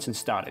coughed once and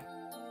started.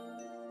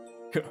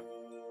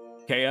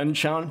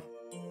 Kaen-chan?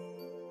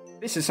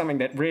 This is something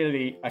that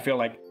really, I feel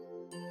like,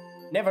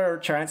 never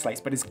translates,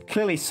 but it's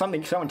clearly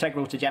something so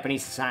integral to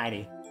Japanese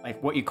society.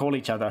 Like what you call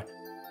each other.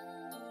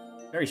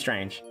 Very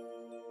strange.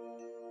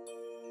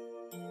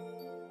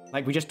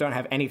 Like, we just don't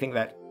have anything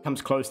that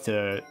comes close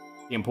to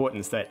the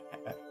importance that,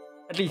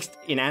 at least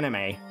in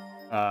anime,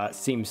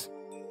 seems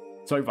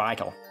so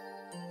vital.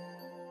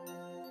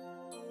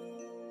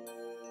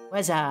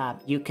 What's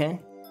up, Yukon?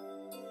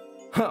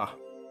 Huh.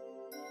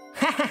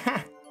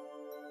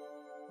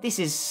 This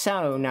is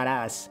so not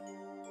us.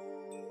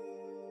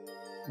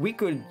 We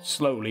could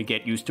slowly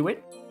get used to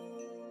it.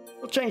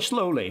 We'll change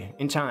slowly,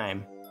 in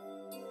time.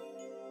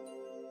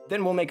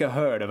 Then we'll make a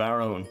herd of our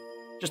own.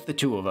 Just the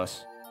two of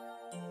us.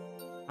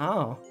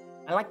 Oh,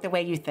 I like the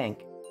way you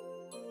think.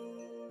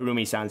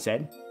 Kurumi-san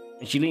said,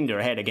 and she leaned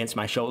her head against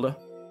my shoulder.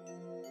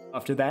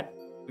 After that,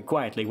 we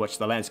quietly watched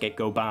the landscape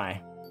go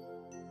by.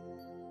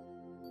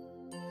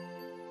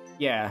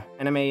 Yeah,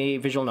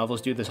 anime visual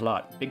novels do this a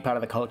lot. Big part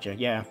of the culture,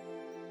 yeah.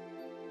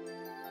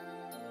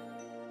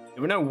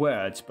 There were no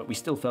words, but we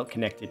still felt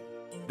connected.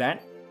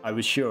 That I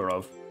was sure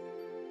of.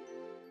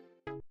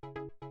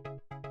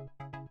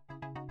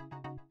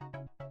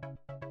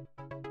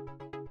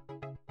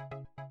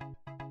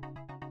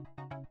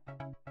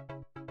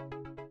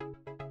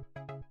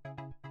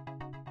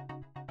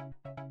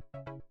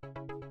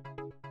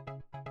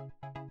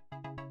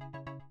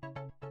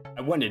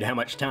 I wondered how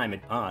much time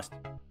had passed.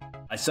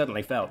 I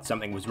suddenly felt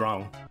something was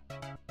wrong.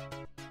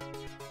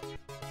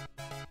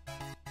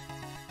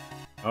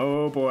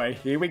 Oh boy,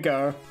 here we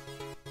go.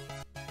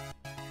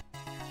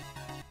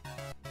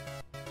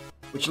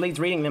 Which leads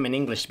reading them in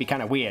English to be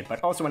kind of weird,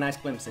 but also a nice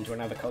glimpse into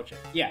another culture.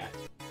 Yeah.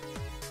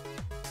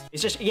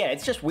 It's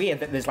just weird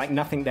that there's like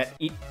nothing that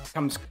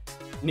comes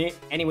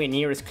anywhere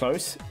near as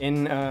close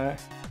in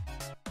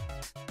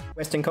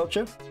Western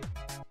culture.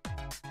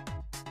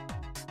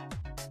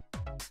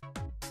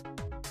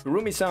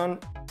 Kurumi-san,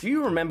 do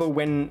you remember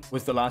when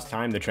was the last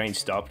time the train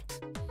stopped?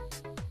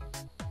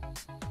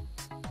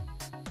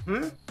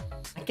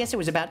 I guess it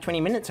was about 20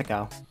 minutes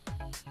ago.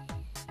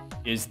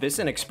 Is this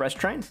an express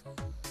train?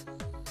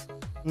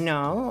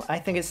 No, I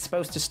think it's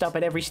supposed to stop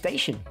at every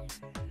station.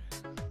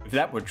 If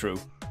that were true,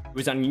 it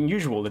was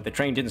unusual that the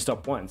train didn't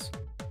stop once.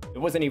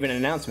 There wasn't even an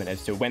announcement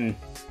as to when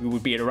we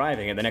would be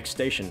arriving at the next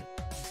station.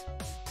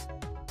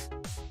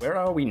 Where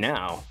are we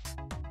now?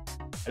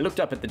 I looked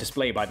up at the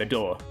display by the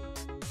door.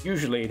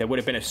 Usually there would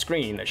have been a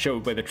screen that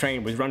showed where the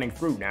train was running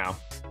through now,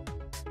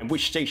 and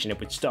which station it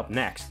would stop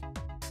next.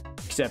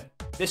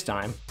 Except this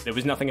time, there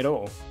was nothing at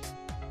all.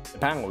 The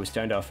panel was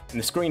turned off, and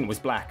the screen was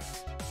black.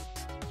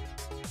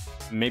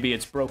 Maybe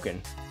it's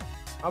broken.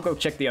 I'll go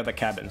check the other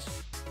cabins.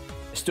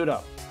 I stood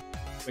up,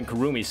 when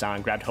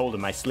Kurumi-san grabbed hold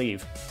of my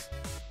sleeve.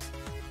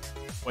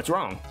 What's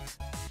wrong?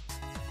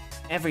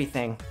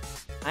 Everything.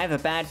 I have a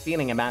bad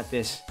feeling about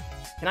this.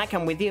 Can I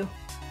come with you?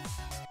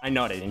 I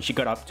nodded, and she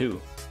got up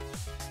too.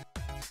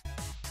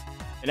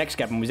 The next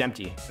cabin was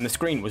empty, and the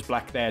screen was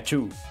black there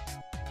too.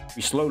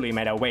 We slowly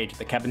made our way to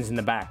the cabins in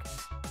the back,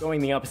 going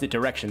the opposite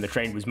direction the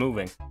train was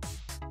moving.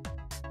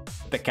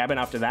 The cabin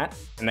after that,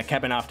 and the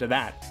cabin after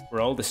that, were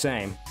all the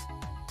same.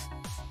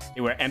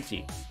 They were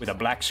empty, with a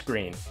black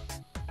screen.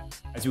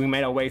 As we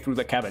made our way through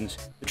the cabins,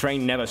 the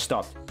train never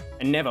stopped,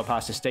 and never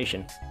passed a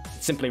station.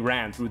 It simply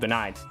ran through the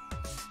night.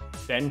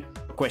 Then,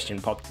 a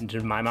question popped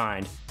into my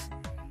mind.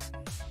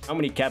 How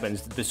many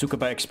cabins did the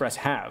Tsukuba Express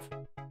have?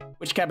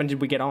 Which cabin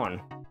did we get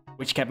on?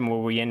 Which cabin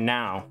were we in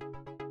now?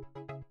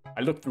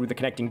 I looked through the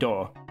connecting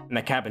door, and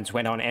the cabins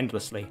went on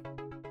endlessly.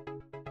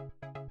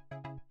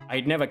 I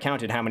had never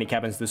counted how many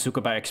cabins the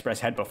Tsukuba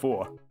Express had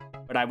before,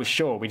 but I was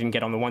sure we didn't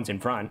get on the ones in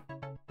front.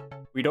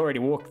 We'd already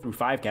walked through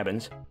 5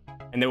 cabins,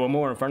 and there were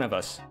more in front of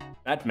us.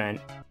 That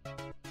meant...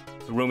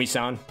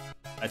 Kurumi-san,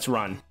 let's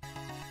run.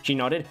 She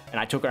nodded, and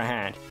I took her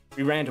hand.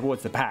 We ran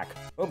towards the pack,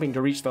 hoping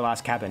to reach the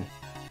last cabin.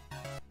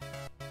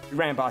 We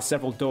ran past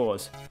several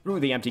doors,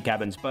 through the empty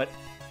cabins, but...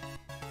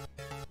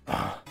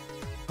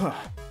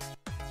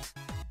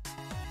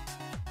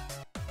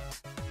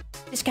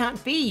 This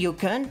can't be,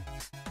 Yukon.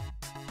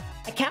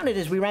 I counted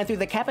as we ran through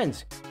the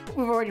cabins.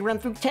 We've already run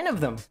through 10 of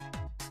them.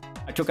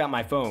 I took out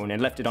my phone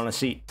and left it on a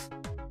seat.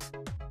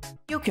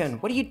 Yukon,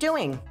 what are you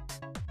doing?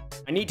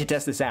 I need to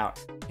test this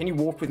out. Can you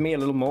walk with me a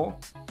little more?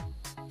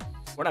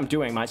 What I'm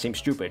doing might seem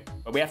stupid,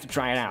 but we have to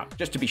try it out,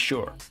 just to be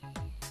sure.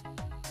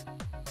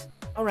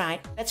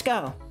 Alright, let's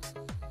go.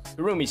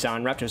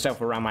 Kurumi-san wrapped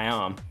herself around my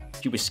arm.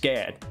 She was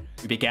scared.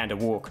 We began to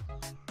walk.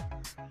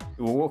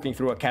 We were walking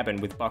through a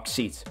cabin with box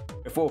seats,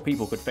 where 4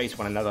 people could face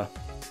one another.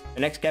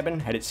 The next cabin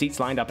had its seats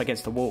lined up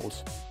against the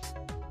walls.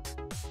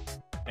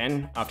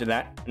 Then, after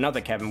that,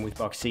 another cabin with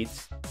box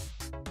seats.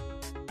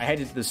 I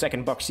headed to the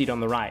second box seat on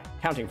the right,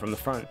 counting from the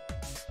front.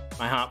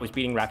 My heart was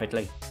beating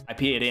rapidly. I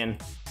peered in.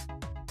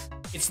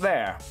 It's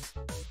there!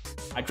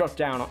 I dropped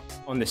down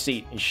on the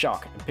seat in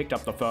shock and picked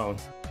up the phone.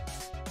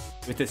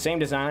 With the same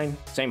design,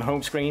 same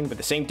home screen, with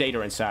the same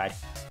data inside.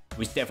 It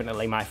was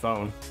definitely my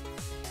phone.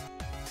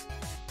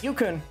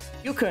 Yukon,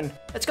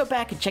 let's go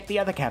back and check the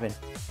other cabin.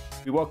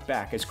 We walked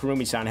back as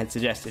Kurumi-san had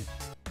suggested.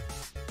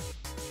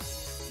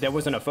 There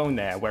wasn't a phone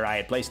there where I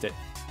had placed it.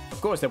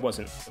 Of course there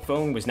wasn't. The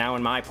phone was now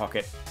in my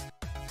pocket.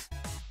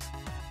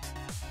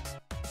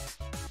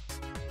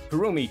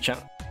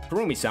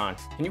 Kurumi-san,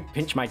 can you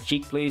pinch my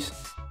cheek, please?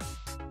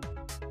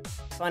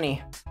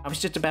 Funny, I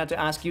was just about to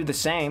ask you the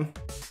same.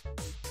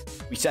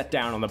 We sat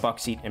down on the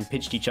box seat and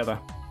pinched each other.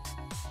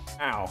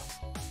 Ow.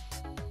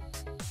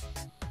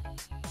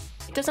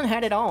 It doesn't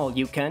hurt at all,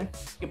 Yukon.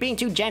 You're being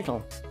too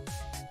gentle.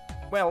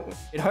 Well,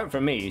 it hurt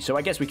for me, so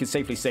I guess we could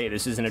safely say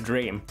this isn't a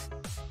dream.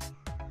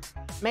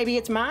 Maybe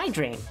it's my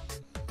dream.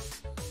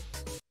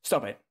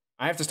 Stop it.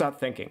 I have to start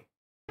thinking.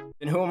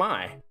 Then who am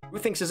I? Who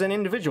thinks as an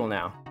individual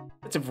now?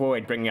 Let's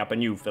avoid bringing up a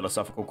new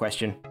philosophical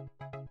question.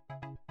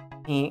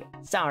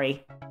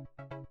 Sorry.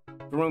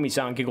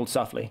 Kurumi-san giggled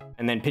softly,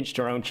 and then pinched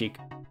her own cheek.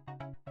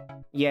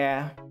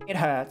 Yeah, it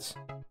hurts.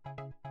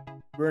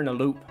 We're in a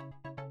loop.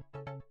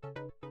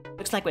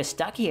 Looks like we're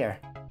stuck here.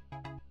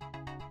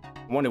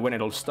 I wonder when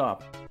it'll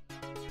stop.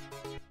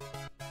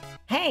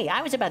 Hey,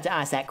 I was about to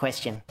ask that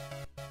question.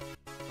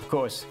 Of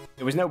course,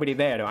 there was nobody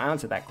there to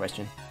answer that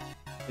question.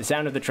 The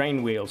sound of the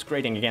train wheels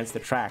grating against the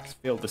tracks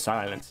filled the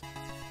silence.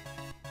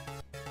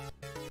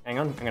 Hang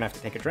on, I'm gonna have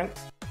to take a drink.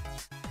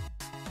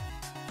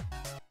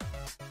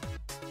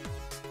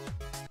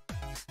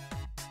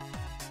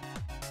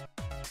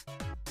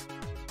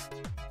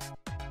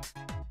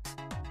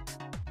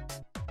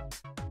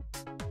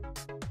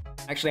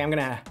 Actually, I'm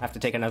gonna have to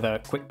take another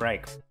quick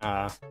break,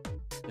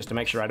 just to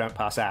make sure I don't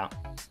pass out.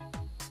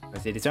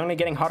 Because it is only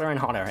getting hotter and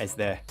hotter as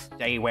the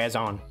day wears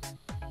on.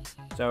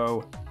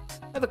 So,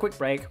 another quick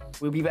break.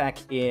 We'll be back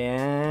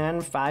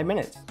in 5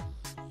 minutes.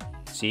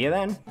 See you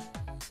then.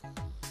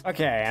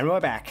 Okay, and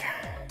we're back.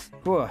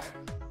 Whew.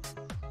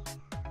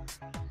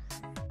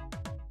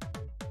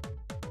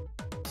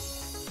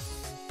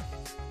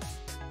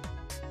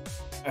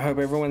 I hope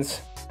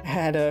everyone's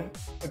had a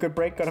good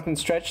break, got up and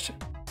stretched.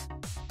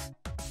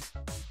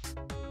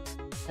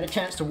 Had a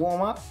chance to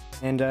warm up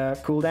and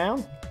cool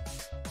down.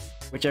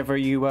 Whichever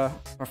you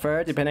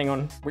prefer, depending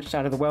on which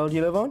side of the world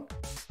you live on.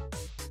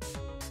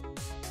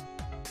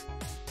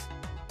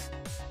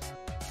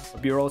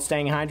 Hope you're all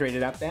staying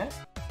hydrated out there.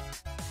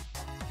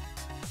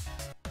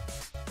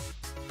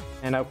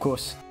 And of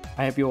course,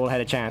 I hope you all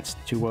had a chance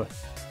to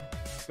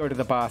go to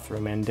the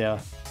bathroom and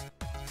Drain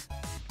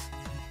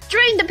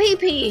the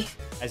pee-pee!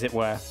 As it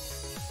were.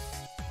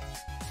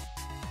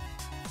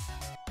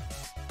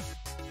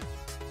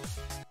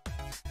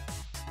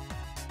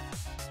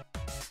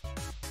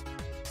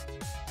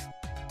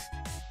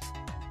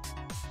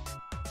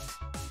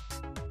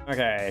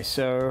 Okay,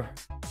 so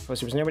of course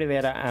there was nobody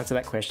there to answer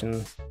that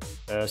question.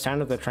 The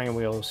sound of the train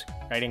wheels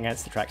grating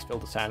against the tracks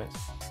filled the silence.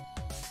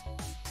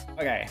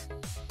 Okay.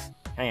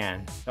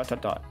 Kaen. ...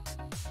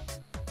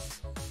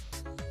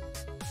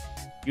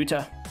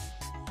 Yuta.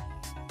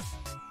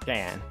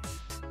 Kaen.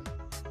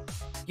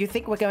 You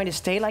think we're going to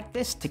stay like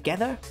this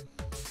together?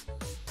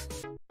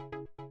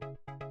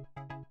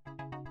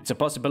 It's a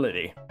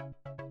possibility.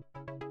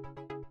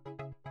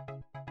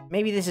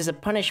 Maybe this is a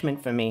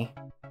punishment for me.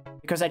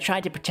 Because I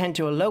tried to pretend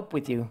to elope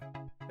with you.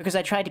 Because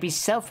I tried to be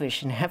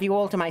selfish and have you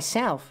all to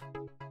myself.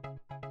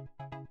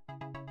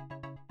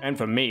 And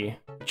for me,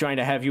 trying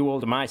to have you all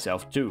to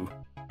myself too.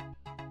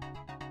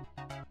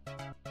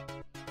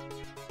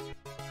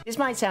 This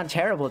might sound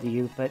terrible to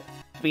you, but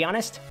to be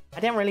honest, I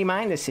don't really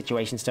mind this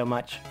situation so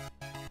much.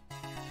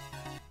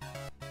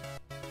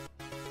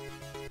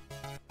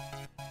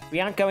 We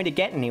aren't going to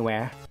get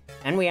anywhere,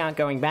 and we aren't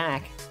going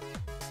back.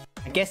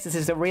 I guess this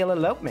is a real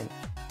elopement.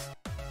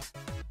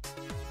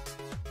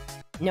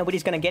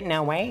 Nobody's gonna get in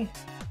our way.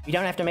 We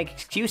don't have to make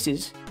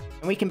excuses,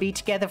 and we can be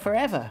together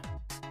forever.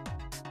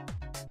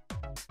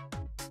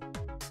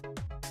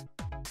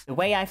 The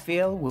way I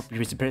feel will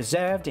be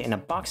preserved in a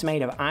box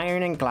made of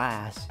iron and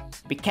glass,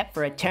 to be kept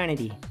for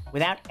eternity,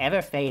 without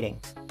ever fading.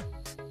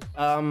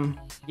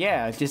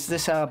 Yeah, does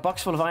this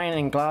box full of iron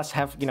and glass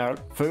have, you know,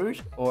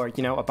 food? Or,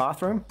 you know, a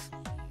bathroom?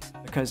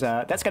 Because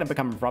that's gonna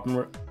become a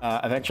problem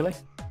eventually.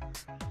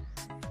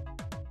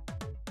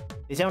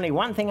 There's only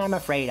one thing I'm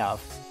afraid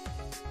of.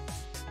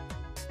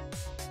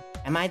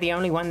 Am I the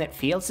only one that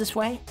feels this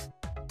way?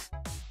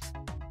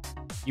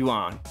 You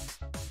aren't.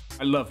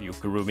 I love you,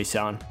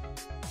 Kurumi-san.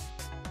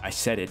 I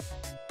said it.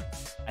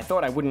 I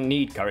thought I wouldn't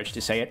need courage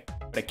to say it,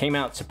 but it came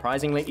out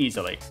surprisingly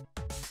easily.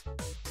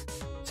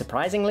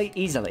 Surprisingly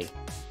easily.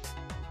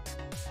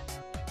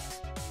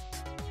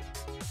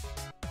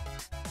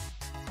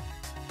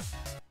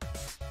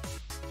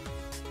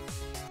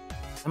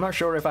 I'm not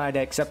sure if I'd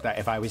accept that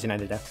if I was an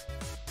editor.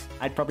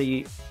 I'd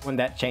probably want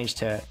that changed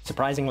to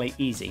surprisingly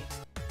easy.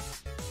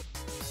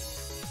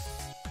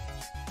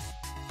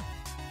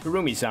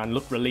 Kurumi-san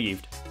looked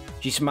relieved.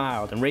 She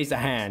smiled and raised a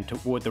hand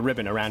toward the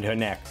ribbon around her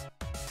neck.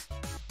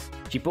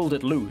 She pulled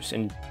it loose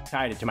and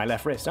tied it to my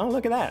left wrist. Oh,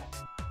 look at that.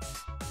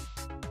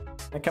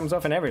 That comes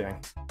off and everything.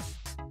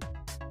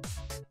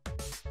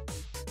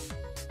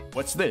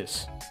 What's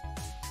this?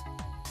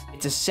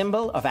 It's a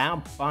symbol of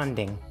our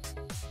bonding.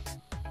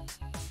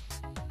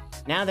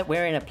 Now that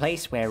we're in a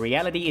place where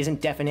reality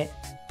isn't definite,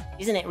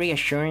 isn't it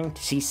reassuring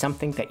to see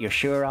something that you're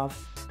sure of?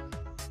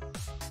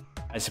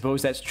 I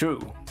suppose that's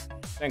true.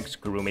 Thanks,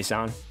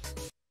 Kurumi-san.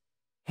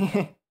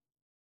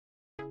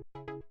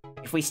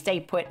 If we stay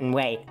put and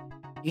wait,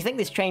 do you think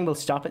this train will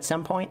stop at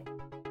some point?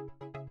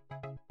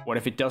 What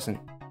if it doesn't?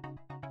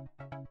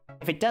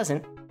 If it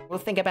doesn't, we'll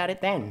think about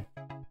it then.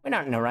 We're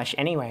not in a rush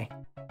anyway.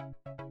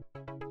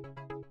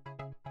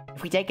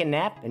 If we take a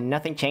nap and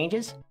nothing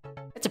changes,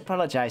 let's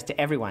apologize to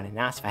everyone and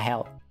ask for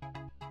help.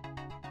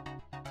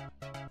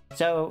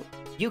 So,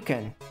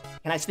 Yukon,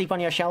 can I sleep on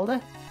your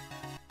shoulder?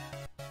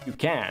 You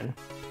can,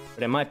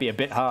 but it might be a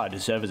bit hard to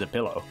serve as a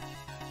pillow.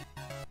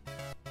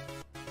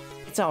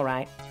 It's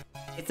alright.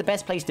 It's the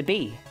best place to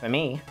be, for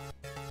me.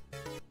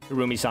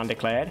 Kurumi-san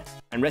declared,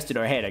 and rested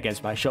her head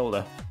against my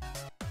shoulder.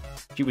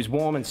 She was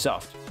warm and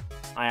soft.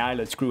 My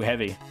eyelids grew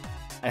heavy.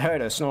 I heard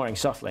her snoring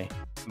softly.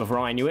 Before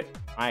I knew it,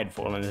 I had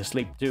fallen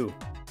asleep too.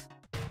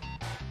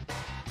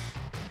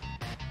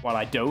 While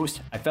I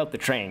dozed, I felt the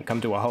train come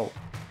to a halt.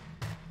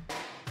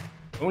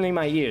 Only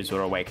my ears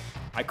were awake.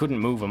 I couldn't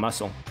move a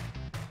muscle.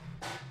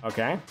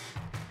 Okay.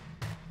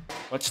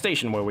 What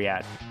station were we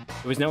at?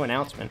 There was no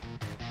announcement.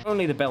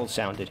 Only the bell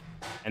sounded,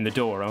 and the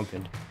door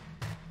opened.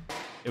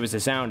 There was the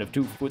sound of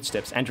 2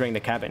 footsteps entering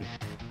the cabin.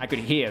 I could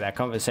hear that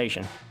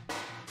conversation.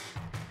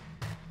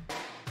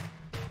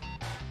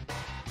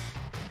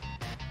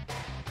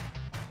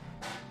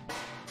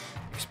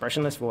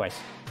 Expressionless voice.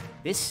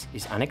 This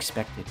is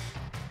unexpected.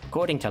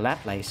 According to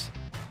Laplace,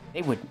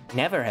 they would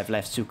never have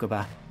left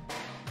Tsukuba.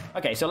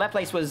 Okay, so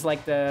Laplace was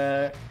like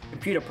the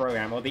computer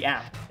program or the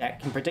app that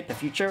can predict the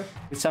future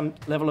with some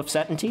level of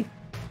certainty.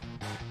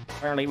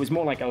 Apparently, it was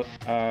more like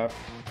a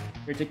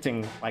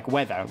predicting like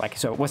weather, like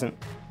so it wasn't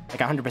like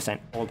 100%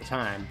 all the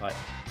time, but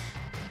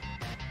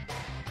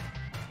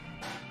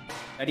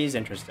that is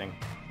interesting.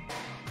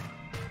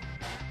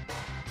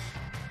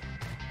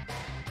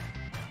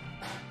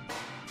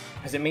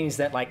 Because it means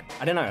that, like,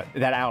 I don't know,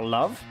 that our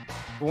love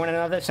for one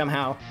another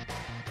somehow,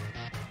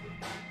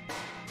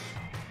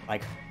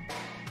 like,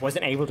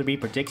 wasn't able to be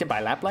predicted by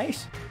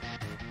Laplace?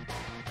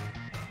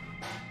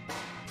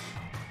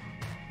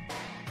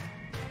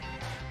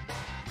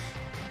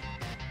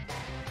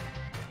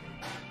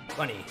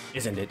 Funny,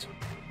 isn't it?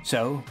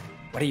 So,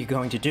 what are you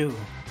going to do?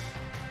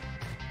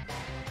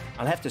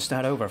 I'll have to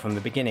start over from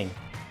the beginning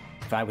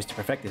if I was to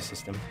perfect this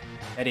system.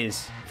 That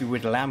is, if you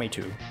would allow me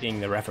to,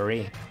 being the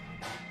referee.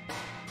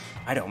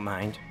 I don't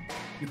mind.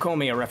 You call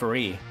me a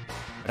referee,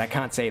 but I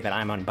can't say that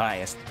I'm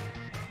unbiased.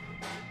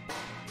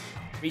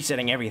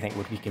 Resetting everything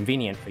would be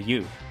convenient for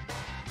you,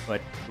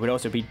 but it would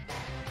also be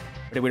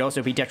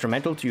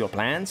detrimental to your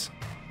plans.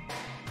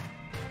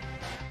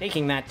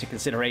 Taking that to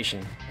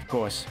consideration, of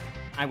course,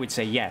 I would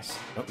say yes,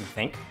 don't you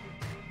think?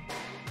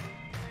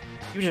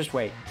 You just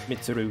wait,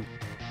 Mitsuru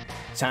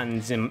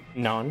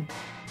Sanzinon.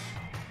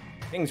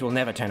 Things will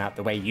never turn out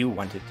the way you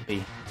want it to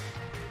be.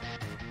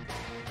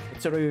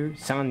 Mitsuru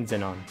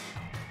Sanzinon.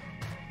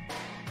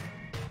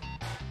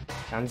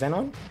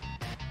 Sanzenon?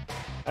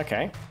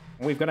 Okay,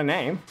 we've got a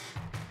name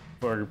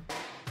for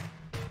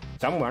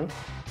someone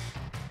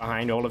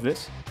behind all of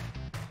this.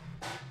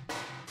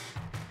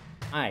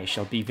 I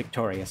shall be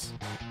victorious.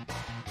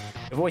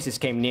 The voices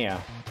came near.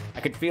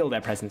 I could feel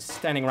their presence,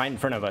 standing right in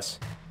front of us.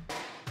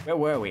 Where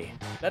were we?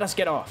 Let us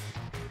get off.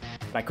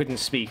 But I couldn't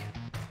speak.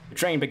 The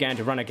train began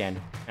to run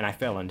again, and I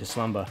fell into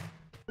slumber.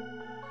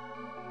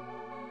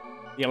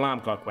 The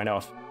alarm clock went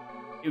off.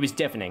 It was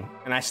deafening,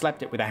 and I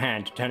slapped it with a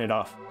hand to turn it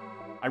off.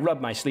 I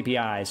rubbed my sleepy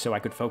eyes so I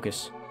could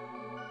focus.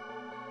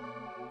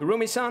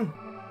 Kurumi-san?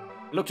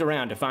 I looked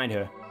around to find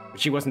her,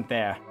 but she wasn't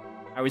there.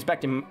 I was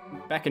back in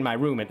my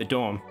room at the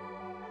dorm.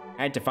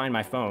 I had to find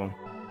my phone.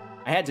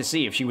 I had to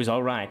see if she was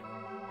all right.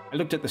 I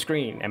looked at the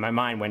screen, and my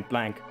mind went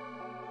blank.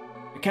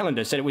 The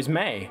calendar said it was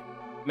May.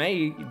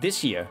 May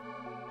this year.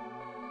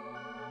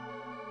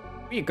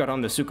 We had got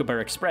on the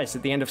Tsukuba Express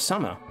at the end of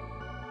summer.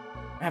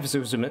 Perhaps it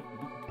was Let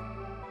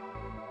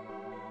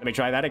me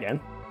try that again.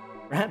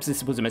 Perhaps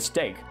this was a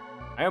mistake.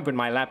 I opened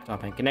my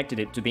laptop and connected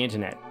it to the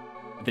internet,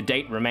 but the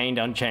date remained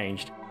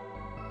unchanged.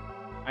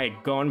 I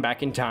had gone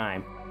back in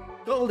time.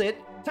 Called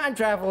it! Time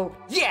travel!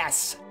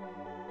 Yes!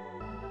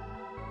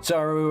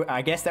 So,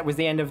 I guess that was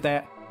the end of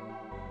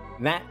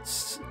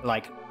that's,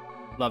 like,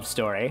 love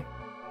story.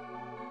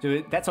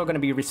 So that's all gonna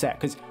be reset,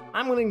 because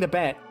I'm willing to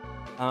bet,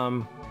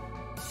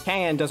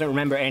 Kaen doesn't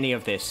remember any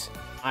of this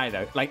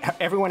either. Like,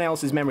 everyone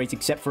else's memories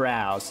except for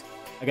ours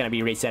are gonna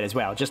be reset as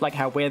well. Just like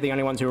how we're the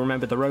only ones who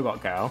remember the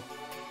robot girl.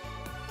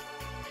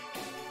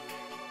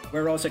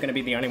 We're also gonna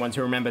be the only ones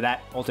who remember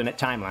that alternate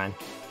timeline.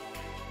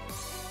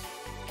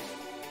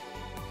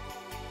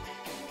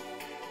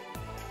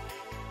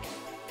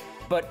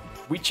 But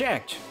we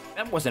checked.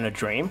 That wasn't a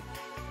dream.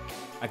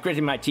 I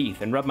gritted my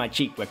teeth and rubbed my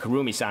cheek where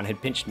Kurumi-san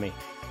had pinched me.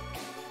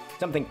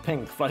 Something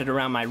pink fluttered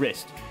around my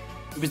wrist.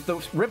 It was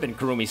the ribbon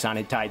Kurumi-san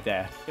had tied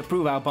there to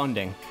prove our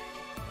bonding.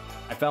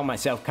 I felt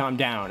myself calm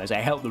down as I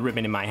held the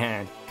ribbon in my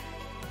hand.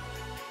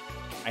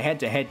 I had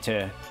to head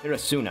to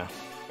Hirasuna,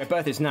 where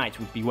Bertha's knights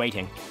would be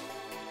waiting.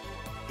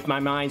 If my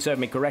mind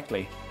served me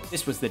correctly,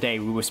 this was the day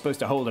we were supposed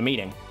to hold a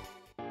meeting.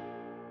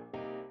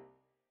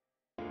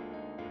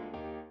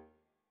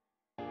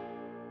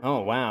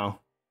 Oh, wow.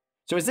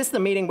 So is this the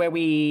meeting where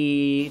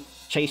we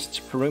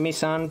chased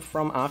Kurumi-san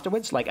from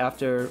afterwards? Like,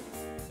 after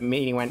the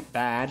meeting went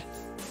bad,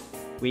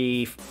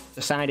 we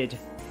decided...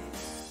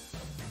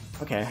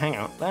 Okay, hang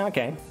on.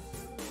 Okay.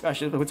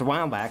 Gosh, it was a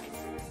while back.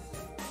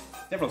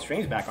 Several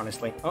streams back,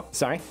 honestly. Oh,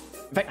 sorry.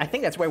 In fact, I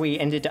think that's where we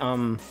ended,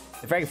 the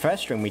very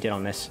first stream we did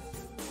on this.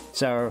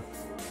 So,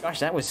 gosh,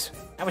 that was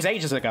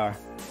ages ago.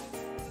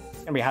 It's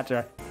gonna be hard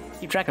to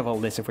keep track of all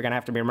this if we're gonna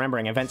have to be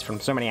remembering events from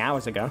so many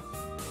hours ago.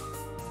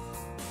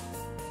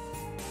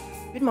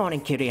 Good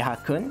morning,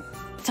 Kiriha-kun.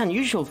 It's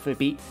unusual for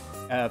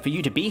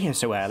you to be here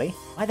so early.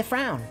 Why the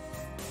frown?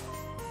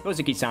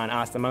 Kozuki-san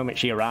asked the moment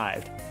she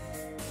arrived.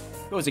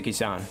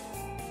 Kozuki-san,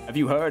 have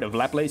you heard of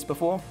Laplace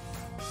before?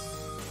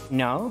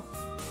 No,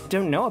 I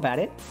don't know about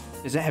it.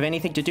 Does it have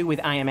anything to do with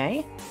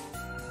IMA?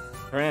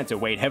 Her answer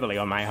weighed heavily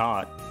on my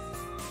heart.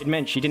 It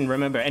meant she didn't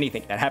remember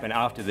anything that happened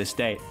after this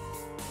date.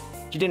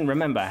 She didn't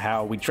remember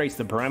how we traced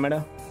the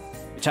perimeter,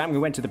 the time we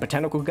went to the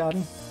botanical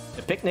garden,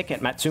 the picnic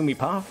at Matsumi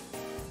Park.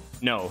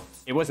 No,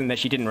 it wasn't that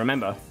she didn't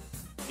remember.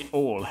 It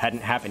all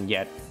hadn't happened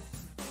yet.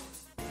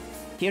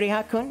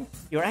 Kiriha-kun,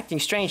 you're acting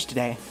strange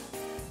today.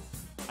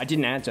 I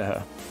didn't answer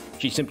her.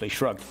 She simply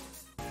shrugged.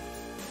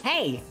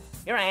 Hey,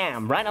 here I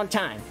am, right on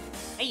time.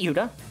 Hey,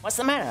 Yuta, what's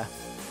the matter?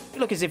 You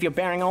look as if you're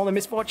bearing all the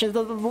misfortunes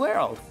of the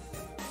world.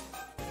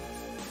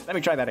 Let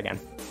me try that again.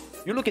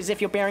 You look as if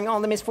you're bearing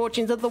all the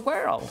misfortunes of the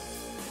world.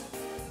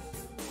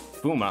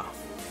 Fuma.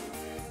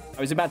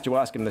 I was about to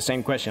ask him the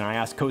same question I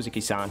asked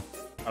Kozuki-san,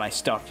 but I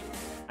stopped.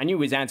 I knew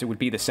his answer would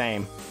be the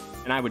same,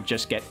 and I would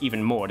just get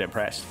even more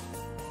depressed.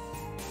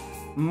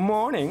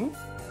 Morning?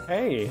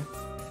 Hey,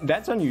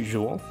 that's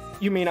unusual.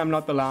 You mean I'm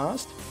not the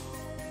last?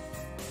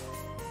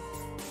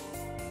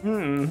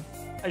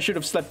 I should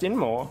have slept in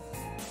more.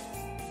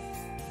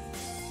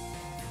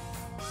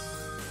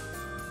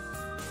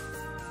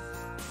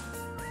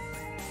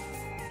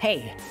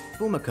 Hey,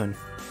 Fuma-kun,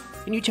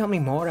 can you tell me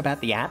more about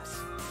the apps?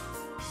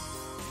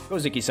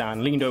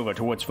 Kozuki-san leaned over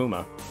towards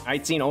Fuma.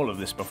 I'd seen all of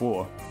this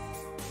before.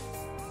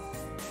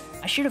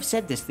 I should have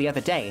said this the other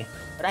day,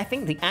 but I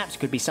think the apps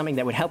could be something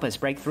that would help us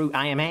break through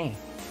IMA.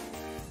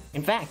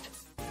 In fact,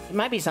 it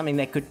might be something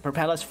that could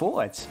propel us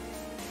forwards.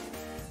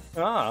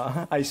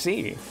 Ah, I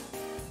see.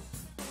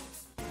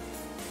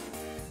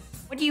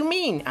 What do you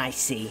mean, I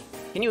see?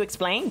 Can you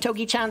explain,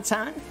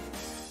 Togi-chan-san?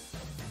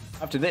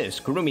 After this,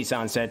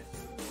 Kurumi-san said,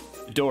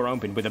 the door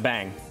opened with a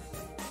bang.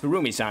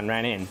 Kurumi-san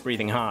ran in,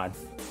 breathing hard.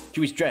 She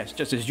was dressed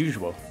just as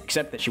usual,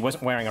 except that she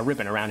wasn't wearing a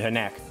ribbon around her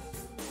neck.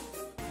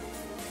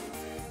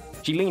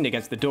 She leaned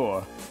against the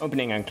door,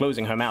 opening and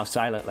closing her mouth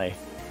silently,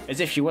 as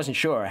if she wasn't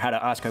sure how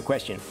to ask her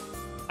question.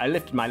 I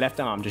lifted my left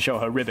arm to show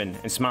her ribbon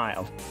and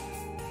smiled.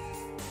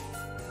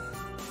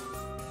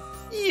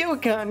 You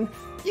can!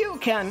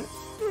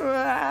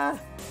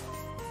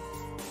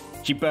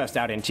 She burst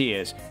out in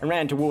tears and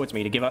ran towards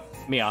me to give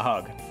me a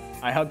hug.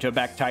 I hugged her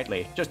back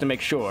tightly, just to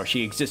make sure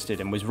she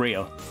existed and was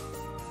real.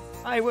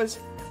 I was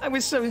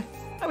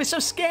so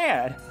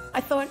scared.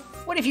 I thought,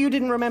 what if you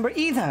didn't remember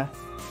either?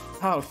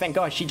 Oh, thank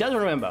God, she does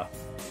remember.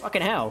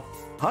 Fucking hell.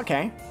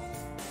 Okay.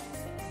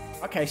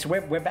 Okay, so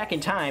we're back in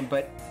time,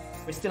 but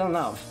we're still in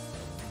love.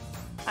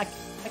 I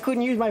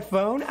couldn't use my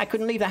phone, I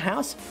couldn't leave the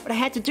house, but I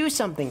had to do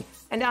something.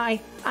 And I...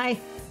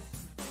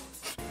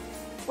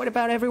 What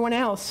about everyone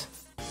else?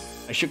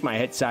 I shook my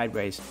head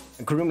sideways,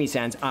 and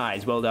Kurumi-san's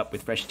eyes welled up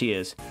with fresh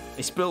tears.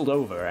 They spilled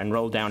over and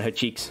rolled down her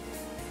cheeks.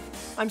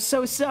 I'm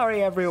so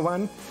sorry,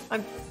 everyone.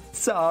 I'm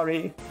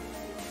sorry.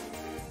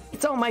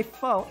 It's all my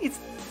fault. It's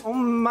all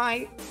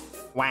my...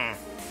 Wow.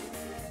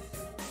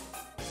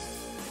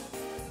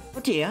 Oh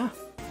dear.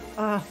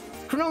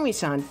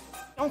 Kurumi-san,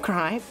 don't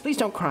cry. Please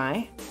don't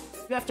cry.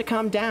 You have to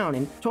calm down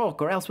and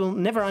talk, or else we'll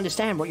never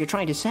understand what you're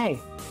trying to say.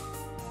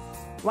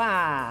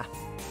 Wah.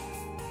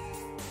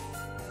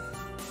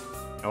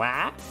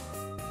 What?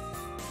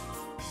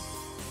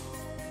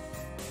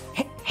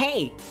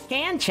 Hey,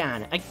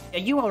 Kaen-chan, are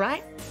you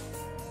alright?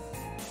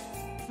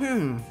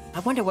 I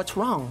wonder what's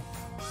wrong.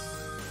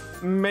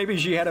 Maybe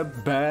she had a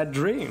bad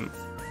dream.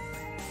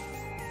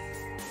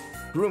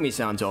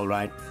 Kurumi-san's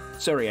alright.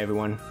 Sorry,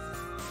 everyone.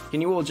 Can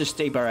you all just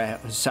stay by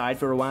her side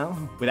for a while,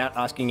 without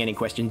asking any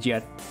questions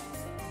yet?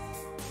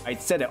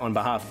 I'd said it on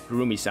behalf of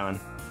Kurumi-san,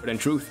 but in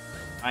truth,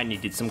 I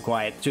needed some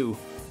quiet too.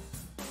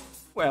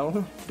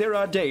 Well, there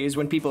are days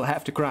when people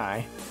have to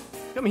cry.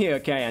 Come here,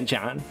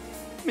 Kaen-chan.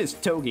 Miss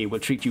Togi will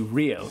treat you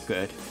real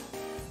good.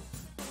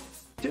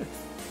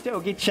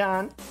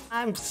 Togi-chan,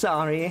 I'm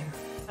sorry.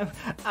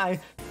 I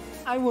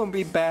won't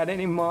be bad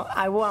anymore.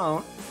 I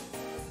won't.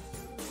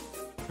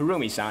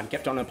 Kurumi-san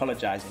kept on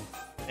apologizing,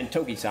 and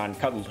Togi-san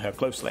cuddled her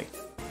closely.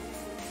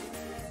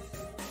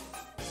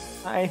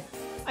 My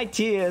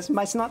tears,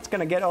 my snot's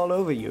gonna get all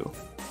over you.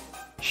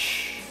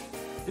 Shh.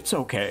 It's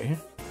okay.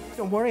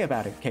 Don't worry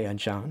about it,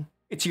 Kaen-chan.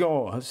 It's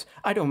yours.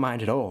 I don't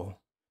mind at all.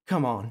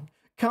 Come on,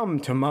 come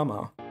to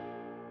Mama.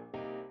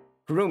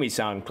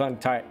 Kurumi-san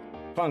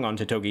clung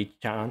onto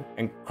Togi-chan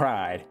and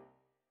cried.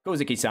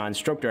 Kozuki-san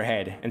stroked her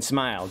head and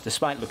smiled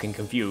despite looking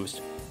confused.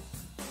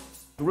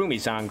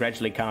 Kurumi-san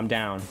gradually calmed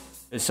down.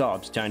 The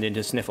sobs turned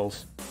into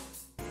sniffles.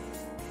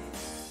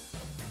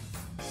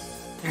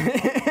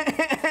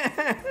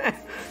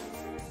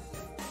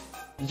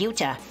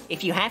 Yuta,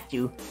 if you have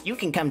to, you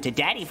can come to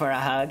Daddy for a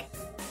hug.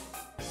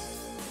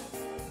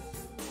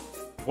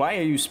 Why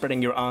are you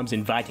spreading your arms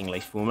invitingly,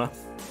 Fuma?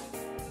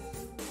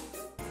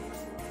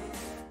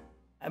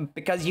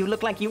 Because you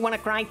look like you want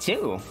to cry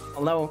too.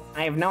 Although,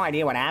 I have no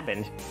idea what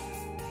happened.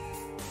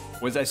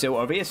 Was I so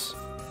obvious?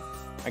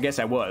 I guess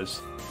I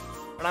was.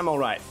 But I'm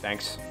alright,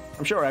 thanks.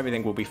 I'm sure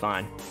everything will be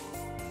fine.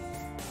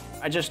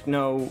 I just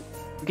know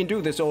we can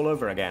do this all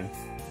over again.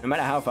 No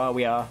matter how far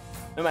we are,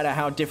 no matter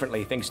how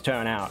differently things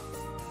turn out,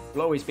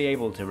 we'll always be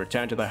able to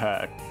return to the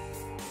herd.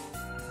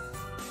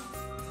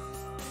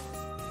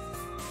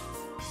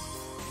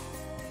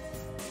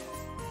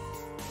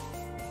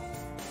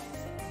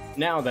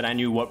 Now that I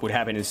knew what would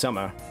happen in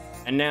summer,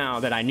 and now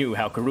that I knew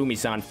how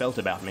Kurumi-san felt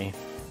about me,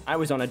 I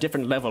was on a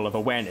different level of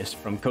awareness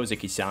from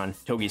Kozuki-san,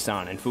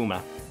 Togi-san, and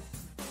Fuma.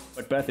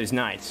 But birth is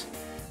nights.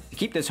 To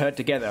keep this herd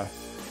together,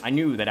 I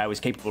knew that I was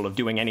capable of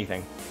doing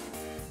anything.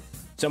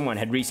 Someone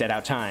had reset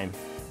our time,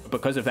 but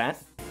because of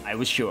that, I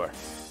was sure.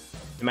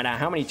 No matter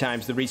how many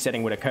times the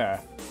resetting would occur,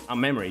 our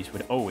memories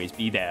would always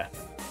be there.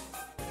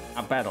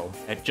 Our battle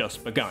had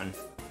just begun.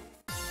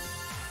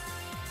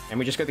 And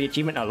we just got the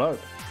achievement alone.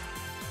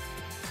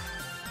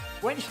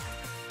 What?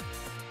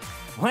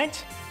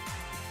 What?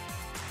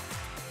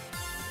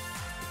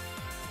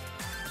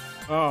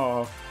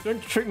 Oh,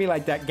 don't treat me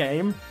like that,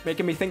 game.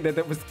 Making me think that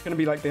that was going to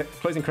be like the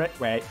closing credit.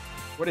 Wait,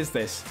 what is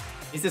this?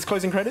 Is this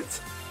closing credits?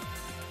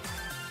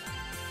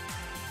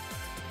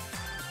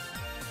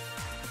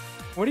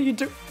 What are you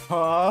doing?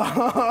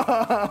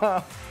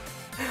 Oh.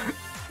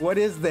 What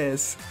is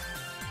this?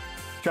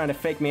 Trying to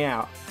fake me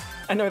out.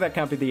 I know that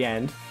can't be the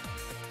end.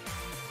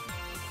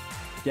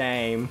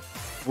 Game,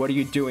 what are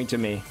you doing to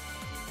me?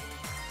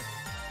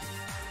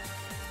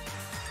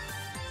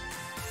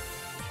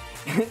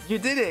 You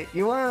did it!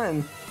 You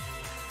won!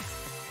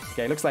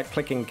 Okay, looks like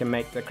clicking can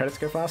make the credits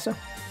go faster.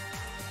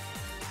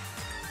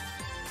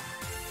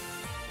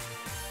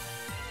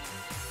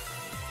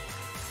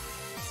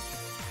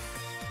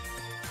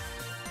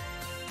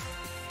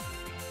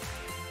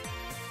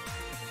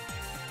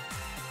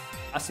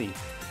 I see.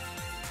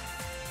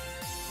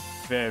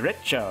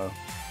 Vericho.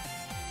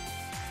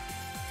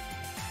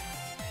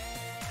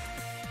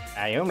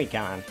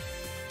 Ayumi-kan.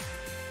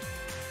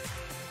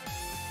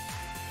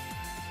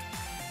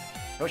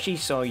 Toshi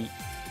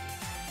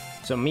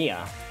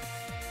Somiya.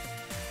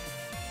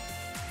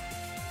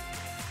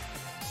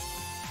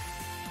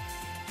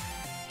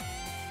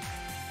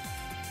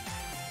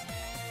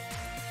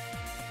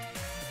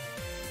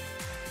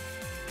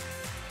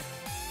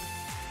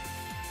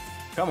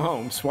 Come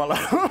home, Swallow.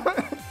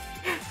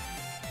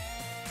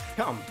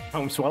 Come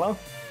home, Swallow.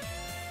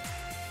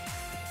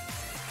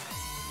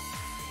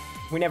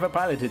 We never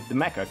piloted the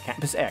Mecha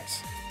Campus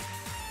X.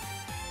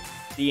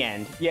 The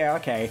end. Yeah,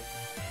 okay.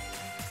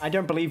 I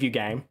don't believe you,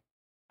 game.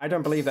 I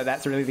don't believe that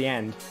that's really the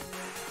end.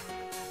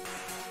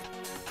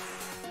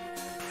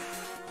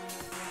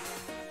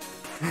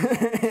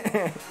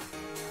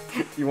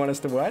 You want us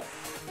to what?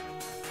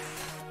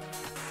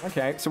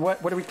 Okay, so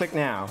what do we click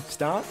now?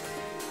 Start?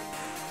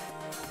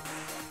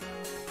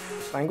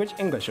 Language?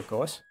 English, of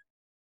course.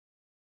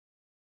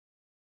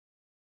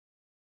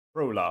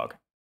 Prologue.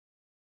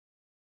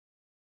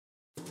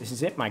 This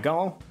is it, my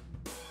goal.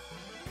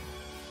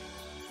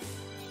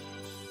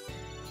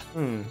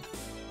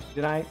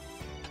 Did I?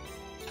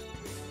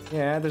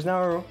 Yeah, there's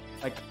no,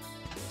 like,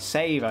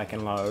 save I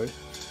can load.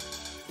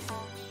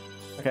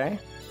 Okay,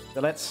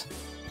 so let's...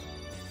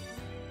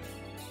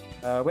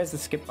 where's the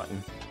skip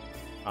button?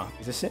 Oh,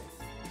 is this it?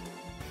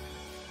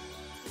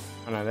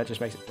 Oh no, that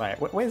just makes it play.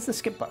 Where's the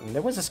skip button?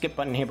 There was a skip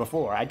button here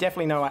before. I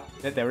definitely know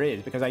that there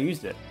is, because I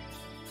used it.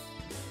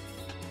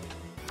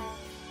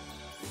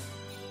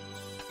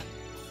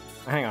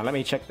 Hang on, let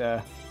me check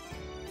the...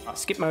 Oh,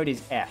 skip mode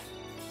is F.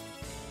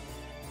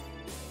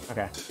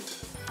 Okay.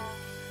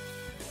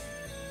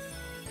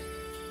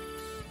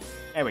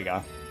 There we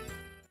go.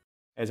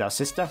 There's our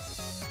sister.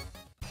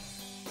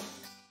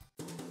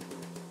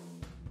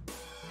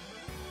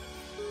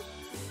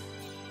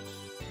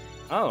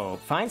 Oh,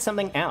 find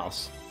something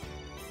else.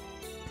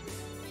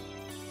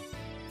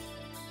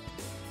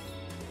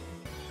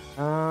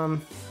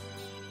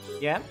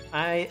 Yeah,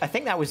 I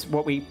think that was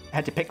what we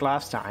had to pick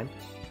last time.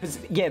 Because,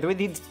 yeah,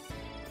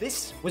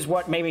 this was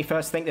what made me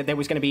first think that there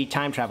was going to be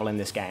time travel in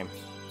this game.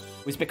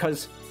 Was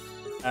because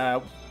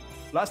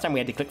last time we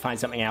had to click find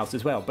something else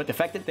as well. But the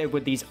fact that there were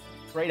these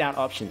grayed out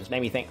options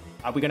made me think,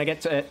 are we going to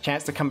get a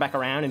chance to come back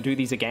around and do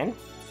these again?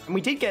 And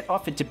we did get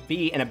offered to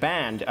be in a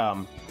band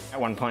at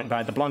one point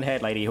by the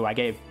blonde-haired lady who I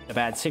gave the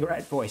bad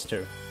cigarette voice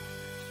to.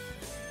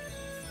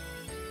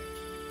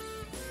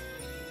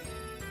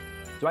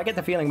 So I get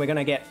the feeling we're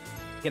going to get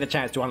a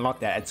chance to unlock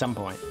that at some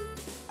point.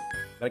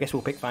 But I guess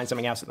we'll find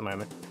something else at the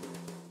moment.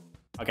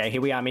 Okay,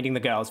 here we are meeting the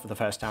girls for the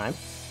first time.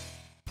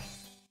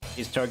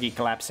 Is Togi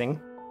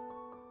collapsing.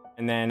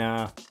 And then,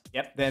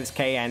 yep, there's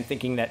Kaen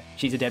thinking that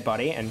she's a dead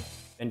body and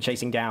then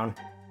chasing down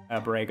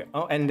Borrego.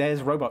 Oh, and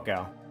there's Robot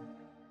Girl.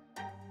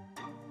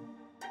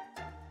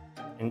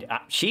 And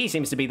she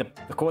seems to be the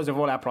cause of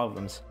all our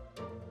problems.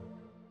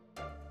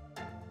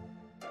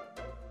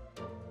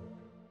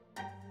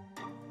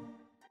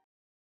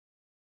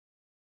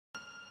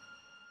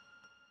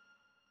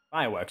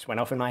 Fireworks went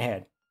off in my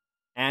head.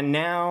 And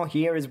now,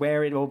 here is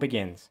where it all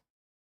begins.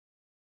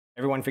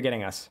 Everyone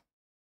forgetting us.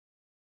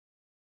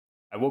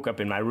 I woke up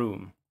in my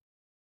room.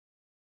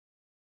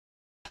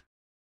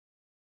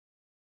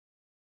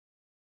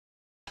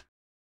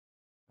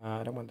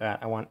 I don't want that.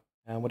 I want,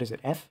 what is it,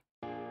 F?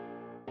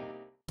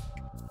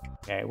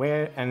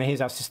 Okay, and here's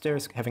our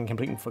sisters having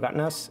completely forgotten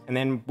us. And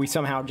then we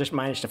somehow just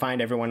managed to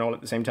find everyone all at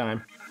the same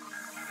time.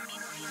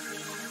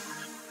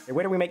 Okay,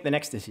 where do we make the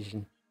next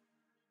decision?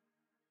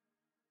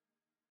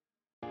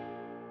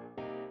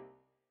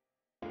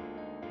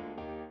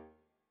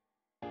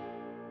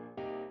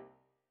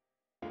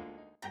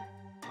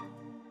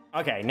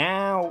 Okay,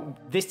 now,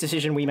 this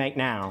decision we make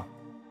now.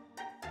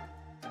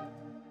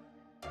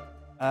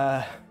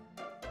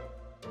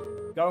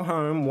 Go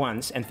home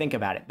once and think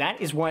about it. That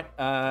is what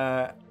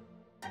Kaen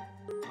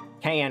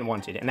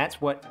wanted, and that's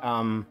what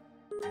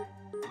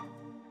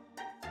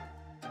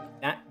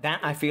that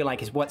I feel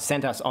like is what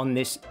sent us on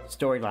this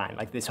storyline,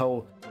 like this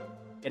whole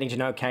getting to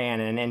know Kaen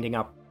and ending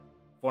up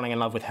falling in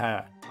love with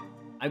her.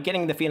 I'm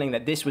getting the feeling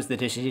that this was the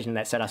decision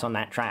that set us on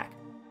that track.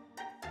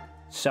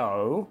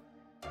 So,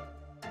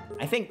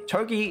 I think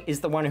Togi is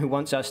the one who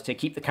wants us to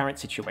keep the current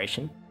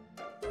situation,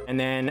 and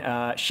then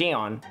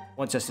Shion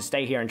wants us to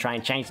stay here and try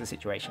and change the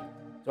situation.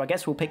 So I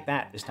guess we'll pick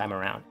that this time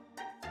around.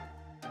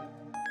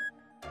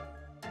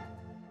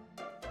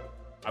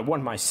 I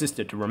want my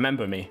sister to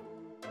remember me.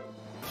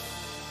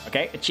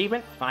 Okay,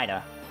 achievement,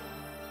 fighter.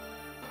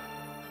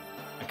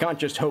 I can't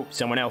just hope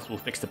someone else will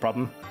fix the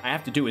problem. I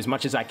have to do as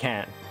much as I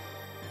can.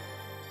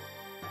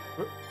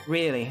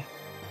 Really?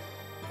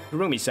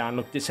 Kurumi-san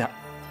looked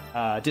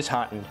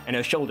disheartened, and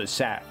her shoulders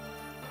sat.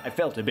 I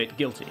felt a bit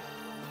guilty.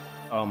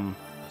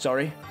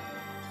 Sorry?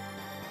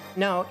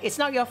 No, it's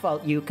not your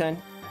fault,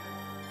 Yukon.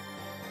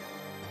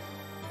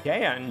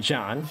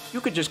 Kaen-chan,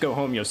 you could just go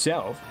home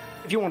yourself,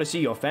 if you want to see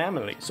your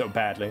family so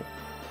badly.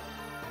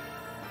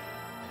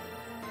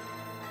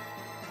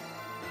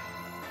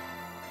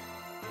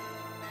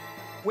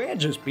 We're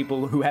just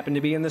people who happen to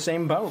be in the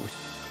same boat.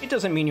 It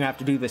doesn't mean you have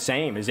to do the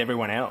same as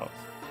everyone else.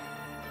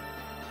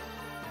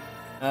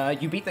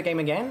 You beat the game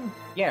again?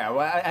 Yeah,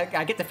 well,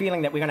 I get the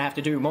feeling that we're gonna have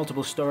to do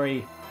multiple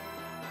story...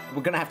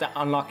 We're gonna have to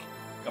unlock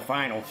the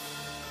final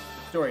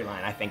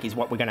storyline, I think, is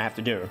what we're gonna have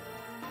to do.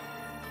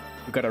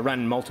 We've got to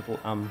run multiple,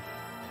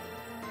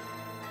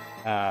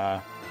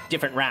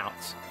 different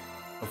routes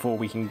before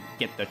we can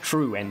get the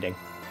true ending.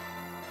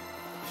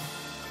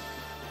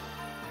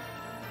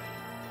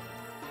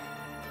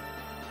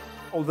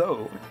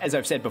 Although, as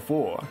I've said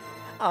before,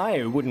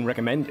 I wouldn't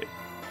recommend it.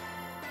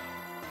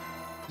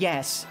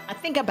 Yes, I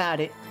think about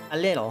it a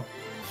little.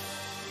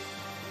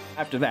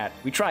 After that,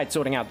 we tried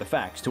sorting out the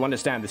facts to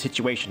understand the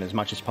situation as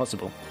much as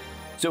possible.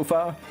 So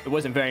far, there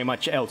wasn't very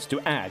much else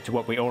to add to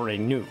what we already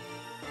knew.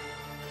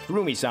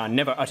 Kurumi-san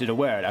never uttered a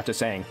word after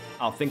saying,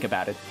 "I'll think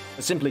about it,"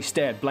 but simply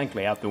stared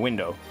blankly out the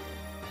window.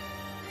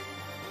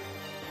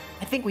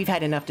 I think we've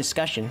had enough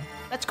discussion.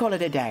 Let's call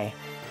it a day.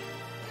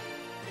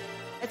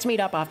 Let's meet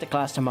up after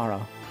class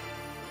tomorrow.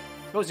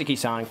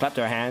 Kozuki-san clapped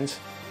her hands,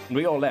 and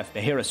we all left the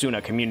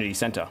Hirasuna Community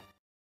Center.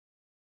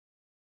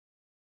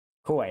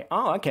 Koi.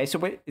 Oh, okay,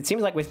 so it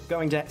seems like we're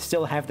going to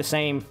still have the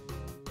same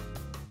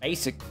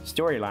basic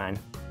storyline.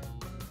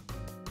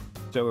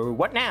 So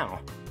what now?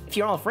 If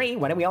you're all free,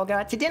 why don't we all go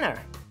out to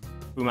dinner?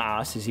 Uma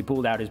asked as he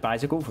pulled out his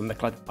bicycle from the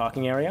cluttered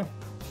parking area.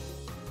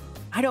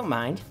 I don't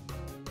mind.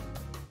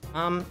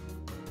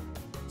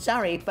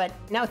 Sorry, but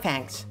no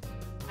thanks.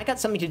 I got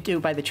something to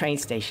do by the train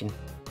station.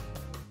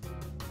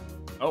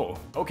 Oh,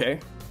 okay.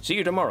 See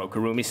you tomorrow,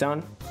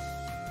 Kurumi-san.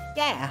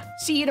 Yeah,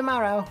 see you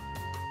tomorrow.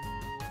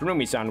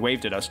 Kurumi-san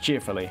waved at us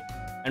cheerfully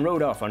and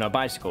rode off on her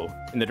bicycle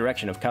in the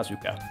direction of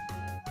Kazuka.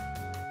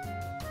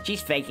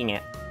 She's faking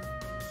it.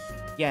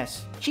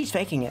 Yes, she's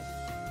faking it.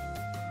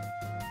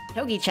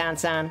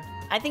 Togi-chan-san,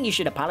 I think you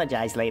should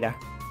apologize later.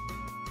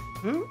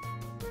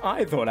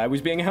 I thought I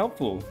was being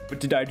helpful, but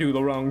did I do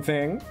the wrong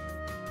thing?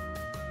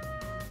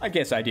 I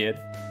guess I did.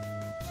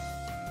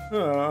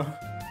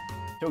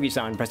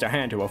 Togi-san pressed her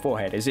hand to her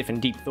forehead as if in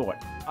deep thought.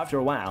 After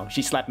a while,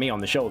 she slapped me on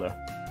the shoulder.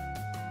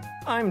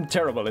 I'm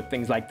terrible at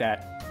things like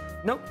that.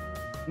 Nope.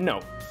 No.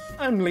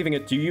 I'm leaving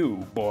it to you,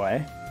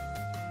 boy.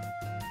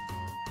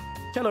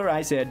 Tell her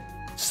I said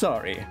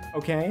sorry,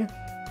 okay?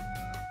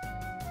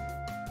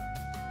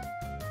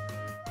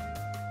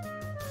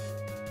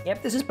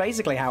 Yep, this is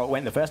basically how it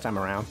went the first time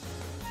around.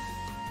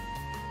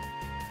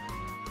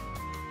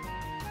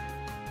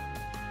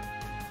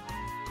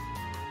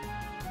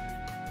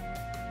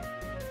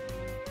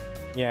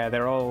 Yeah,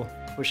 they're all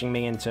pushing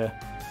me into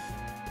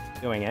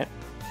doing it.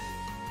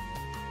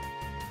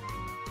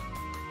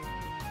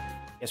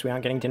 Guess we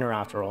aren't getting dinner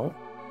after all.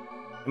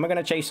 And we're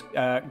gonna chase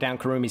down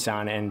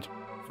Kurumi-san and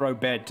throw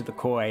bed to the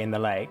koi in the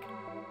lake.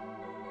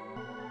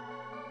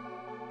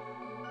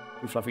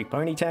 Two fluffy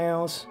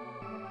ponytails.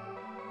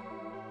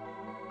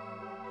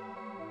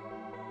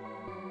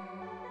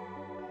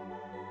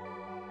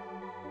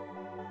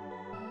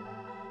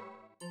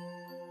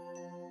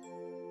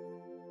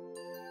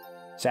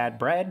 Sad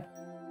bread.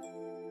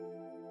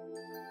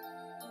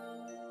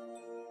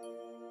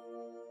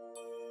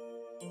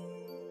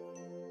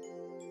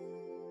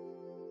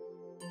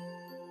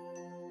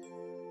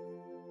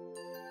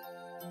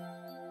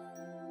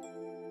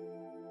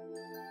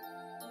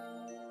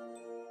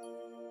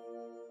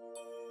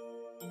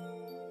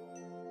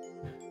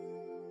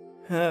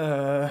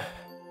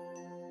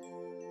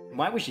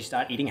 Why would she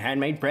start eating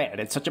handmade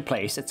bread at such a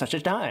place at such a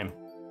time?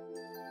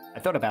 I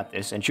thought about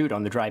this and chewed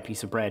on the dry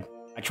piece of bread.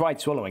 I tried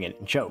swallowing it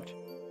and choked.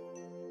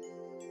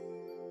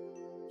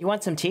 You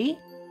want some tea?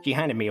 She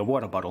handed me a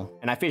water bottle,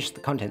 and I finished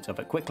the contents of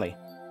it quickly.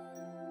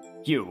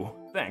 You,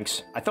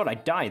 thanks. I thought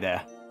I'd die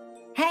there.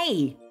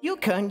 Hey,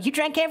 Yukon, you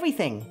drank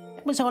everything.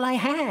 That was all I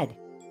had.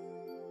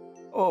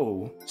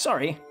 Oh,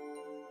 sorry.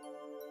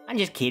 I'm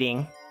just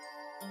kidding.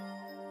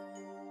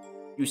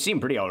 You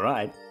seem pretty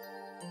alright.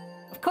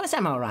 Of course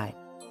I'm alright.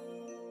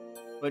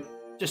 But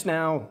just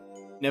now,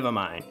 never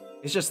mind.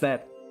 It's just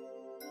that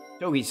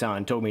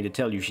Togi-san told me to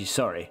tell you she's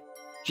sorry.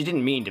 She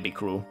didn't mean to be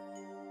cruel.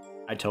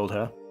 I told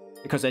her,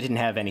 because I didn't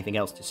have anything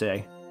else to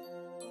say.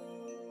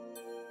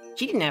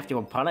 She didn't have to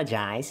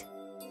apologize.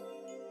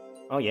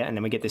 Oh yeah, and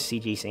then we get this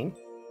CG scene.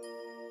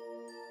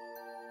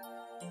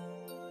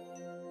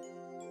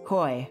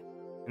 Koi.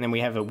 And then we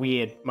have a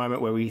weird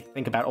moment where we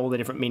think about all the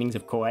different meanings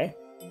of koi.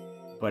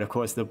 But of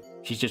course,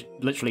 she's just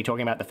literally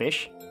talking about the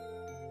fish.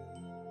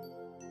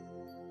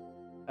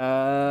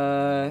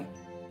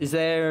 Is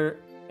there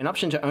an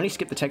option to only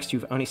skip the text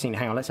you've only seen?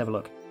 Hang on, let's have a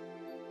look.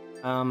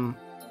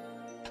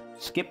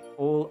 Skip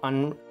all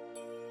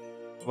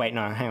Wait,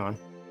 no, hang on.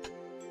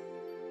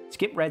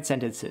 Skip read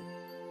sentences.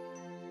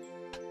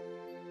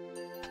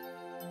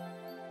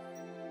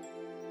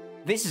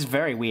 This is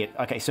very weird.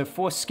 Okay, so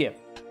for skip,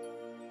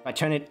 if I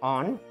turn it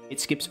on,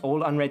 it skips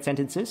all unread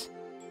sentences.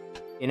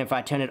 And if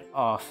I turn it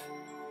off,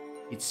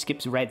 it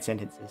skips read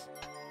sentences.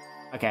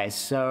 Okay,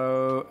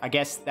 so I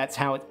guess that's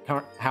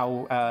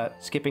how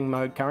skipping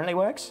mode currently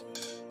works.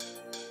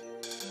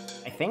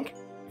 I think,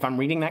 if I'm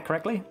reading that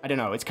correctly. I don't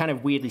know, it's kind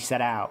of weirdly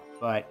set out,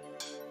 but...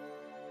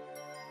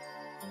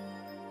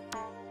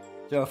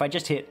 So if I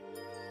just hit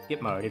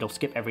skip mode, it'll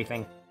skip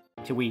everything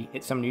until we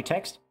hit some new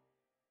text.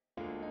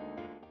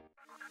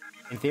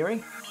 In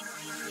theory.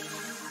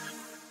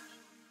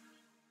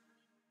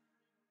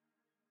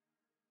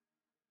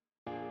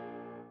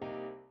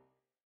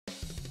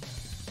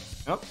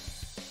 Oh.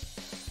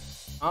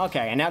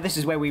 Okay, and now this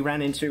is where we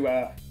ran into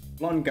a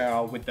blonde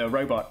girl with the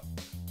robot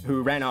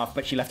who ran off,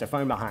 but she left her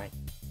phone behind.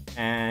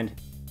 And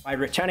by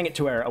returning it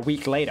to her a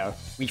week later,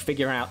 we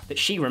figure out that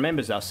she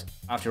remembers us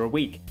after a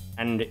week,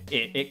 and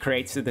it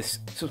creates this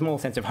small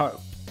sense of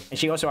hope. And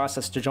she also asked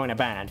us to join a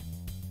band.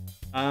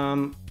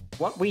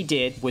 What we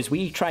did was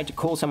we tried to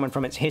call someone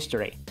from its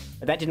history,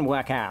 but that didn't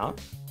work out.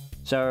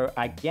 So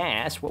I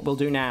guess what we'll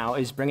do now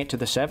is bring it to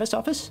the service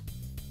office.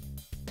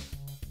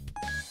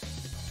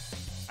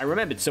 I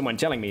remembered someone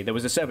telling me there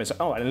was a service.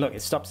 Oh, and look,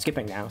 it stopped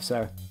skipping now,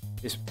 so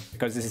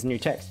because this is new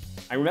text.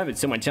 I remembered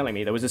someone telling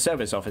me there was a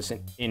service office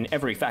in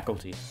every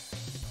faculty.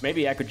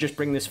 Maybe I could just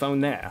bring this phone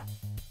there.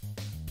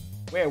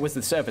 Where was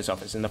the service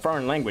office? In the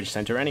foreign language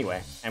center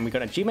anyway. And we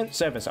got achievement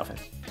service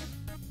office.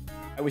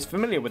 I was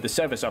familiar with the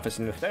service office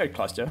in the third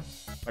cluster,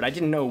 but I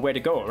didn't know where to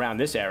go around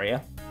this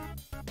area.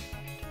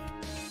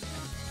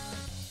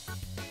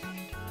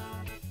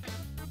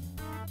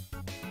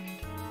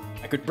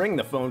 I could bring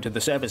the phone to the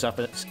service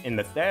office in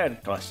the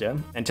third cluster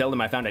and tell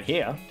them I found it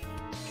here,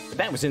 but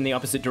that was in the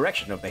opposite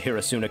direction of the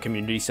Hirasuna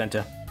Community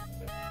Center.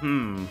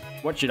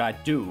 What should I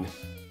do?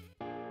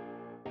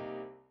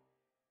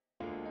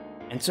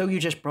 And so you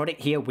just brought it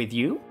here with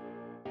you?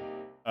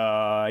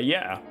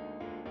 Yeah.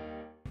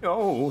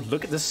 Oh,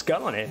 look at the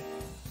skull on it.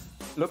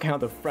 Look how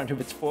the front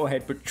of its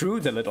forehead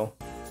protrudes a little.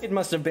 It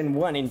must have been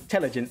one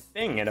intelligent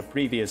thing in a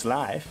previous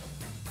life.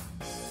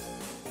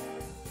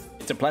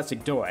 It's a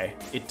plastic toy.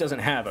 It doesn't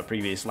have a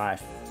previous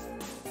life.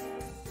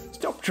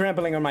 Stop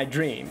trampling on my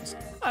dreams.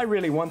 I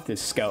really want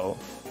this skull.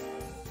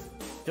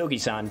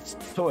 Togi-san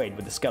toyed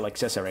with the skull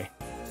accessory.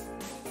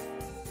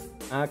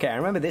 Okay, I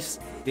remember these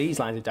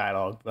lines of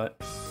dialogue, but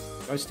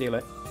go steal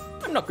it.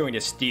 I'm not going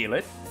to steal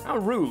it. How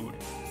rude.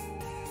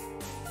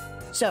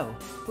 So,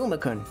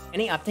 Uma-kun,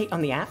 any update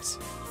on the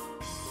apps?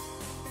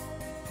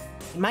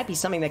 It might be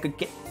something that could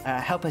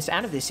help us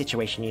out of this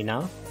situation, you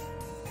know?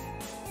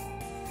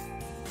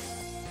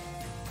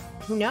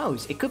 Who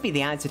knows? It could be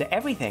the answer to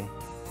everything.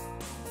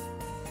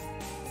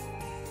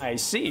 I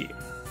see.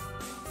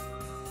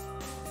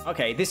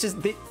 Okay, this is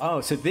the...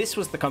 Oh, so this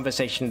was the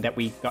conversation that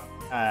we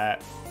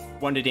got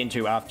wandered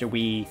into after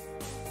we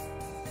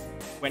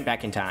went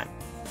back in time.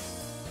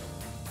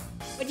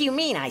 What do you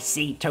mean, I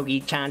see,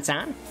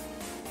 Togi-chan-san?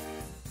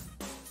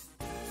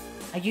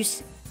 Are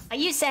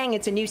you saying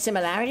it's a new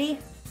similarity?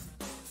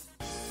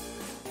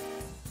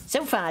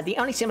 So far, the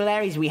only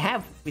similarities we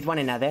have with one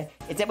another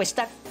is that we're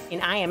stuck in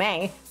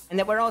IMA and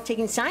that we're all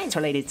taking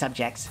science-related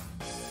subjects.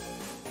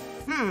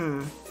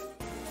 I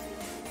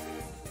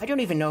don't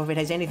even know if it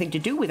has anything to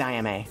do with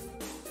IMA,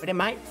 but it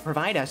might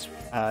provide us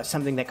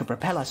something that could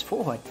propel us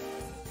forward.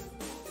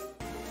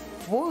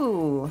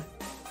 Woo!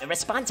 The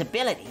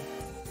responsibility.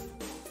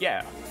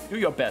 Yeah, do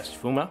your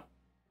best, Fuma.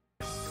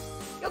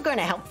 You're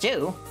gonna help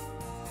too.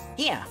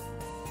 Here.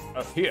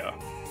 Here.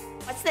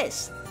 What's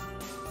this?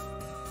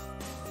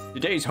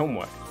 Today's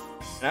homework.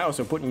 And I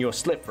also put in your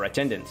slip for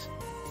attendance.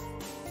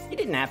 You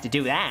didn't have to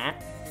do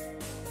that.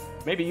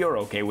 Maybe you're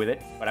okay with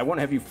it, but I won't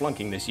have you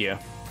flunking this year.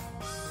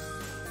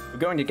 We're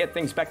going to get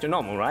things back to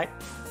normal, right?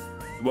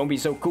 It won't be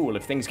so cool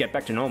if things get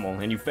back to normal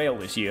and you fail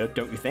this year,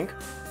 don't you think?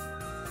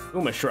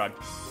 Uma shrugged.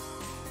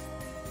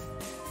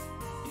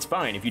 It's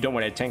fine if you don't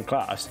want to attend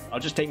class. I'll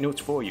just take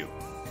notes for you.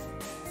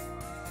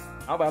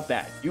 How about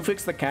that? You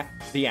fix the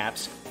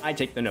apps, I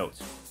take the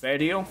notes. Fair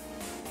deal?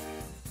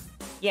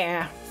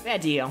 Yeah, fair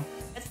deal.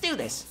 Let's do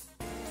this.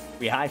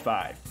 We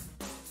high-five.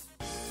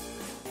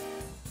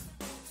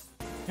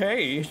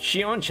 Hey,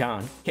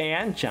 Shion-chan,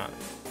 Kaen-chan.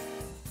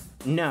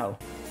 No.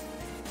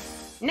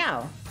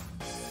 No.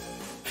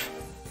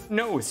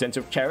 No sense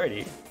of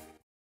charity.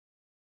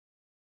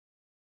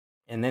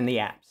 And then the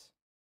apps.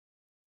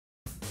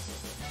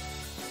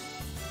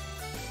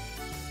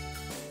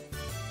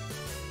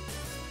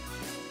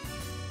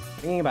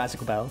 Ringing a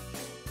bicycle bell.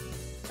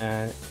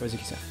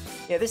 Kozuki-san.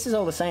 Yeah, this is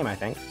all the same, I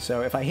think.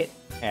 So if I hit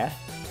F.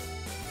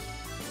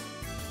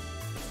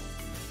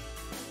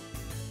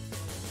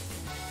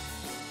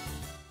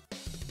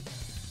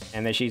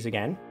 And there she's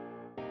again.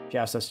 She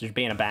asked us to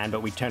be in a band,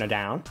 but we turn her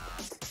down.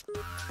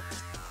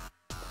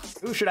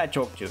 Who should I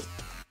talk to?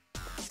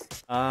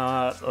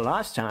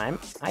 Last time,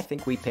 I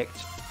think we picked...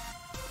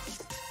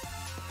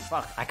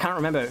 Fuck, I can't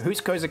remember.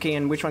 Who's Kozuki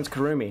and which one's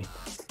Kurumi?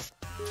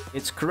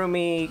 It's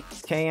Kurumi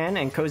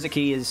Kaen, and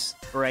Kozuki is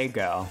Gray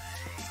Girl.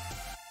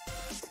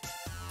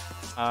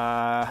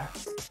 I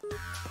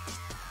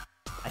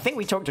think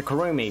we talked to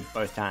Kurumi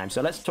both times,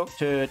 so let's talk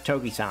to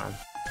Togi-san.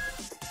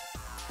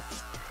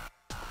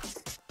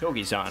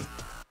 Togi-san.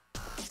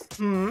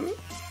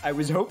 I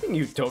was hoping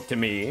you'd talk to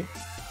me.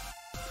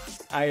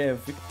 I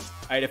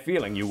had a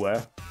feeling you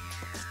were.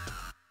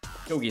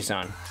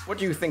 Togi-san, what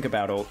do you think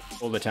about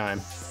all the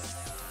time?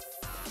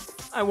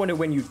 I wonder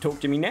when you talk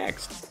to me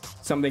next.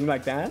 Something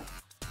like that?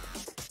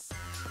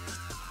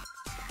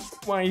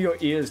 Why are your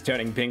ears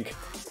turning pink?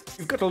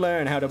 You've got to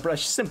learn how to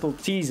brush simple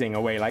teasing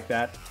away like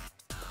that.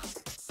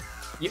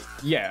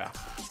 Yeah.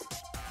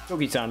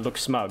 Togi-san looked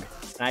smug,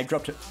 and I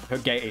dropped her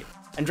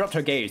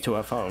gaze to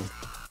her phone.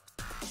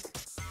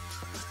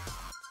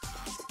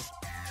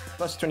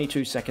 Plus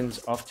 22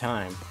 seconds off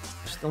time.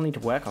 I still need to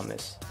work on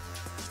this.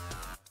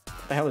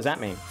 What the hell does that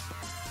mean?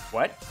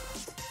 What?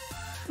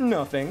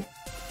 Nothing.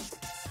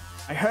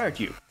 I heard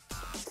you.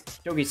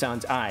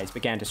 Togi-san's eyes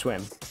began to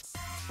swim.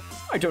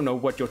 I don't know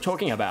what you're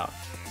talking about.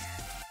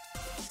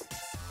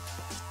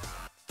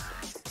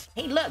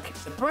 Hey, look,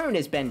 the Brune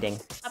is bending.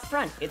 Up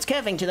front, it's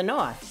curving to the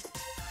north.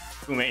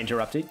 Uma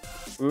interrupted.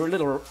 We were a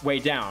little way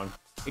down,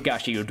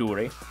 Higashi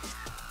Odori.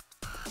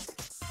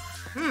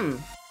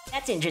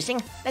 That's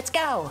interesting. Let's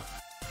go.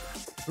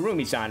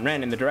 Kurumi-san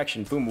ran in the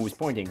direction Fuma was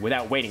pointing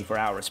without waiting for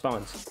our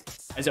response.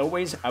 As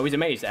always, I was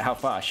amazed at how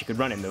fast she could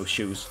run in those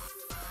shoes.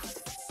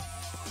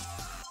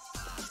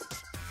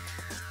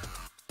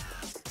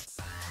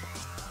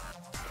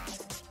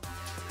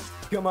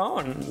 Come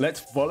on, let's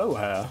follow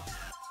her.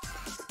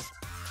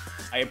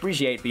 I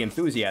appreciate the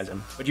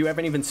enthusiasm, but you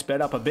haven't even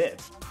sped up a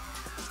bit.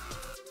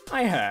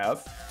 I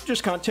have,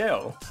 just can't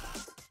tell.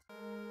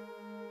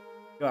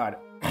 God.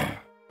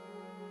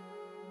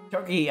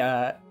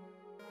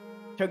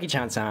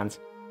 Togi-chan-san's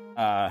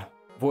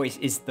voice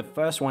is the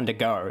first one to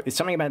go. There's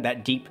something about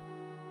that deep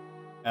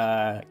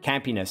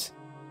campiness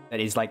that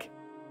is like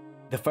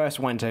the first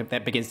one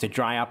that begins to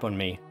dry up on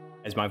me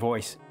as my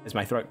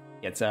throat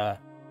gets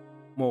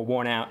more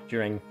worn out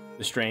during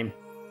the stream.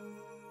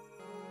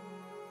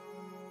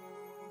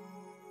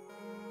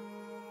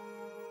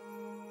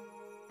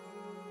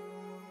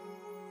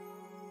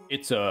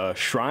 It's a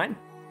shrine?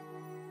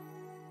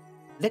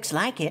 Looks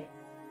like it.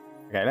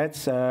 Okay,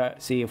 let's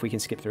see if we can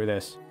skip through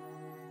this.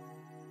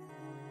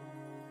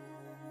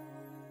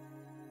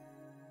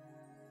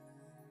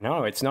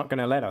 No, it's not going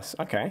to let us.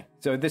 Okay,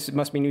 so this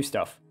must be new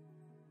stuff.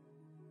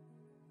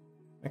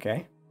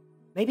 Okay.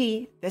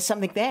 Maybe there's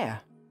something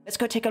there. Let's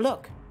go take a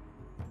look.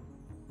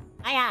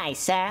 Aye, aye,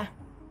 sir.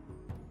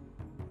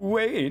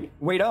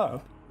 Wait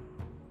up.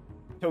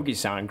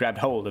 Togi-san grabbed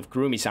hold of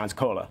Kurumi-san's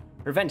collar,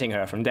 preventing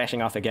her from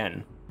dashing off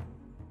again.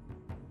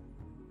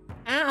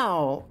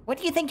 Ow! What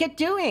do you think you're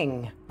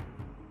doing?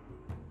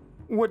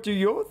 What do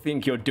you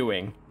think you're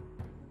doing?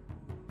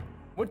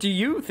 What do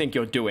you think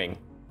you're doing?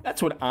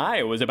 That's what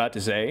I was about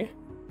to say.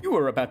 You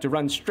were about to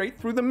run straight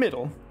through the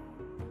middle.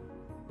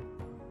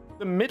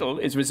 The middle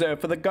is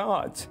reserved for the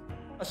gods.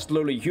 Us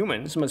lowly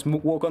humans must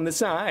walk on the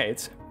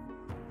sides.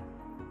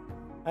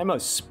 I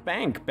must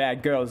spank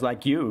bad girls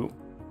like you.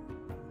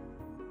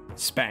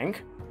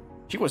 Spank?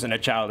 She wasn't a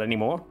child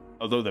anymore,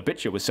 although the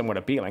picture was somewhat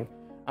appealing.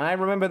 I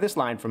remember this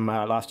line from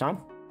last time.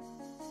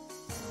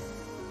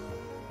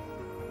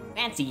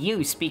 Fancy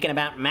you speaking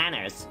about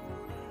manners.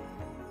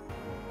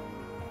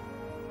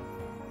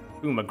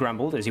 Uma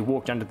grumbled as he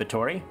walked under the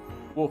torii.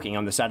 Walking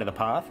on the side of the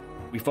path,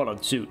 we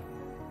followed suit.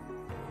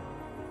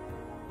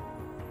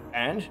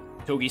 And,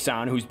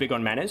 Togi-san, who's big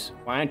on manners,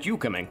 why aren't you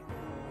coming?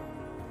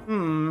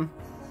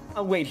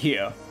 I'll wait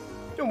here.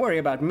 Don't worry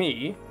about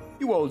me.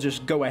 You all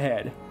just go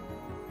ahead.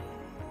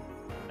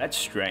 That's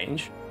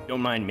strange.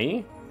 Don't mind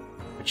me.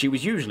 But she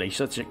was usually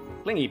such a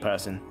clingy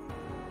person.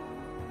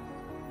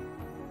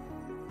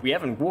 We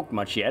haven't walked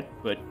much yet,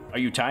 but are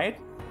you tired?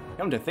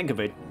 Come to think of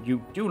it,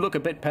 you do look a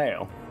bit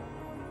pale.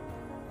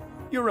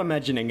 You're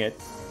imagining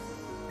it.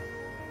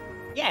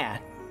 Yeah,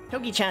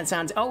 Togi-chan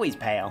sounds always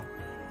pale.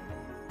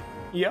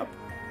 Yep,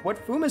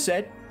 what Fuma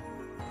said.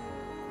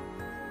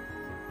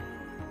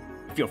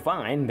 If you're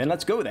fine, then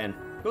let's go then.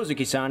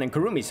 Kozuki-san and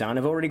Kurumi-san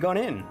have already gone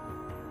in.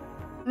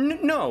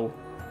 No!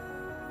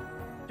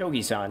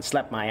 Togi-san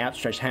slapped my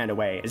outstretched hand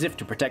away as if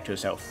to protect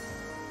herself.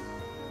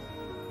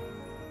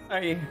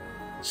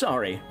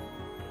 Sorry.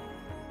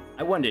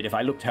 I wondered if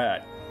I looked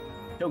hurt.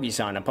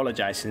 Togi-san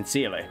apologized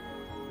sincerely.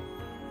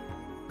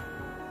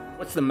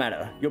 What's the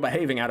matter? You're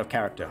behaving out of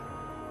character.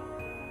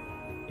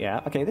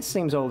 Yeah, okay, this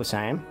seems all the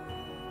same.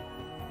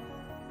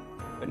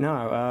 But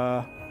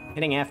no,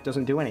 hitting F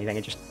doesn't do anything,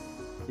 it just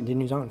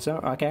continues on. So,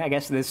 okay, I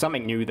guess there's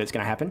something new that's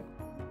gonna happen.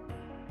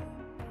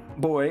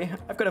 Boy,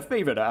 I've got a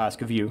favor to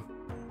ask of you.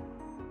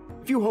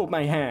 If you hold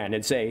my hand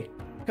and say,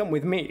 "Come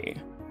with me,"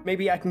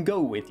 maybe I can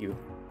go with you.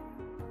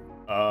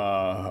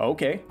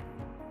 Okay.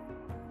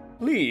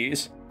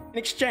 Please, in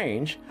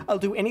exchange, I'll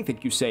do anything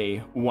you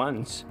say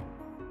once.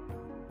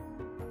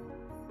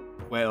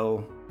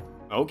 Well,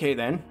 okay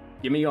then.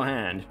 Give me your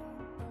hand.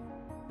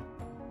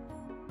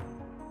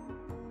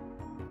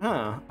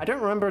 Huh, I don't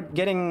remember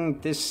getting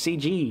this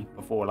CG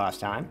before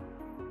last time.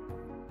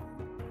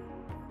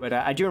 But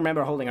I do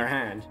remember holding her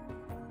hand.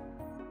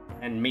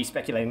 And me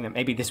speculating that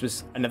maybe this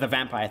was another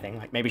vampire thing.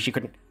 Like maybe she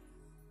couldn't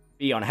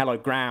be on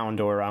hallowed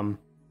ground, or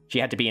she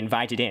had to be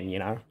invited in, you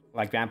know?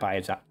 Like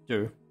vampires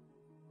do.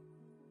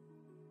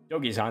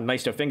 Togi-san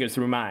laced her fingers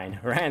through mine.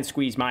 Her hand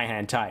squeezed my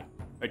hand tight.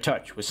 Her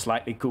touch was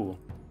slightly cool.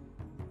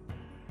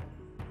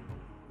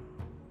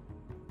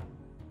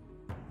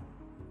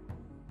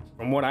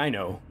 From what I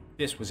know,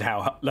 this was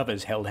how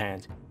lovers held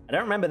hands. I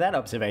don't remember that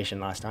observation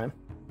last time.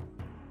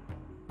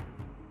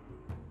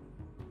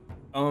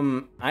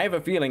 I have a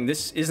feeling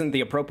this isn't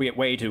the appropriate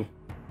way to...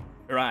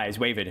 Her eyes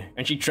wavered,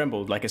 and she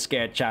trembled like a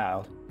scared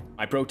child.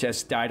 My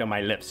protest died on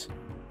my lips.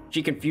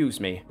 She confused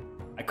me.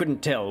 I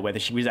couldn't tell whether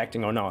she was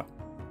acting or not.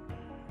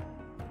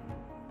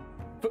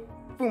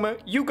 Fuma,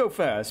 you go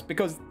first,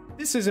 because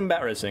this is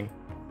embarrassing.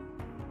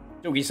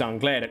 Togi-san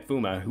glared at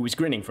Fuma, who was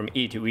grinning from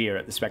ear to ear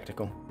at the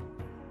spectacle.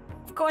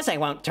 Of course I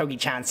won't,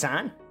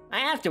 Togi-chan-san. I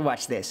have to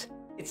watch this.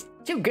 It's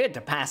too good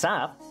to pass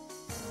up.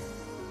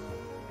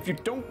 If you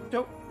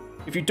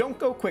don't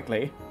go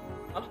quickly,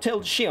 I'll tell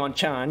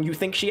Shion-chan you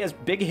think she has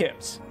big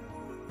hips.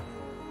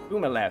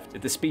 Fuma left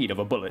at the speed of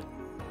a bullet.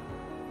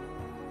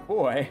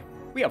 Boy,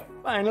 we are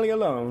finally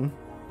alone.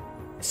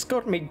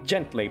 Escort me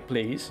gently,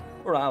 please,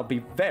 or I'll be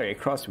very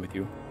cross with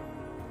you.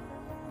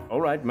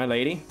 All right, my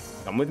lady,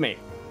 come with me.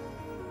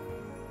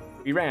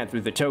 We ran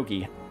through the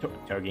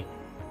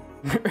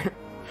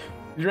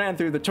We ran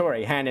through the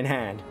torii hand in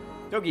hand.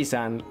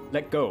 Togi-san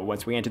let go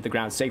once we entered the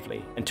ground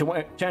safely, and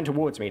turned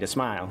towards me to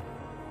smile.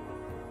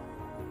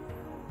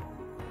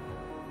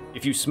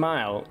 If you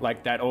smile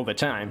like that all the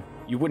time,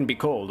 you wouldn't be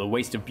called a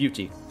waste of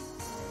beauty.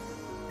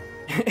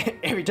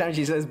 Every time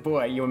she says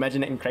boy, you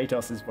imagine it in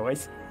Kratos'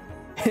 voice.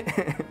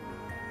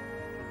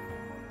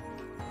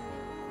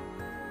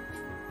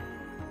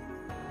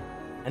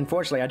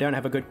 Unfortunately, I don't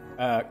have a good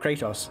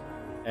Kratos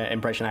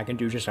impression I can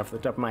do just off the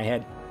top of my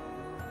head.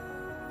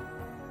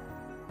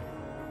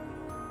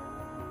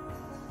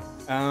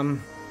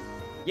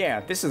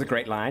 Yeah, this is a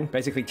great line,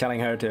 basically telling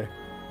her to...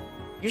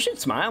 You should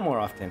smile more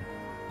often.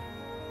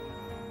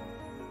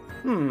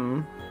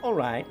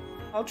 Alright.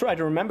 I'll try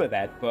to remember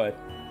that, but...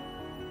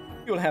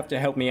 You'll have to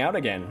help me out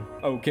again,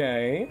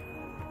 okay?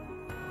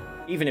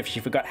 Even if she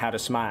forgot how to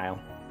smile,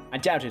 I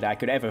doubted I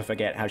could ever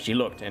forget how she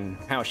looked and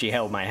how she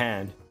held my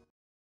hand.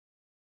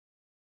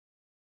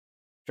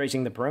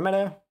 Tracing the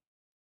perimeter.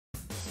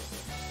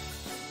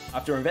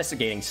 After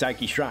investigating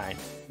Saiki Shrine,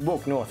 we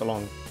walked north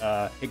along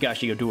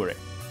Higashiodore.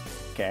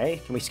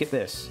 Okay, can we skip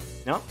this?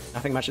 No,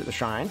 nothing much at the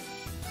shrine.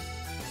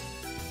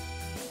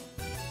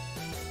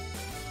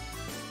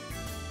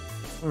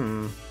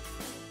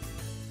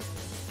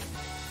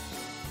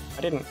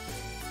 I didn't...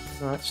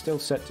 No, it's still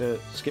set to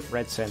skip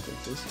red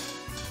sentences.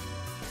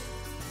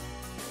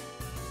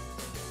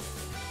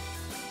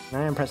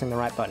 Now I'm pressing the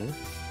right button.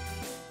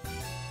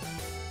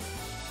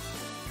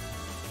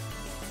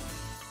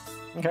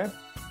 Okay.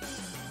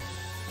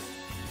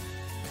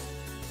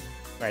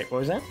 Wait, what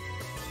was that?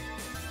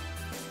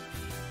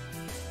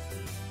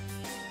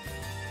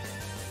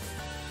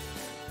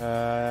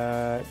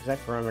 Is that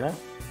perimeter?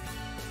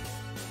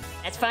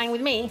 That's fine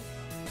with me.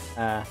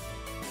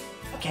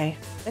 Okay,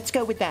 let's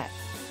go with that.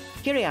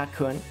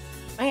 Kiria-kun,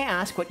 may I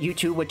ask what you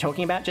two were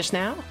talking about just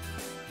now?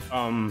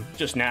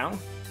 Just now?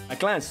 I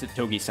glanced at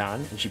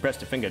Togi-san, and she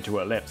pressed a finger to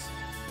her lips.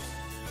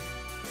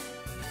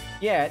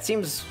 Yeah, it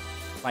seems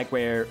like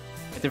we're,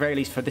 at the very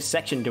least for this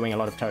section, doing a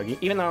lot of Togi.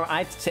 Even though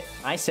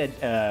I said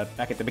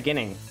back at the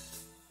beginning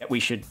that we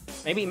should...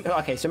 Maybe...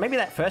 Okay, so maybe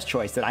that first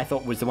choice that I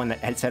thought was the one that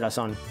had set us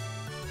on...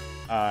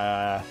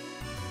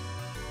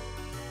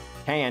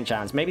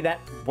 Kaen-chan's. Maybe that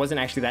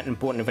wasn't actually that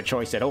important of a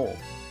choice at all.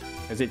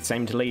 Because it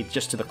seemed to lead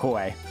just to the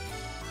koi.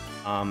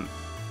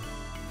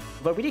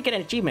 But we did get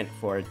an achievement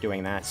for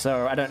doing that,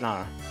 so I don't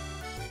know.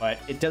 But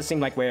it does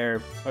seem like we're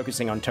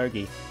focusing on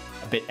Togi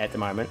a bit at the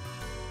moment.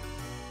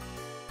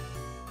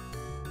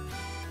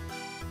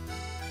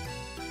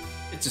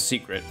 It's a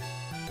secret.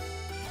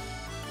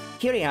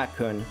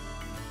 Kiria-kun,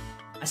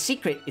 a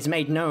secret is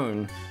made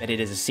known that it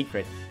is a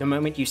secret the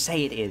moment you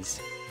say it is.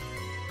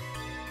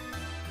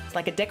 It's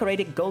like a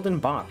decorated golden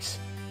box.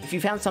 If you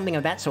found something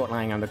of that sort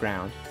lying on the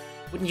ground,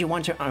 wouldn't you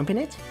want to open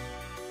it?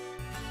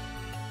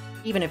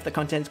 Even if the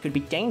contents could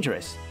be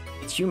dangerous,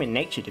 it's human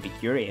nature to be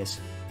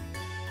curious.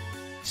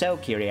 So,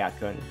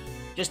 Kiria-kun,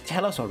 just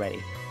tell us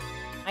already.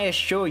 I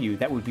assure you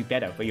that would be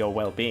better for your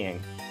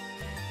well-being.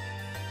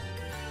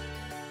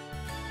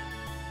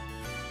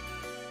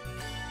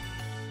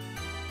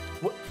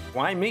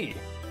 Why me?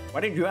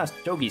 Why didn't you ask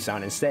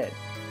Togi-san instead?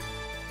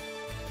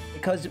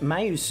 Because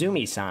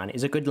Mayuzumi-san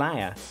is a good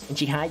liar, and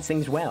she hides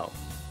things well.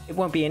 It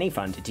won't be any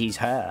fun to tease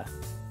her.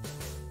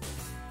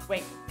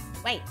 Wait,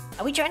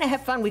 are we trying to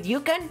have fun with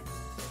Yukon?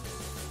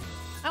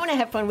 I want to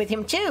have fun with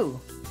him too.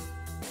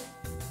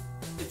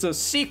 It's a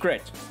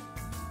secret!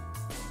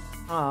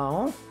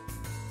 Oh.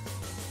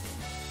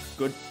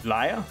 Good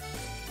liar?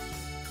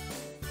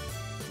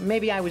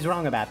 Maybe I was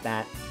wrong about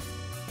that.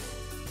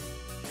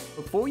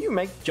 Before you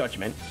make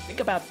judgment, think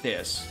about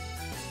this.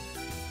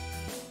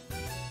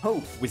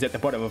 Hope was at the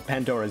bottom of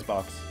Pandora's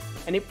box,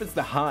 and it was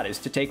the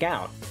hardest to take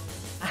out.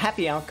 A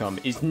happy outcome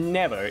is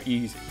never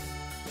easy.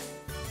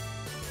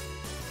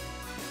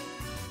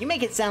 You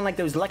make it sound like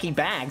those lucky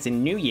bags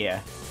in New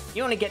Year.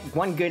 You only get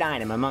one good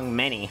item among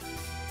many.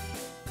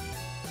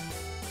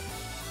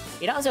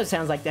 It also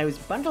sounds like those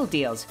bundle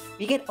deals.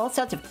 You get all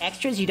sorts of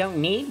extras you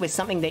don't need with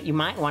something that you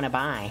might want to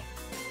buy.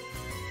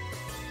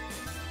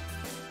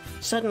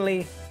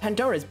 Suddenly,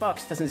 Pandora's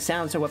box doesn't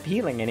sound so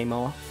appealing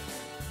anymore.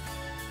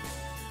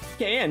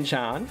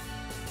 Kaen-chan,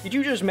 did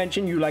you just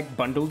mention you like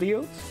bundle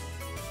deals?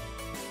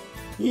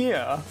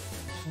 Yeah,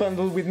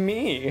 bundle with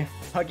me.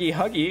 Huggy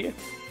huggy.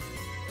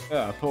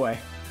 Oh boy.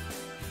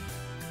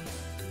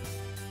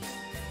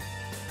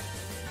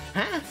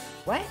 Huh?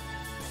 What?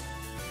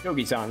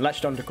 Yogi-san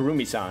latched onto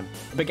Kurumi-san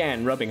and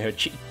began rubbing her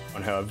cheek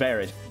on her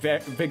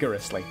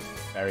vigorously.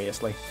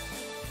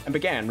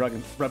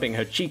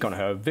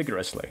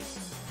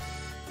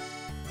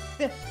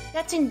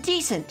 That's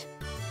indecent.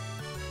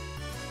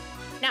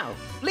 No,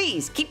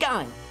 please, keep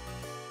going.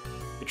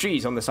 The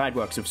trees on the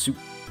sidewalks of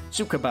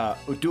Tsukaba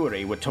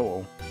Odori were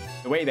tall.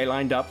 The way they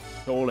lined up,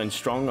 tall and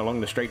strong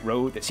along the straight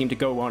road that seemed to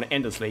go on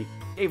endlessly,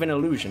 gave an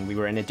illusion we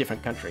were in a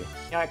different country.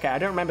 Okay, I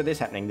don't remember this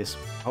happening, this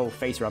whole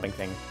face-rubbing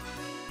thing.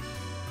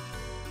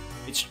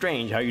 It's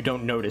strange how you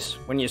don't notice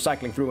when you're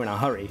cycling through in a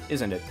hurry,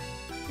 isn't it?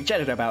 We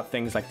chatted about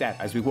things like that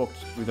as we walked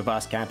through the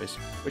vast campus,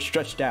 which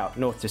stretched out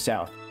north to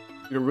south.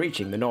 We were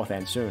reaching the north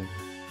end soon.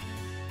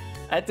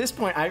 At this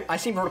point, I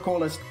seem to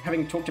recall us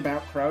having talked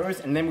about crows,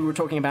 and then we were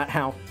talking about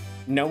how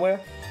Noah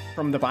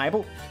from the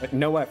Bible, like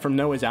Noah from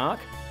Noah's Ark,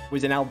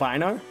 was an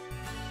albino.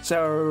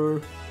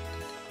 So,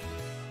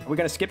 are we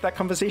going to skip that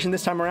conversation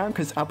this time around?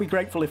 Because I'll be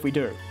grateful if we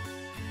do.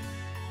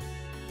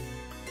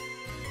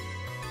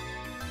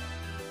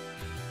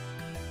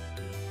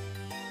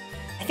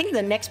 I think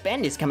the next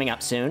bend is coming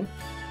up soon.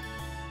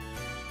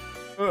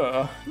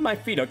 Ugh, my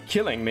feet are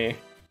killing me.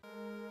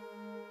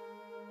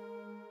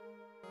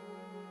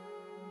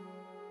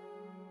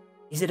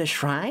 Is it a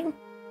shrine?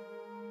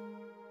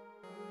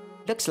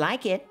 Looks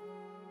like it.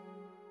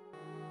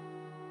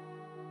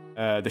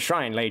 The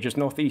shrine lay just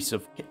northeast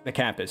of the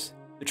campus.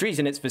 The trees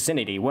in its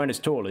vicinity weren't as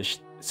tall as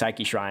the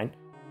Psyche Shrine,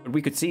 but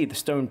we could see the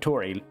stone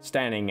torii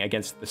standing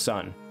against the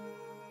sun.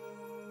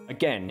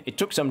 Again, it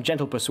took some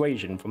gentle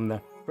persuasion from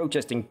the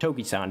protesting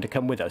Togi-san to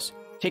come with us,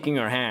 taking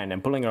her hand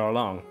and pulling her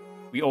along.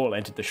 We all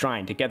entered the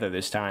shrine together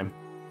this time.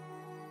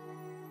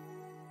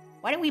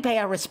 Why don't we pay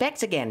our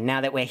respects again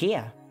now that we're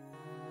here?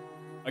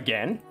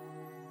 Again?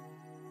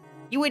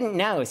 You wouldn't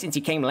know since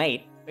you came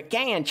late, but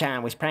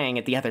Kaen-chan was praying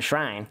at the other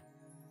shrine.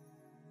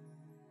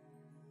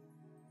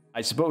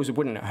 I suppose it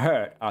wouldn't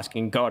hurt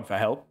asking God for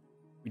help.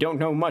 We don't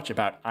know much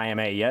about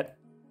IMA yet.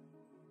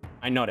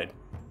 I nodded.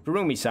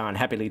 Kurumi-san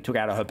happily took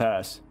out of her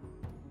purse.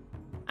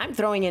 I'm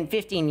throwing in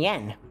 15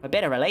 yen for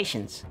better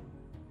relations.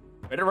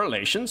 Better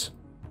relations?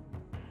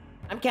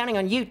 I'm counting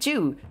on you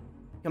too.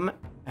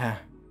 Kamanus?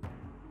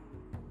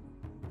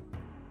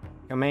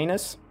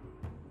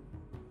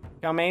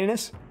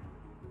 Kamanus?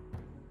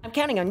 I'm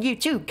counting on you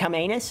too,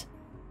 Kamanus.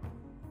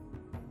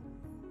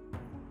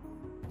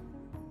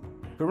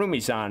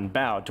 Kurumi-san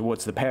bowed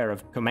towards the pair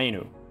of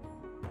Komenu,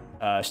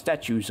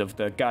 statues of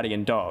the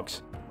guardian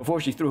dogs, before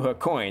she threw her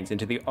coins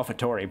into the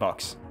offertory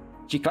box.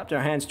 She clapped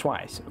her hands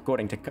twice,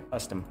 according to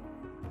custom.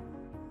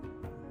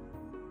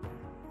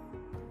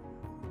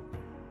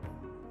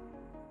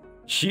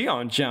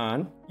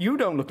 Shion-chan, you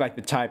don't look like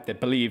the type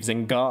that believes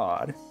in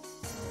God.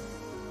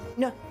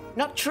 No,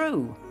 not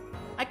true.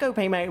 I go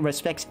pay my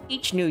respects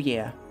each New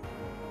Year.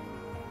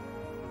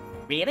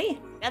 Really?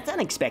 That's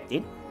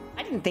unexpected.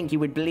 I didn't think you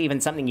would believe in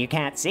something you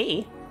can't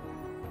see.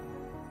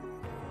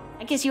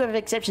 I guess you have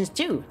exceptions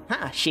too,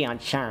 huh,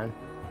 Shion-chan?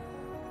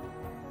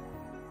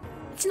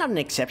 It's not an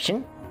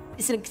exception.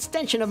 It's an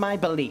extension of my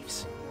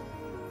beliefs.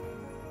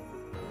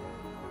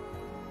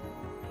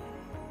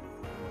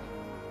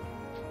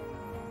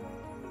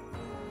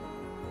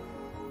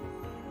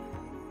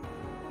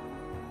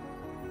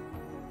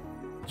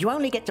 You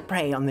only get to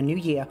pray on the New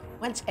Year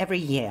once every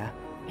year.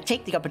 I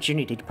take the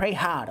opportunity to pray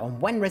hard on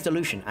one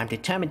resolution I'm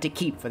determined to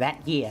keep for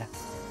that year.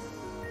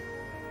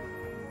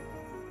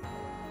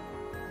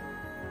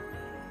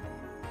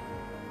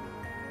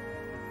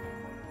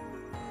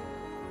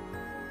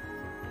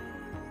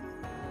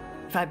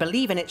 If I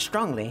believe in it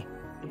strongly,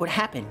 it would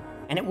happen,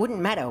 and it wouldn't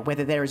matter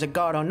whether there is a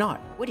god or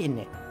not, wouldn't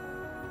it?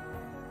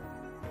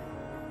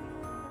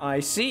 I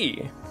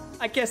see.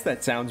 I guess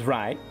that sounds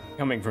right,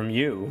 coming from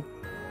you.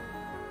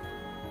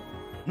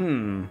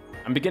 I'm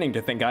beginning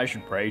to think I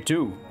should pray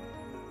too.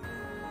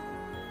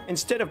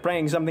 Instead of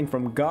praying something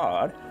from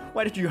God,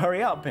 why did you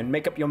hurry up and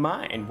make up your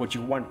mind what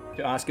you want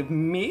to ask of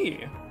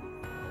me?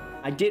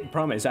 I did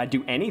promise I'd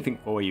do anything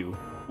for you,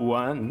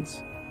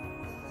 once.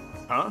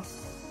 Huh?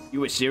 You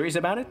were serious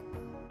about it?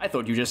 I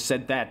thought you just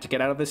said that to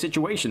get out of the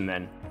situation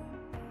then.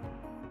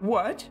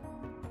 What?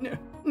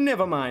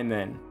 Never mind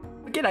then.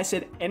 Forget I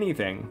said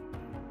anything.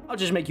 I'll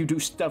just make you do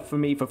stuff for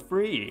me for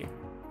free.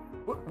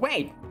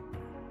 Wait!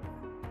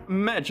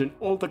 Imagine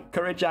all the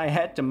courage I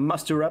had to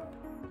muster up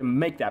to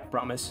make that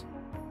promise.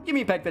 Give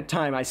me back the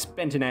time I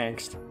spent in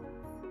angst.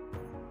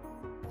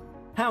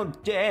 How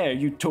dare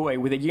you toy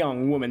with a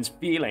young woman's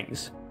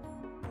feelings?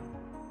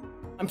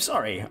 I'm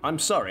sorry.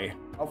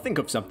 I'll think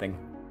of something.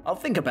 I'll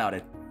think about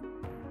it.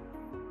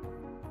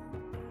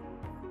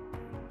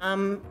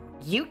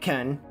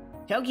 Yukon,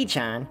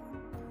 Togi-chan,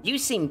 you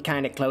seemed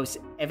kinda close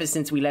ever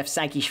since we left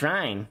Psyche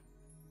Shrine.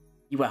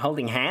 You were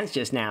holding hands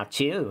just now,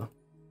 too.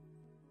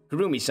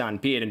 Kurumi-san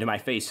peered into my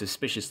face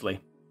suspiciously.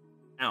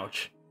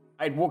 Ouch.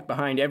 I'd walked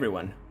behind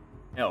everyone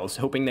else,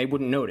 hoping they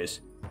wouldn't notice,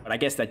 but I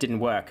guess that didn't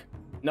work.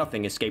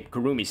 Nothing escaped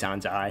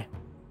Kurumi-san's eye.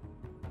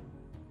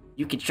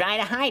 You could try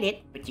to hide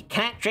it, but you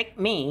can't trick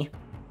me.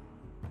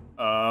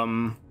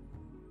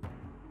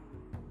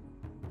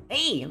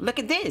 Hey, look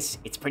at this!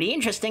 It's pretty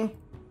interesting.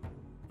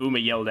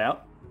 Fuma yelled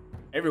out.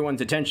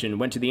 Everyone's attention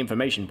went to the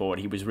information board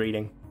he was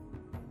reading.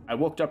 I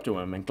walked up to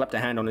him and clapped a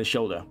hand on his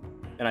shoulder.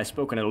 Then I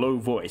spoke in a low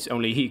voice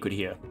only he could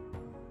hear.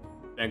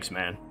 Thanks,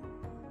 man.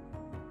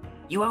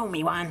 You owe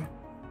me one.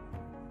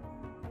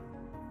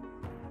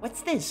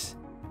 What's this?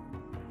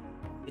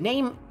 The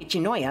name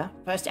Ichinoya,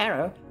 First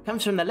Arrow,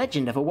 comes from the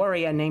legend of a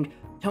warrior named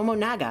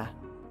Tomonaga.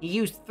 He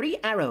used 3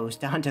 arrows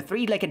to hunt a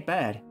 3-legged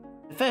bird.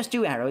 The first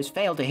 2 arrows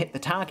failed to hit the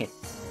target.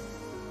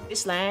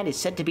 This land is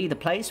said to be the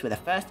place where the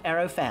first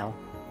arrow fell.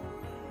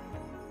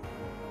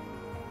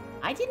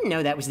 I didn't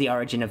know that was the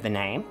origin of the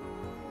name.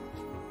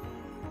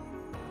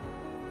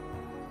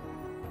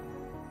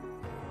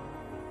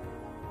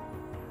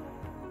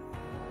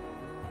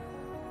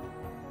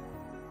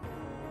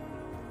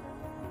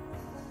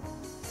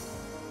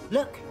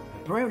 Look,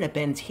 Verona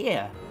bends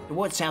here,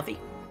 towards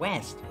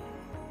southeast.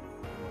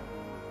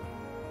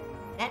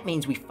 That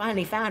means we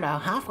finally found our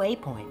halfway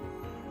point.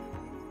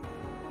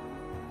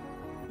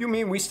 You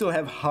mean we still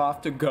have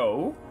half to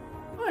go?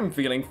 I'm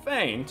feeling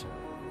faint.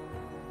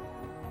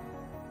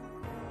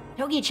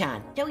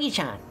 Togi-chan,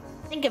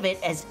 think of it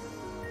as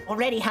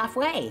already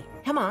halfway.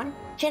 Come on,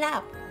 chin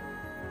up.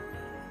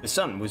 The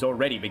sun was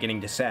already beginning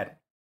to set.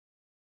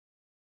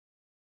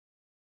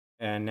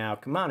 And now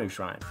Kamanu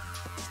Shrine.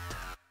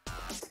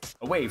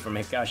 Away from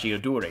Hikashi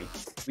Odori,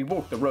 we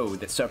walked the road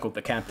that circled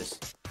the campus.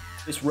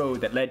 This road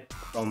that led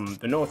from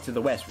the north to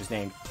the west was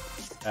named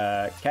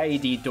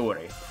Kaedi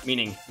Dori,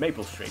 meaning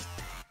Maple Street.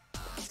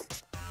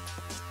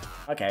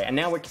 Okay, and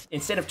now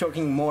instead of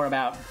talking more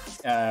about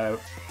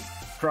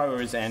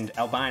crows and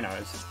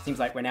albinos, seems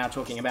like we're now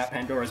talking about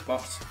Pandora's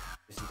box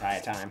this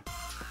entire time.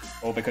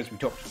 Or because we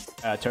talked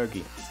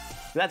Turkey.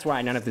 So that's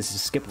why none of this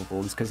is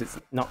skippable, is because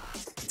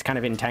it's kind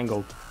of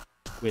entangled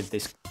with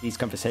these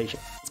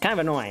conversations. It's kind of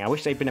annoying. I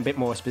wish they'd been a bit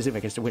more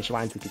specific as to which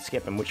lines we could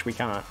skip and which we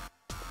can't.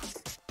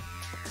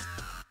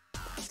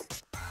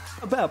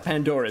 About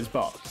Pandora's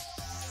box,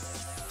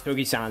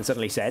 Togi-san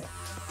suddenly said.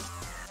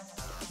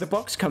 The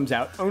box comes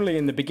out only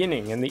in the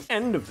beginning and the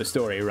end of the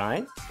story,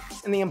 right?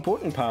 And the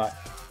important part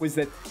was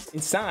that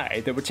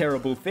inside there were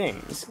terrible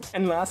things.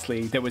 And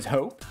lastly, there was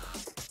hope.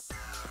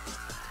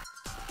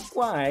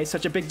 Why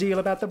such a big deal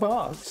about the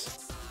box?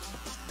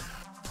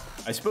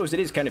 I suppose it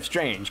is kind of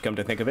strange, come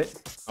to think of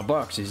it. A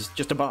box is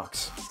just a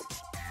box.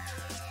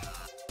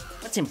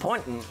 What's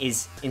important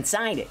is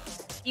inside it.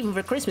 Even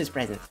for Christmas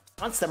presents.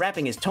 Once the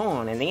wrapping is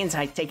torn and the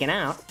inside taken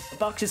out, the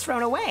box is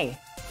thrown away.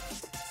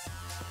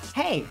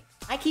 Hey,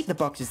 I keep the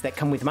boxes that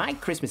come with my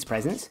Christmas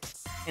presents,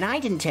 and I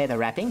didn't tear the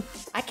wrapping.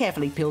 I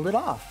carefully peeled it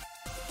off.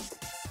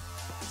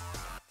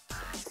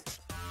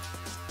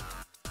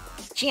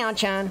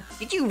 Xiao-chan,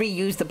 did you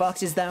reuse the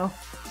boxes though?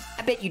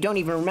 I bet you don't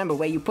even remember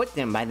where you put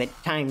them by the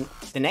time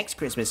the next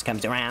Christmas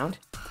comes around.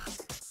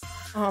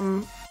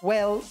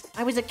 Well,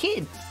 I was a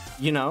kid,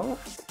 you know?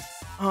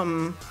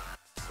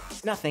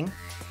 Nothing.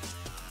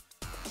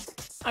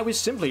 I was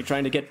simply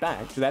trying to get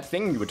back to that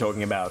thing you were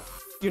talking about.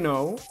 You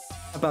know,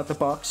 about the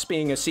box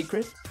being a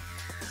secret.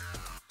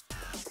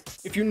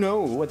 If you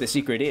know what the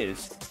secret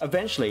is,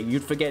 eventually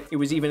you'd forget it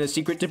was even a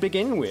secret to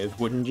begin with,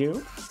 wouldn't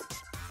you?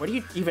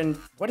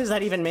 What does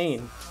that even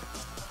mean?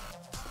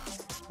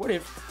 What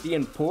if the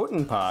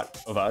important part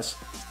of us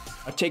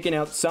are taken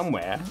out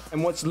somewhere,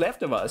 and what's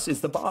left of us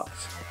is the box?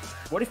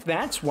 What if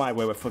that's why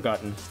we were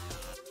forgotten?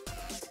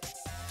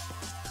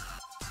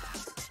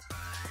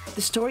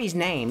 The story's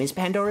name is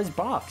Pandora's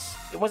Box.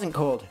 It wasn't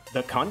called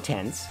The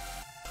Contents.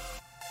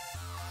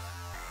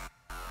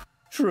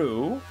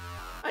 True.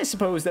 I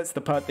suppose that's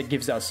the part that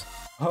gives us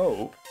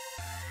hope.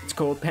 It's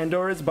called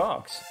Pandora's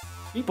Box.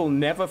 People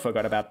never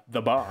forgot about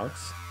the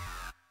box.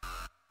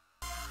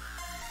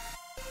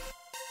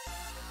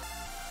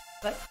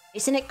 But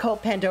isn't it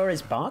called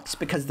Pandora's Box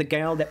because the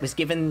girl that was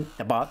given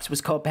the box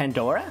was called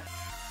Pandora?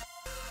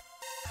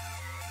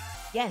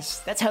 Yes,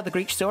 that's how the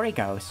Greek story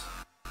goes.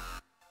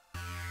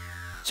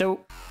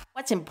 So,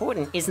 what's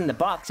important isn't the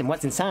box and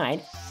what's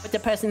inside, but the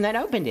person that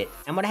opened it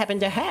and what happened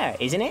to her,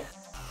 isn't it?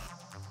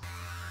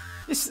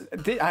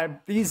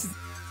 These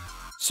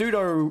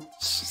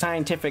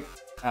pseudo-scientific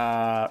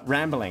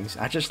ramblings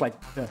are just like...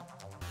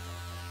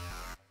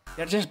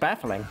 they're just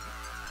baffling.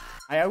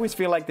 I always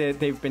feel like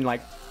they've been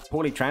like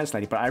poorly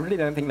translated, but I really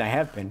don't think they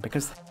have been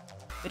because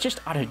they're just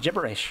utter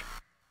gibberish.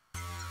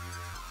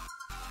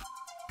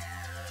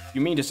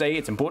 You mean to say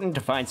it's important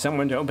to find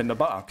someone to open the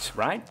box,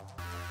 right?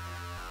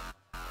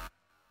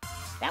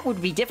 That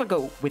would be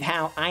difficult with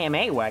how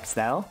IMA works,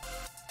 though.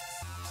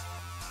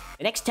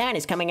 The next turn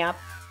is coming up.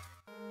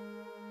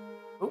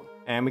 Oh,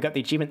 and we got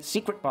the achievement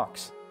Secret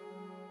Box.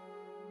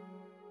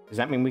 Does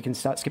that mean we can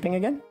start skipping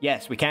again?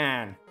 Yes, we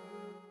can.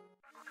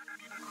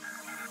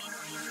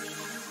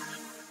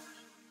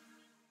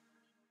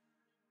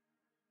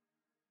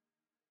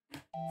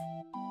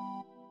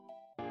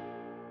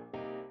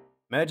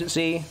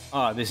 Emergency.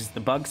 Oh, this is the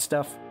bug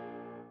stuff.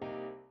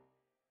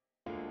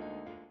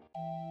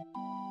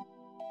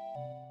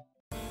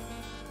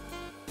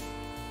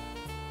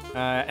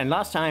 And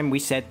last time we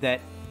said that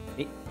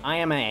the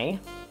IMA,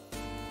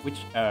 which,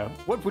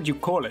 what would you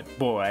call it,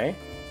 boy?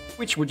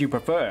 Which would you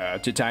prefer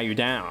to tie you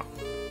down?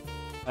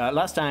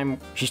 Last time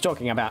she's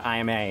talking about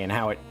IMA and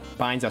how it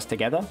binds us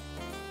together.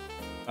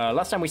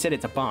 Last time we said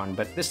it's a bond,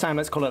 but this time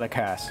let's call it a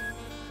curse.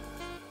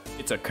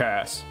 It's a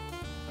curse.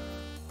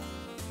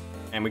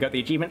 And we got the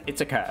achievement,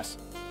 it's a curse.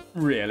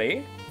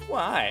 Really?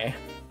 Why?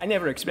 I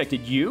never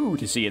expected you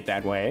to see it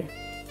that way.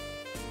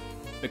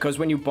 Because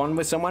when you bond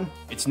with someone,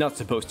 it's not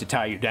supposed to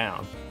tie you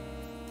down.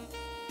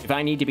 If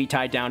I need to be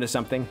tied down to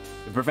something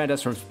to prevent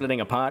us from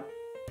splitting apart,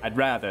 I'd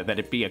rather that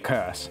it be a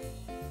curse.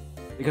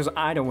 Because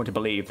I don't want to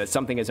believe that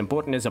something as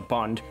important as a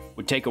bond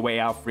would take away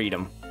our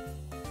freedom.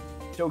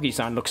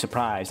 Togi-san looked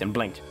surprised and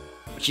blinked,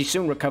 but she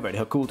soon recovered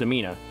her cool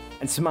demeanor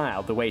and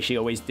smiled the way she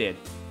always did.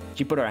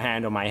 She put her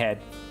hand on my head.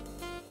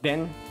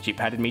 Then she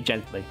patted me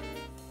gently.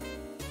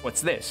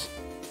 What's this?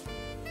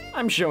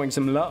 I'm showing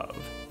some love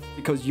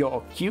because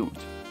you're cute.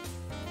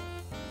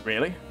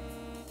 Really?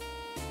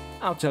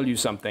 I'll tell you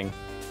something.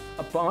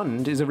 A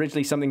bond is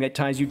originally something that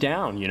ties you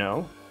down, you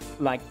know?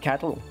 Like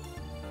cattle.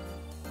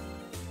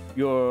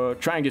 You're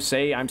trying to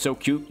say I'm so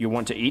cute you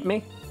want to eat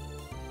me?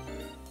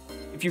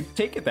 If you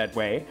take it that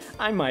way,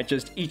 I might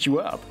just eat you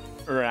up.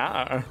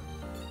 Rawr.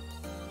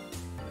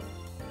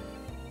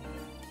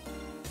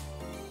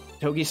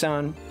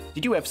 Togi-san,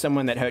 did you have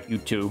someone that hurt you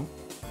too?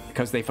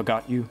 Because they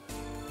forgot you?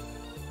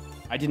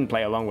 I didn't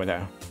play along with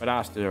her, but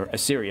asked her a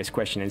serious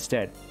question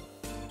instead.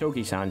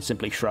 Togi-san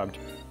simply shrugged.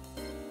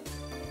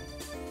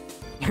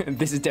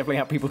 This is definitely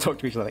how people talk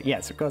to each other.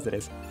 Yes, of course it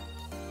is.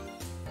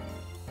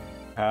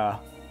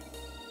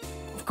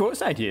 Of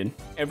course I did.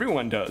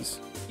 Everyone does.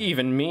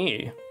 Even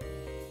me.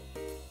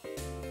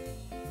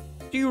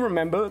 Do you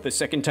remember the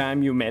second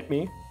time you met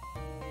me?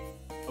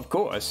 Of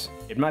course.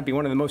 It might be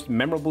one of the most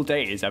memorable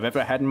days I've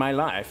ever had in my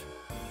life.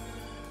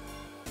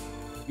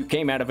 You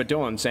came out of a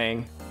dawn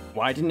saying,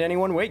 "Why didn't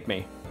anyone wake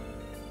me?"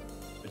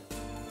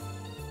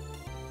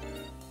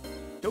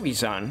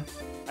 Togi-san,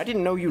 I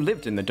didn't know you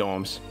lived in the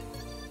dorms.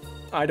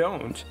 I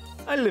don't.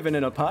 I live in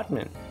an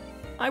apartment.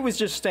 I was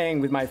just staying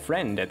with my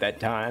friend at that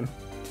time.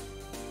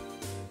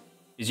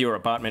 Is your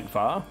apartment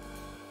far?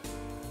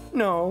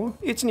 No,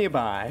 it's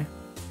nearby.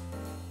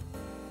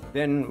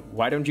 Then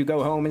why don't you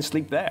go home and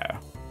sleep there?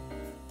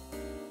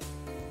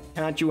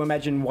 Can't you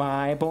imagine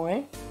why,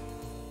 boy?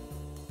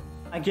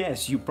 I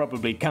guess you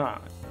probably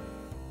can't.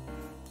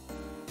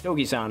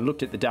 Togi-san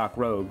looked at the dark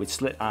road with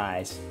slit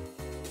eyes.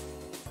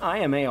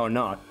 IMA or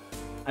not,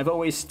 I've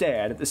always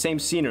stared at the same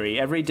scenery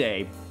every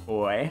day,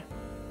 boy.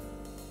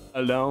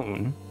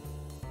 Alone.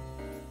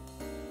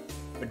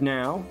 But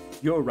now,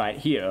 you're right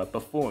here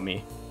before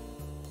me.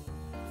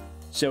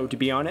 So, to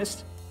be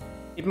honest,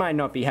 it might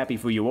not be happy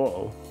for you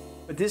all,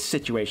 but this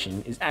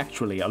situation is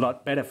actually a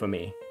lot better for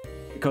me,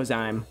 because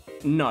I'm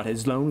not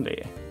as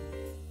lonely.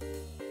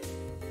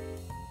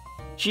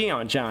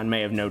 Shion-chan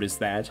may have noticed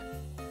that.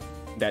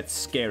 That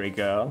scary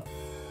girl.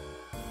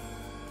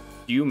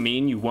 Do you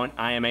mean you want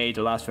IMA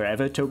to last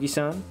forever,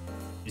 Togi-san?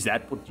 Is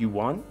that what you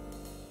want?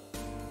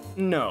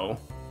 No.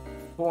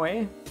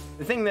 Boy,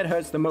 the thing that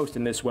hurts the most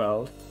in this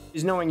world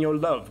is knowing your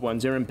loved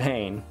ones are in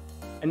pain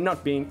and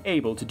not being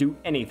able to do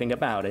anything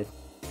about it.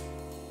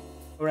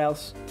 Or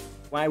else,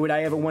 why would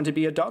I ever want to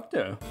be a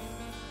doctor?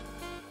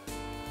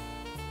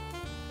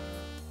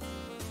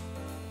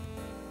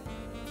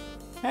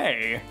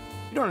 Hey,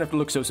 you don't have to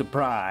look so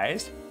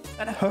surprised.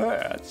 That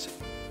hurts.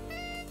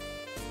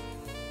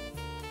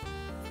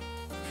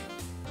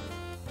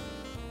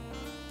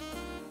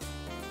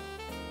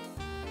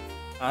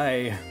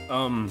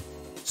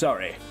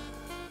 Sorry.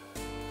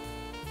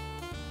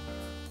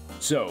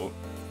 So,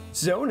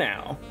 So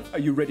now, are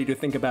you ready to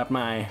think about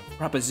my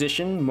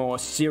proposition more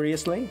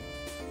seriously?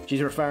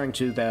 She's referring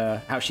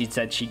to how she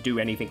said she'd do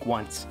anything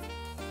once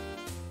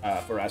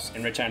for us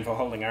in return for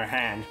holding our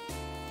hand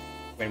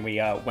when we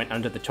went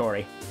under the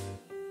Torii.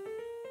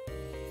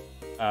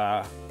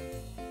 Of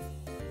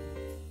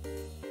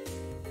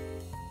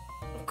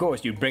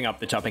course you'd bring up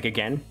the topic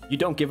again. You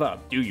don't give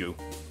up, do you?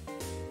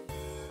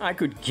 I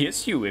could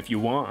kiss you if you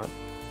want.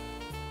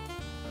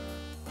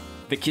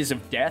 The kiss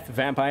of death,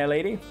 vampire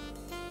lady?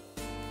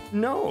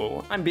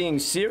 No, I'm being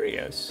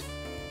serious.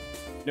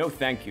 No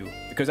thank you,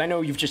 because I know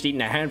you've just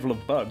eaten a handful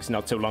of bugs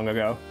not so long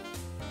ago.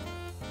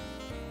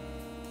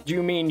 Do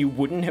you mean you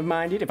wouldn't have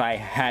minded if I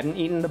hadn't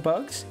eaten the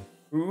bugs?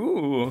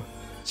 Ooh,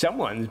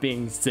 someone's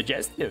being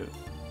suggestive.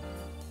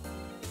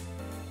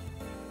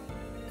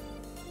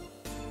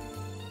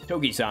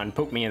 Togi-san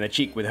poked me in the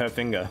cheek with her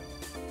finger.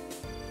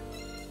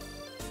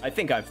 I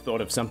think I've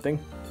thought of something.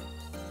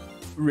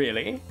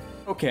 Really?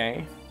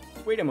 Okay.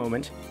 Wait a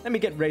moment. Let me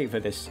get ready for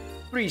this.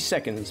 3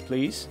 seconds,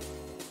 please.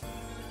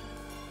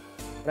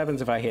 What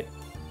happens if I hit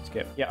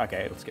skip? Yeah,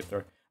 okay, let's skip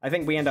through. I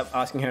think we end up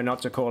asking her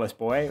not to call us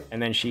boy,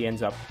 and then she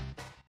ends up...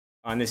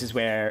 And this is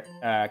where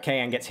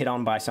Kaen gets hit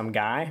on by some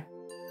guy.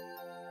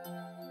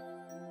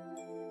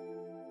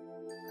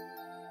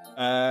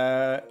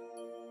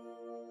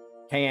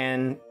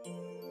 Kaen...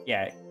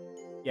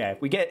 Yeah,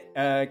 we get...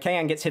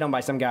 Kaen gets hit on by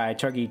some guy.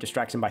 Togi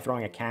distracts him by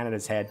throwing a can at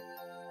his head.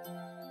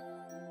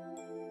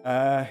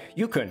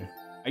 Yukun,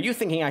 are you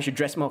thinking I should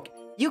dress more...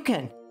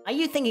 Yukun, are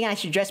you thinking I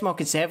should dress more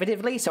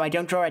conservatively so I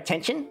don't draw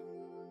attention?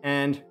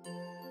 And...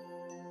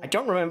 I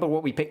don't remember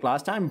what we picked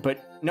last time, but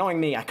knowing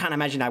me, I can't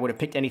imagine I would have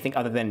picked anything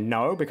other than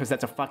no, because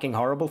that's a fucking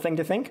horrible thing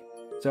to think.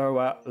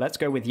 So, let's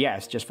go with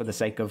yes, just for the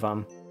sake of,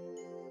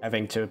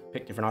 having to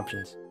pick different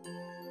options.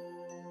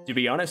 To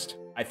be honest,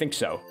 I think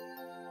so.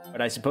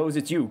 But I suppose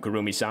it's you,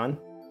 Kurumi-san.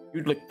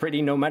 You'd look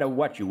pretty no matter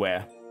what you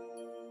wear.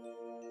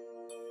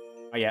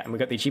 Oh yeah, and we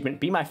got the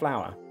achievement, Be My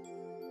Flower.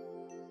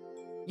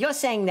 You're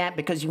saying that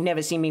because you've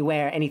never seen me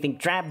wear anything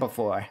drab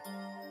before.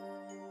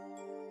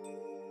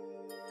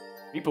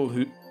 People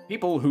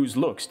whose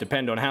looks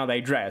depend on how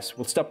they dress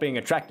will stop being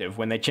attractive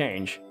when they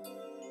change.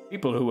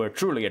 People who are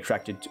truly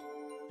attracted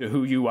to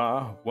who you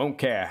are won't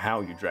care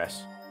how you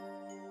dress.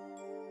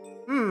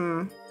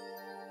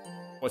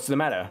 What's the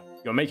matter?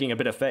 You're making a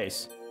bit of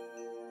face.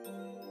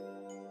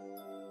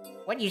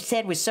 What you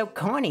said was so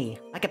corny,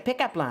 like a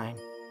pickup line.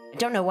 I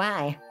don't know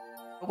why,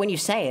 but when you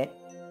say it,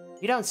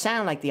 you don't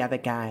sound like the other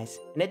guys,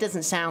 and it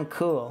doesn't sound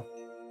cool.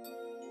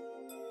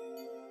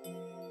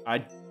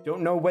 I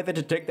don't know whether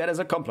to take that as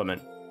a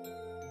compliment.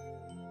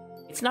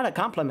 It's not a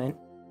compliment.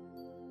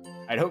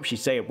 I'd hope she'd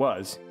say it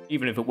was,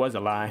 even if it was a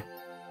lie.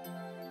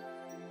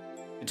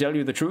 To tell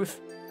you the truth,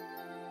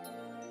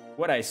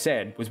 what I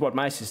said was what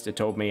my sister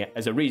told me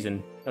as a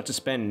reason not to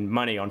spend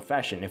money on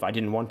fashion if I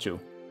didn't want to.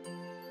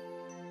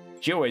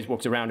 She always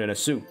walks around in a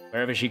suit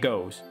wherever she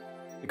goes,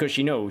 because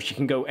she knows she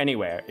can go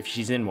anywhere if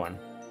she's in one.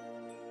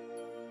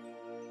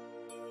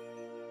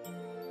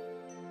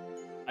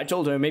 I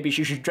told her maybe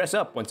she should dress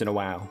up once in a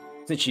while,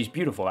 since she's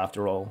beautiful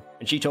after all,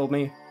 and she told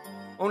me,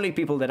 only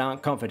people that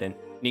aren't confident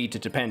need to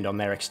depend on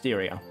their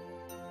exterior.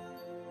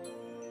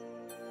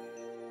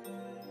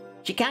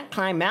 She can't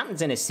climb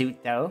mountains in a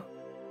suit, though.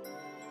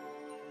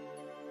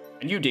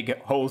 And you dig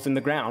holes in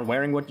the ground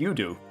wearing what you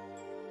do.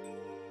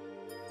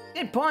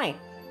 Good point.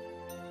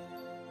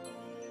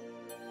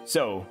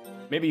 So,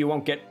 maybe you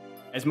won't get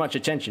as much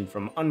attention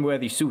from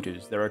unworthy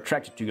suitors that are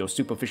attracted to your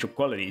superficial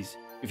qualities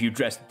if you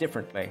dress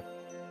differently.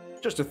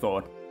 Just a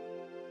thought.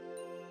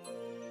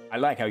 I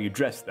like how you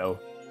dress, though.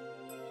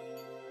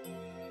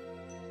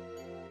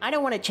 I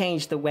don't want to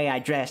change the way I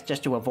dress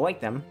just to avoid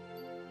them.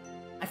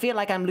 I feel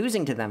like I'm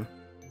losing to them.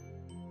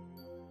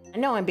 I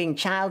know I'm being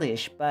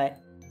childish,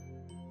 but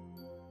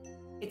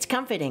it's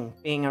comforting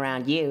being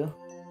around you.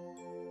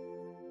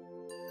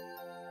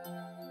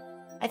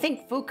 I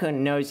think Fukun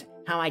knows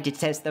how I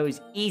detest those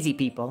easy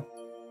people.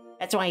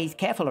 That's why he's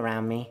careful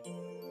around me.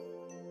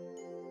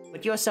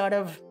 But you're sort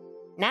of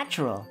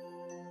natural.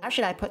 How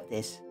should I put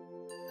this?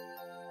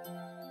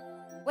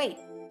 Wait,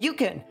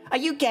 Yukun, are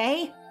you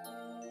gay?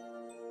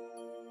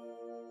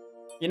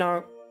 You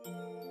know,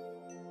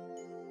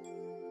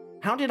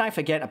 how did I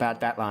forget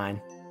about that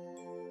line?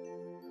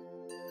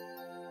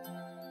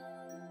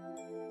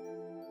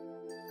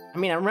 I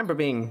mean, I remember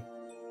being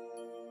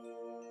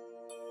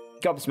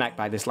gobsmacked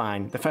by this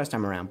line the first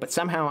time around, but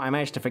somehow I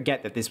managed to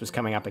forget that this was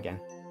coming up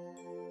again.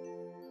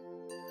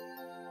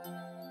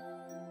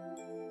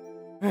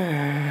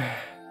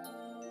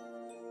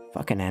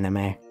 Fucking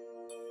anime.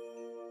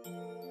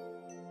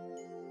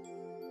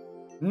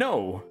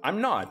 No,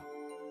 I'm not.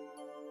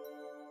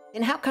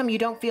 Then how come you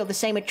don't feel the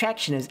same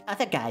attraction as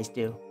other guys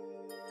do?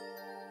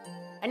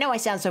 I know I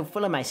sound so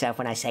full of myself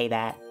when I say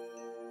that.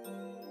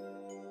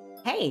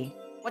 Hey,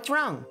 what's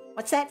wrong?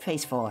 What's that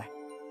face for?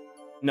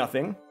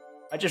 Nothing.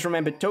 I just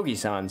remembered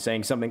Togi-san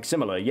saying something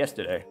similar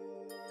yesterday.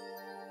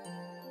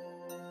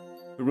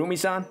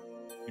 Kurumi-san,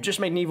 you just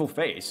made an evil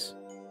face.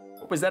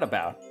 What was that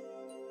about?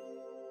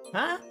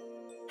 Huh?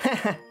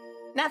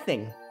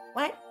 Nothing.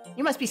 What?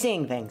 You must be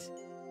seeing things.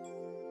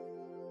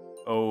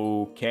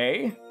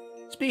 Okay.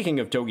 Speaking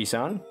of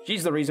Togi-san,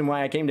 she's the reason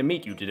why I came to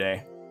meet you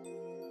today.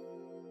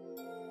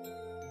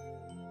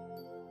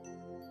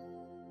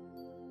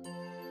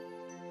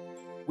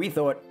 We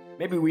thought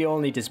maybe we all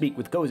need to speak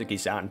with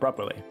Kozuki-san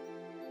properly.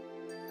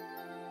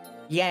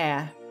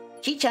 Yeah.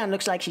 Chi-chan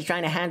looks like she's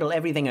trying to handle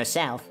everything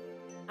herself.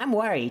 I'm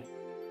worried.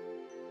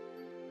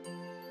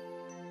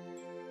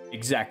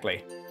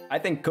 Exactly. I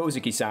think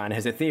Kozuki-san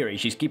has a theory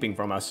she's keeping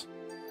from us.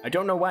 I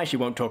don't know why she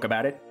won't talk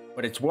about it,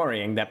 but it's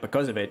worrying that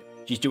because of it,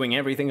 she's doing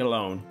everything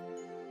alone.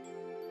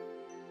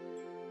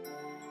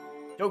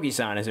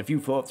 Togi-san has a few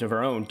thoughts of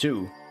her own,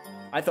 too.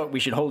 I thought we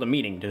should hold a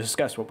meeting to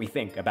discuss what we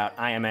think about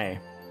IMA.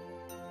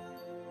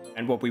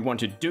 And what we want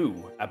to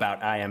do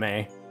about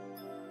IMA.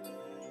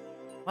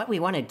 What we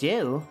want to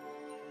do?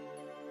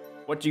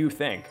 What do you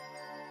think?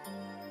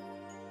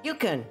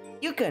 Yukun!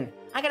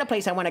 I got a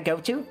place I want to go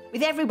to,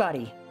 with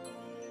everybody!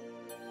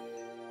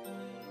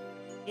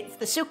 It's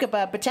the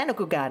Tsukuba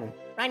Botanical Garden,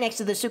 right next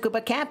to the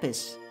Tsukuba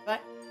campus.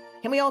 But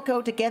can we all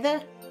go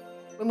together?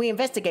 When we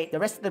investigate the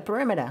rest of the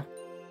perimeter.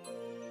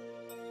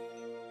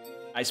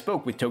 I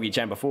spoke with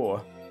Togi-chan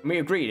before, and we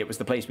agreed it was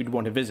the place we'd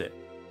want to visit.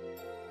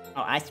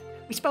 Oh, I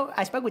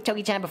spoke with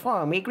Togi-chan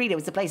before, and we agreed it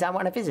was the place I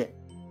want to visit.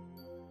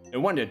 No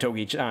wonder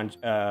Togi-chan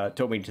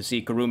told me to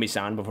see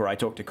Kurumi-san before I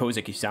talked to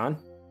Kozuki-san.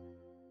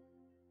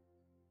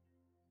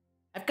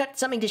 I've got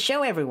something to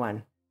show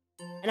everyone.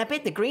 And I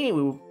bet the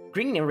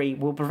greenery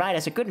will provide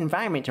us a good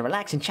environment to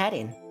relax and chat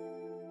in.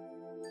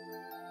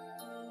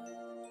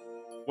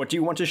 What do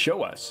you want to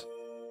show us?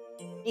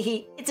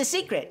 It's a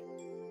secret.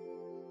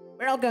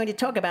 We're all going to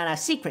talk about our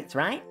secrets,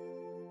 right?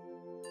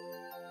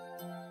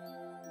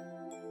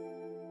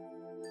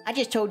 I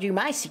just told you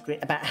my secret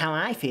about how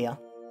I feel,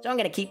 so I'm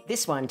going to keep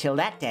this one till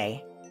that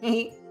day.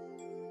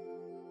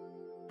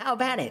 How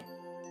about it?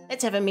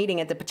 Let's have a meeting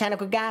at the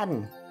Botanical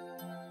Garden.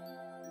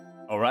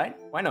 Alright,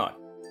 why not?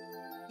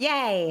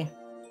 Yay!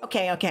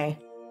 Okay.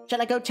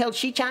 Shall I go tell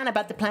Shi-chan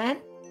about the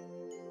plan?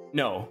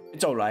 No,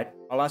 it's alright.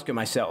 I'll ask her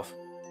myself.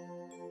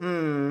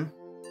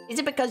 Is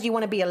it because you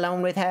want to be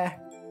alone with her?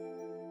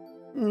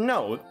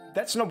 No,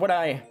 that's not what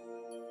I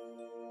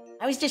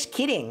was just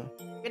kidding.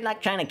 Good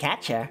luck trying to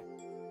catch her.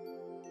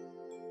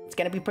 It's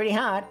gonna be pretty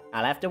hard.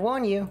 I'll have to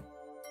warn you.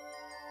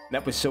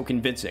 That was so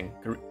convincing.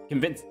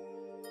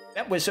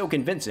 That was so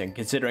convincing,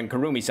 considering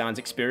Kurumi-san's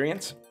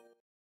experience.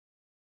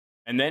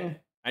 And then,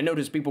 I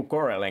noticed people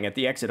quarreling at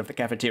the exit of the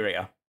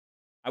cafeteria.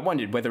 I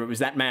wondered whether it was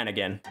that man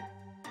again.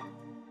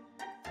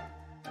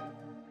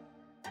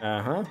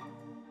 Uh-huh.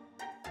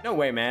 No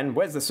way, man.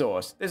 Where's the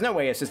source? There's no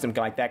way a system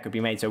like that could be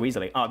made so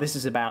easily. Oh, this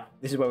is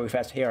where we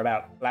first hear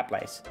about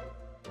Laplace.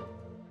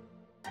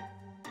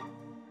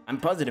 I'm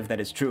positive that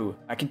it's true.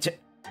 I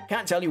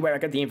can't tell you where I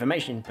got the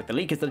information, but the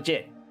leak is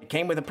legit. It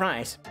came with a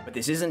price, but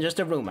this isn't just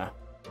a rumor.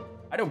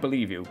 I don't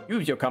believe you.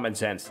 Use your common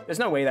sense. There's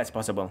no way that's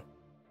possible.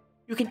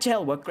 You can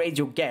tell what grades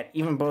you'll get,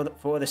 even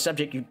for the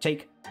subject you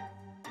take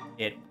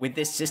it with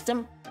this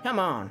system? Come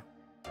on.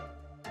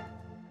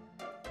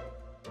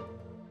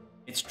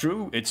 It's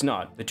true, it's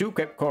not. The two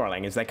kept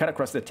quarreling as they cut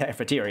across the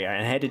cafeteria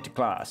and headed to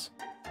class.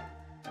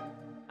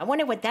 I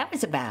wonder what that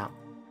was about.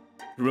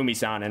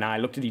 Kurumi-san and I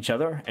looked at each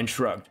other and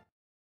shrugged.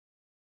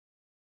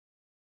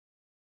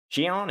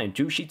 Shion and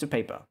 2 sheets of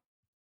paper.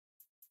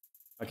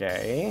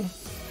 Okay.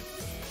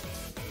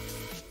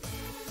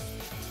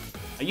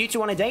 Are you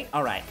two on a date?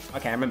 Alright.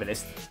 Okay, I remember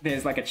this.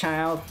 There's like a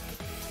child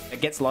that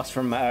gets lost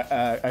from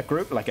a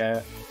group, like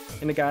a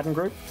kindergarten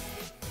group.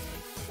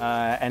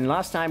 And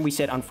last time we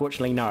said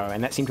unfortunately no,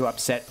 and that seemed to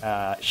upset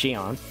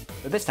Shion.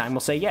 But this time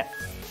we'll say yeah.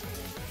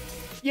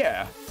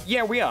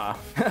 Yeah, we are.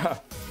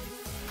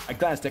 I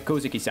glanced at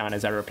Kozuki-san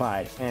as I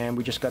replied, and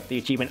we just got the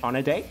achievement on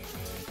a date.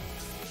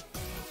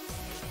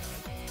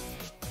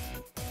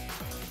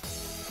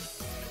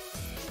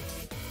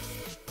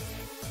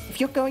 If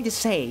you're going to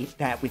say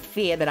that with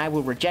fear that I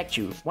will reject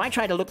you, why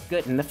try to look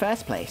good in the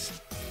first place?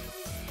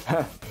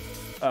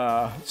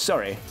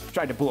 Sorry.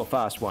 Tried to pull a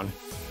fast one.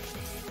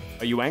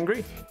 Are you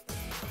angry?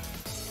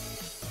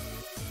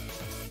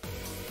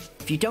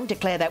 If you don't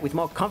declare that with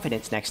more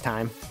confidence next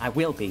time, I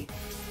will be.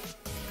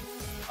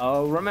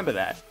 I'll remember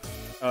that.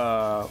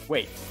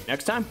 Wait,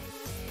 next time?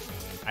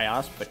 I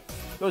asked, but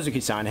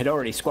Kozuki-san had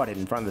already squatted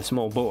in front of the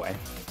small boy.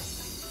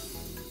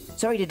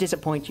 Sorry to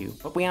disappoint you,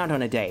 but we aren't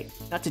on a date.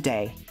 Not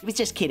today. He was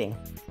just kidding.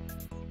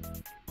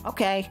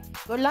 Okay,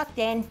 good luck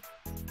then.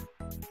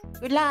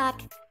 Good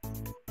luck.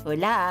 Good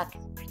luck.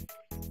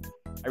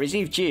 I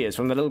received cheers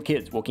from the little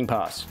kids walking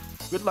past.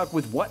 Good luck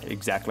with what,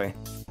 exactly?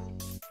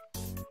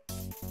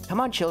 Come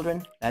on,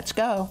 children. Let's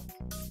go.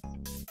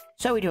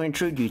 Sorry to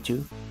intrude you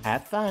two.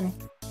 Have fun.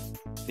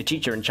 The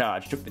teacher in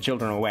charge took the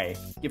children away,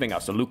 giving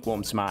us a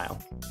lukewarm smile.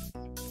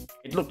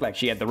 It looked like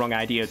she had the wrong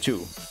idea,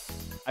 too.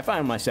 I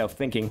found myself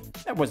thinking,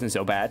 that wasn't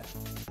so bad.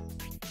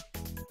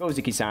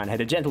 Kozuki-san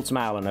had a gentle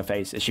smile on her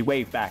face as she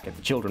waved back at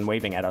the children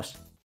waving at us.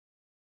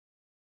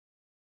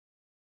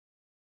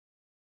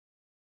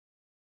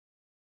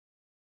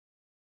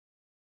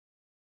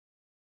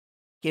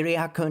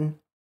 Kiriya-kun,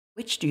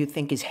 Which do you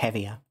think is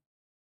heavier?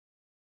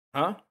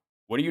 Huh?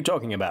 What are you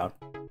talking about?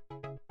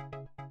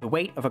 The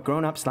weight of a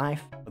grown-up's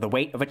life or the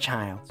weight of a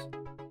child's?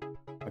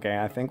 Okay,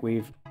 I think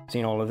we've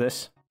seen all of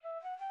this.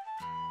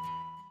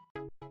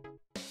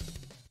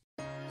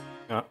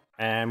 Oh,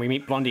 and we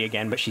meet Blondie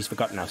again, but she's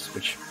forgotten us,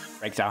 which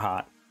breaks our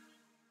heart.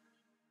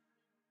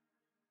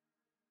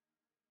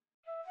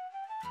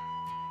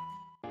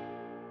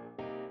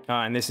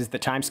 And this is the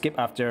time skip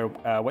after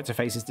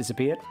What's-Her-Face has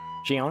disappeared.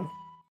 Xion.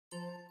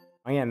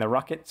 Oh yeah, and the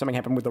rocket. Something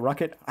happened with the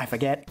rocket. I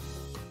forget.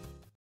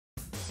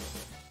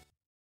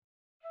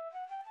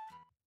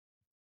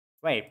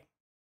 Wait.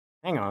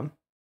 Hang on.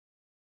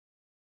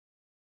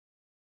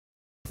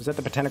 Was that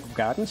the Botanical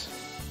Gardens?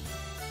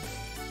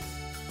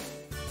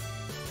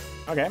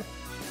 Okay.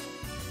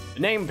 The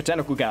name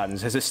Botanical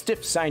Gardens has a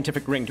stiff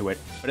scientific ring to it,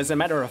 but as a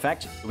matter of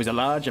fact, it was a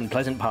large and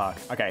pleasant park.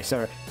 Okay,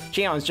 so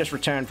Xion's just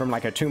returned from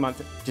like a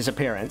 2-month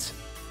disappearance.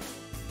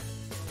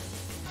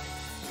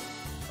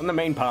 On the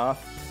main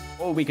path,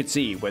 all we could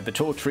see were the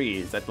tall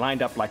trees that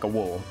lined up like a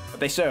wall, but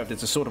they served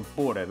as a sort of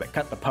border that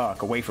cut the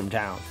park away from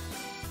town.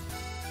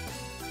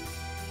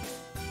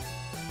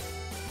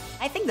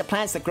 I think the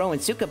plants that grow in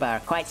Tsukuba are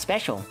quite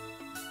special.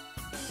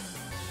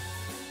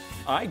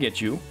 I get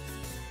you.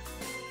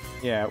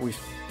 Yeah, we've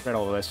read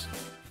all of this.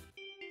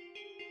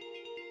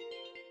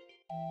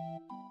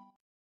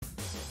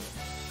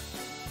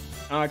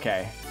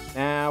 Okay,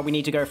 now we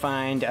need to go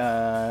find,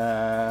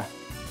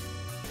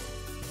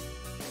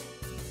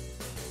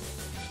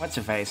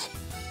 What's-Her-Face?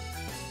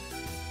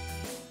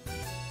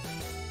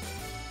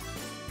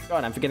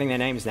 God, I'm forgetting their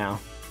names now.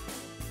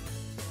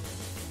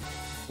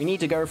 We need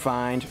to go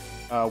find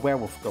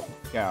werewolf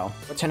girl.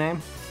 What's her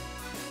name?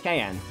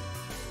 Kaen.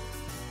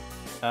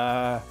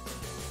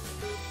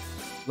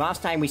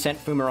 Last time we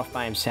sent Fuma off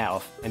by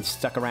himself and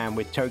stuck around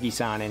with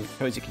Togi-san and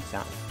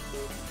Kozuki-san.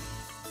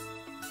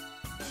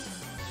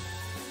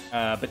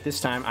 But this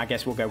time, I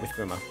guess we'll go with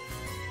Fuma.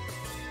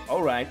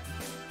 Alright.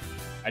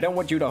 I don't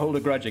want you to hold a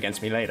grudge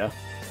against me later.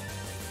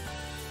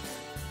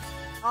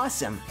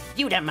 Awesome.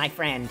 Yuta, my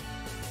friend.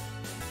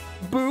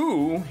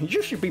 Boo!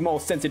 You should be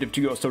more sensitive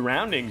to your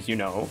surroundings, you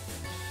know.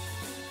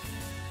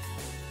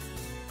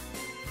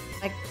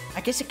 I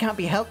guess it can't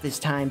be helped this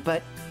time,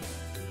 but...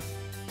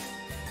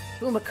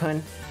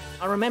 Fuma-kun,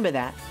 I'll remember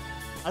that.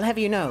 I'll have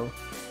you know,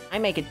 I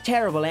make a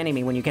terrible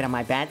enemy when you get on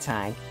my bad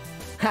side.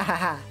 Ha ha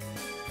ha.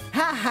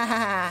 Ha ha ha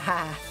ha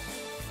ha.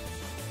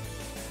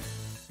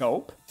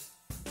 Gulp?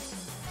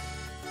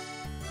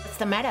 What's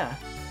the matter?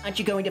 Aren't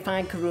you going to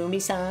find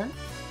Kurumi-san?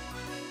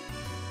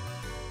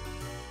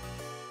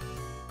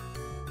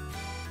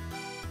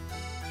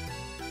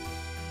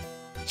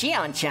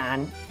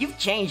 Xion-chan, you've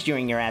changed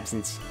during your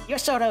absence. You're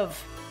sort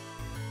of...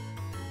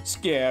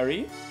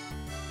 Scary?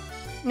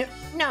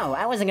 No,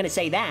 I wasn't gonna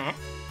say that.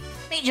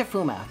 Major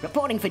Fuma,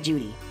 reporting for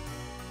duty.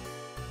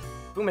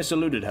 Fuma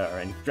saluted her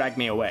and dragged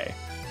me away.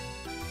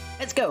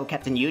 Let's go,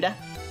 Captain Yuta.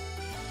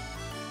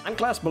 I'm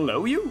class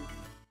below you?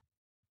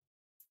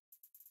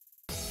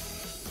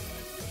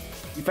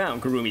 We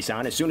found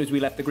Kurumi-san as soon as we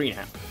left the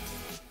greenhouse.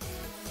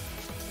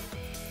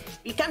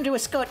 We come to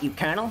escort you,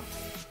 Colonel.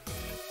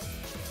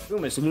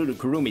 Fuma saluted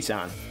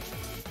Kurumi-san.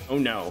 Oh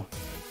no.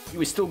 He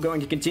was still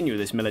going to continue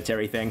this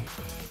military thing.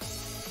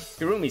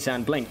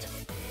 Kurumi-san blinked.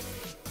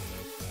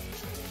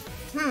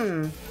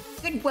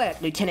 Good work,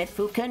 Lieutenant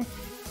Fukun.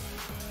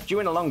 She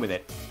went along with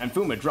it, and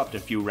Fuma dropped a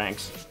few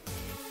ranks.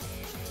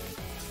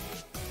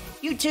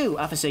 You too,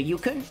 Officer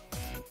Yukun.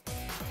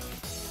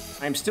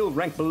 I'm still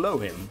ranked below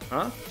him,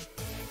 huh?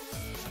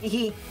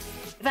 If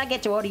I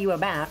get to order you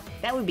about,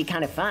 that would be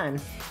kind of fun.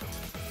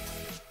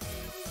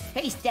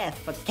 Face death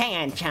for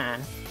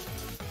Kaen-chan.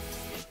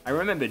 I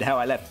remembered how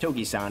I left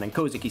Togi-san and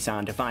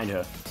Kozuki-san to find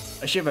her.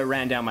 A shiver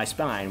ran down my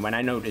spine when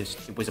I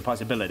noticed it was a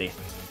possibility.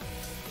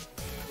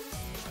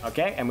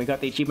 Okay, and we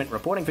got the achievement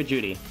reporting for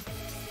duty.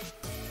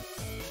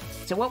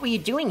 So what were you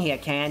doing here,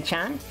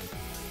 Kaen-chan?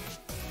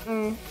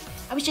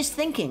 I was just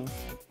thinking.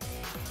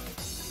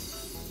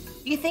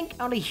 Do you think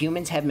only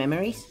humans have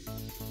memories?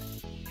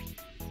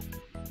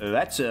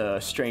 That's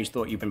a strange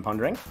thought you've been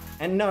pondering.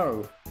 And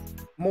no,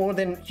 more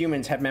than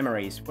humans have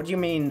memories. What do you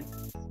mean?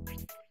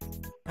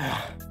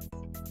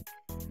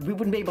 We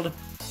wouldn't be able to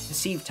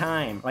perceive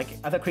time. Like,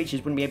 other creatures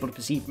wouldn't be able to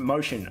perceive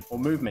motion or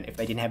movement if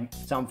they didn't have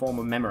some form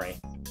of memory.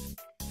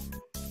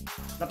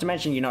 Not to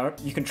mention, you know,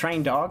 you can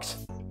train dogs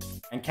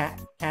and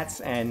cats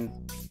and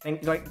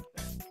things like...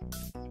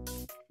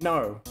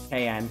 No,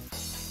 Kaen.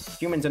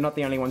 Humans are not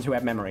the only ones who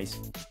have memories.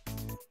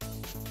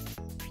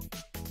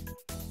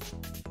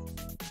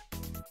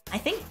 I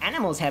think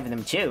animals have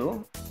them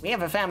too. We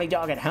have a family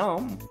dog at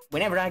home.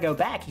 Whenever I go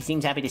back, he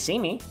seems happy to see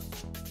me.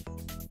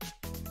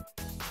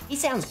 He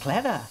sounds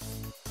clever.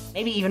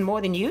 Maybe even more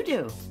than you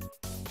do.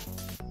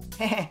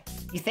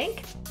 You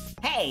think?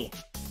 Hey!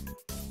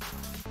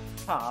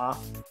 Aw.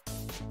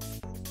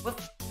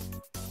 Woof.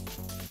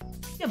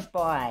 Good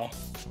boy.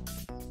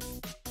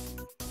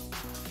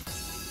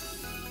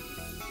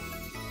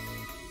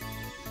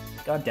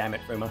 God damn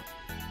it, Fuma.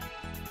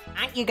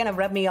 Aren't you gonna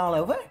rub me all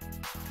over?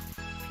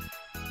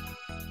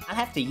 I'll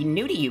have to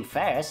neuter you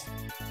first.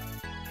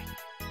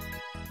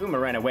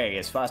 Fuma ran away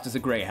as fast as a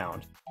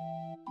greyhound.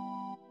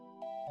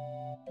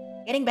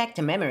 Getting back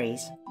to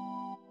memories.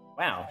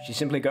 Wow, she's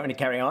simply going to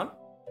carry on?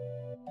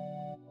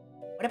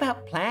 What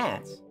about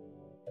plants?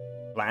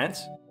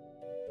 Plants?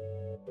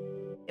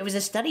 There was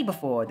a study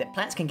before that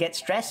plants can get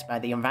stressed by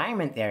the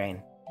environment they're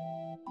in.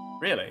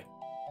 Really?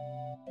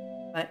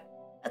 But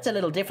that's a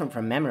little different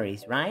from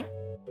memories, right?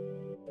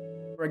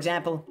 For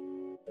example,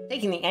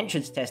 taking the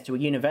entrance test to a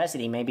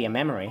university may be a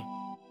memory,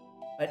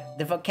 but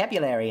the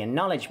vocabulary and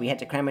knowledge we had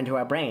to cram into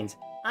our brains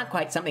aren't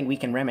quite something we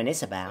can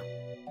reminisce about.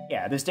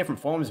 Yeah, there's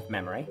different forms of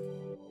memory.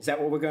 Is that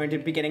what we're going to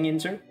be getting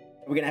into?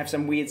 Are we going to have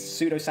some weird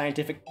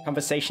pseudoscientific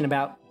conversation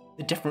about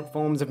the different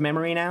forms of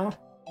memory now?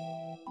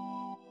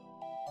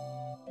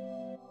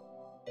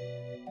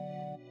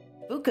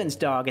 Fukun's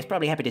dog is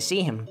probably happy to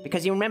see him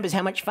because he remembers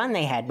how much fun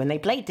they had when they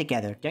played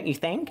together, don't you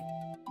think?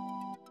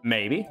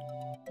 Maybe.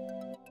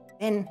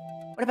 Then,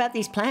 what about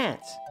these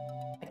plants?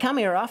 I come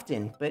here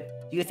often,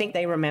 but do you think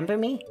they remember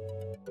me?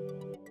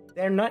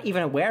 They're not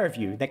even aware of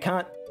you. They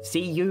can't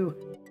see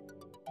you.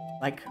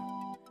 Like,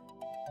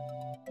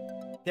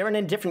 they're in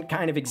a different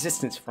kind of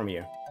existence from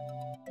you.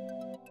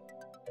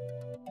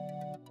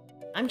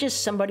 I'm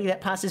just somebody that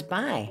passes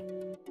by.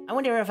 I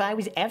wonder if I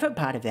was ever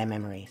part of their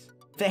memories.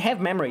 If they have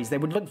memories, they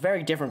would look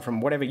very different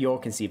from whatever you're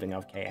conceiving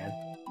of, Kaen.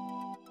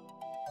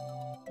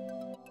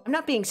 I'm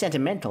not being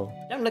sentimental.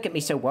 Don't look at me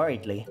so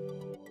worriedly.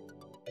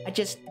 I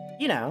just,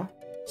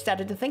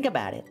 started to think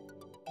about it.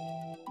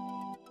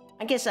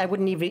 I guess I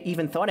wouldn't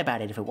even thought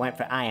about it if it weren't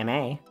for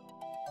IMA.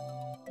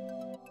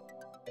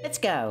 Let's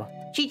go.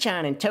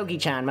 Chi-chan and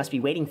Togi-chan must be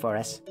waiting for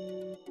us.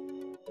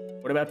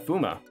 What about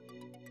Fuma?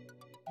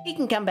 He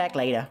can come back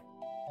later.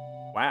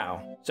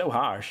 Wow, so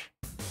harsh.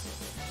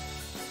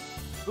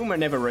 Fuma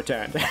never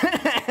returned.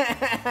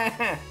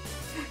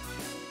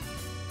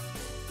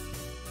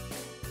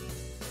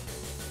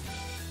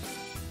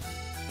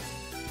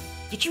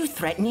 Did you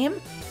threaten him?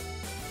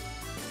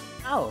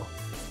 Oh,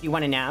 you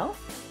want to know?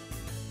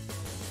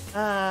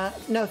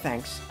 No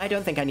thanks. I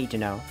don't think I need to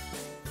know.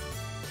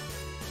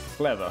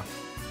 Clever.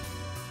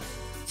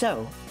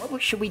 So,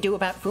 what should we do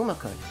about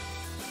Fuma-kun?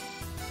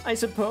 I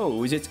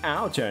suppose it's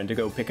our turn to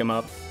go pick him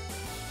up.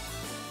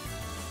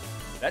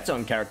 That's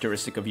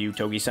uncharacteristic of you,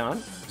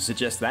 Togi-san.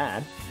 Suggest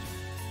that.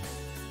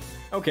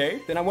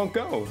 Okay, then I won't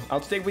go.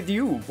 I'll stay with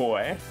you,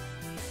 boy.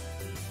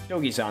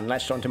 Togi-san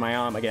latched onto my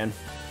arm again.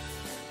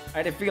 I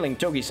had a feeling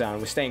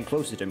Togi-san was staying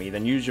closer to me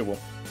than usual.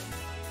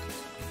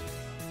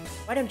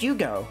 Why don't you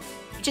go?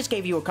 He just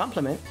gave you a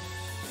compliment.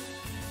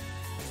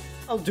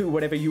 I'll do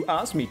whatever you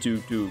ask me to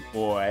do,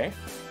 boy.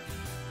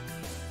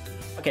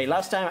 Okay,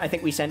 last time I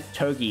think we sent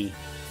Togi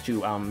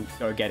to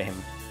go get him.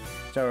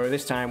 So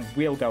this time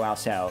we'll go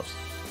ourselves.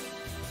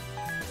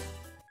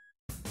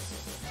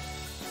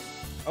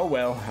 Oh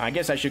well, I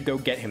guess I should go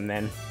get him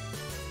then.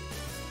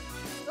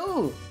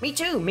 Ooh, me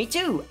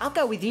too. I'll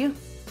go with you.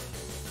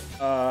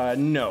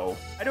 No.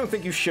 I don't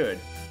think you should.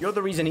 You're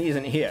the reason he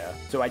isn't here,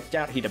 so I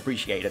doubt he'd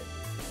appreciate it.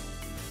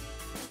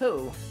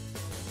 Who?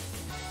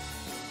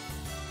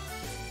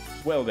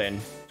 Well then,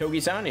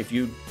 Togi-san, if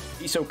you'd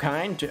be so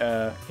kind,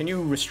 can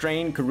you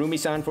restrain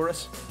Kurumi-san for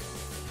us?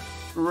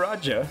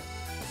 Roger.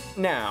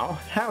 Now,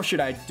 how should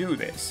I do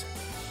this?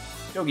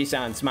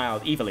 Togi-san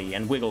smiled evilly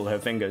and wiggled her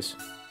fingers.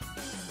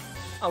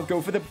 I'll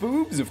go for the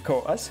boobs, of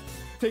course.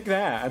 Take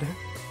that.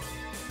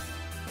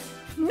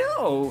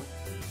 No!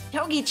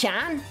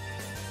 Togi-chan!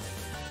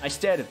 I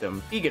stared at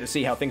them, eager to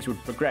see how things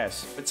would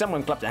progress, but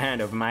someone clapped a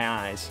hand over my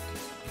eyes.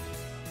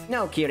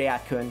 No,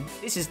 Kiria-kun.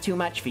 This is too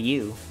much for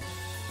you.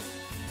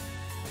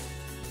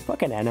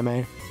 Fucking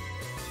anime.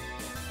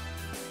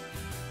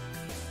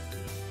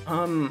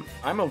 I'm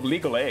of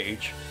legal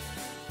age.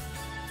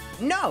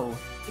 No!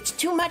 It's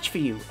too much for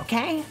you,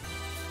 okay?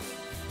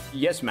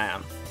 Yes,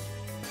 ma'am.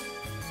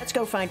 Let's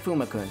go find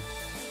Fuma-kun.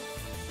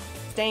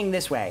 Staying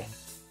this way.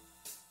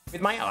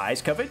 With my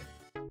eyes covered?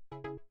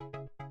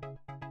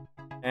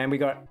 And we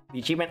got the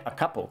achievement, a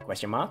couple,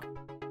 question mark.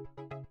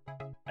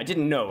 I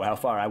didn't know how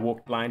far I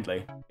walked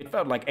blindly. It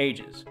felt like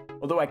ages,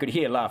 although I could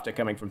hear laughter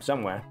coming from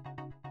somewhere.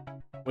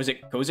 Was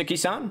it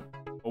Kozuki-san?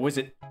 Or was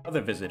it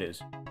other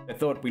visitors that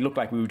thought we looked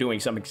like we were doing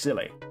something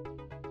silly?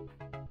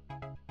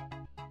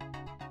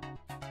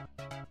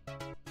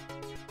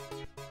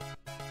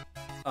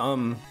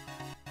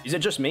 Is it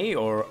just me,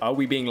 or are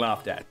we being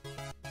laughed at?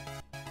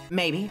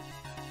 Maybe.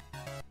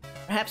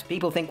 Perhaps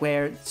people think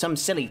we're some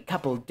silly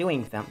couple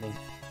doing something.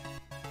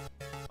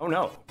 Oh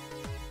no.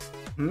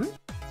 Do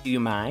you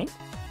mind?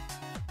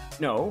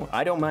 No,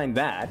 I don't mind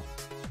that.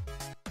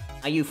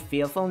 Are you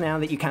fearful now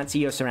that you can't see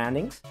your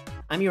surroundings?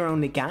 I'm your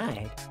only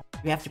guide.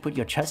 You have to put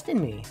your trust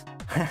in me.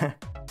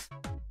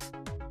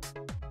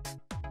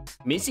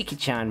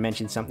 Mizuki-chan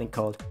mentioned something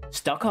called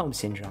Stockholm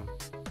Syndrome.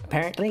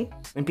 Apparently,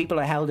 when people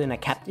are held in a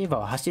captive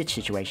or hostage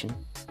situation,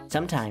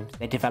 sometimes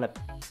they develop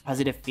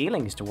positive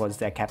feelings towards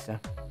their captor.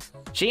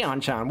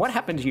 Shion-chan, what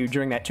happened to you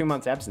during that 2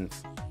 months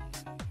absence?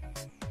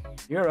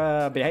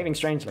 You're, behaving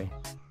strangely.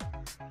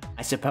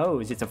 I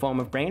suppose it's a form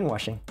of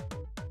brainwashing.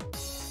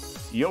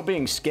 you're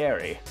being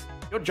scary.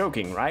 You're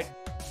joking, right?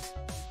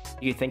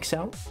 You think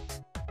so?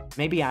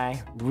 Maybe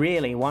I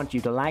really want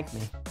you to like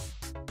me.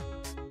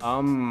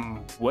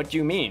 What do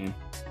you mean?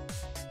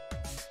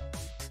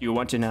 You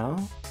want to know?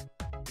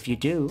 If you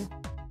do,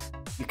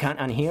 you can't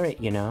unhear it,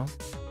 you know?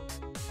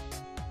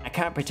 I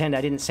can't pretend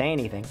I didn't say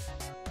anything,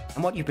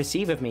 and what you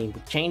perceive of me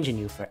will change in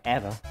you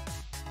forever.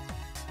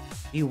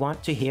 Do you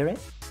want to hear it?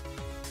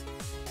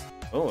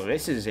 Oh,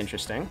 this is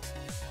interesting.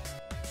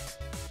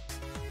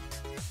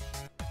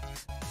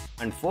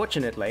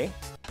 Unfortunately,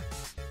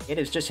 it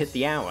has just hit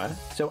the hour,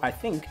 so I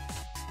think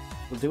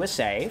we'll do a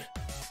save,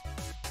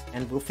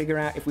 and we'll figure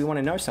out if we want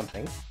to know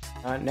something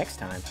next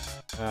time.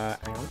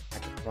 Hang on, I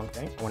did the wrong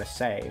thing. I want to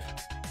save.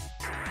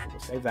 We'll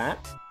save that.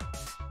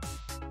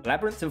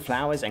 Labyrinth of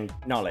Flowers and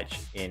Knowledge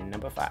in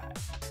number 5.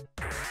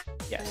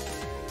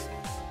 Yes.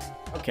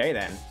 Okay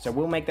then, so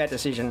we'll make that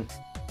decision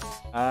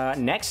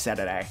next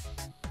Saturday.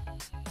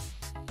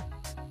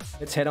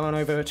 Let's head on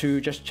over to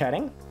Just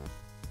Chatting,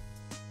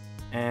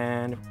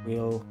 and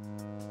we'll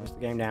close the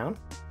game down.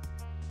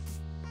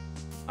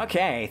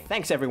 Okay,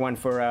 thanks everyone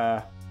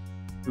for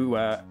who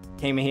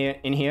came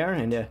in here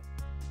and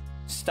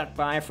stuck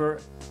by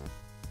for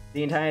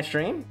the entire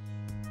stream.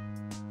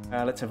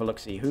 Let's have a look.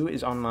 See who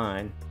is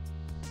online.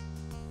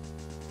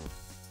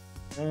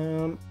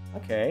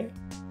 Okay.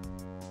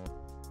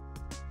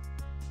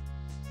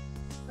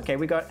 Okay,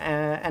 we got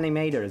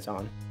animators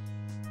on.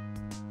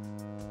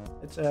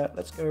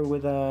 Let's go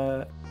with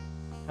oh,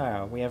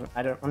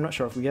 I'm not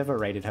sure if we ever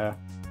rated her.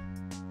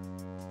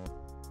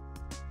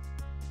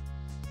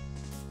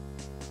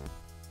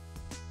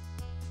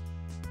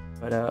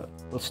 But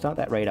we'll start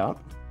that raid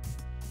up.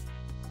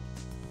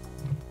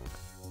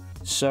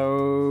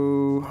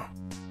 So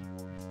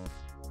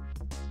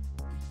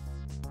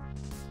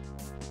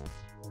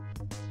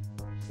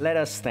let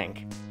us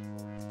think.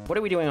 What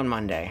are we doing on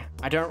Monday?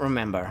 I don't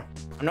remember.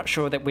 I'm not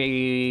sure that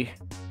we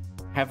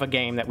have a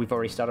game that we've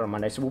already started on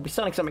Monday, so we'll be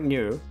starting something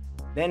new.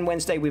 Then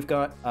Wednesday we've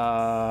got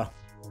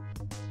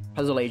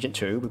Puzzle Agent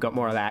 2. We've got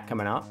more of that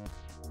coming up.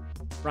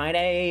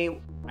 Friday,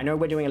 I know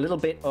we're doing a little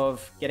bit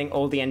of getting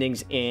all the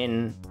endings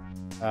in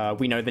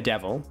We Know the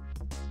Devil.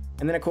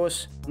 And then, of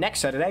course,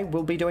 next Saturday,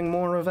 we'll be doing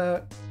more of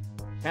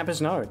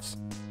Campus Nodes.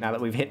 Now that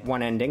we've hit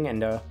one ending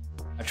and are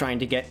trying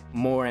to get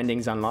more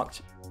endings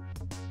unlocked.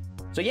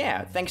 So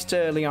yeah, thanks to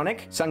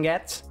Leonic,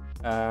 Sungats,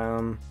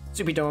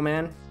 Soupy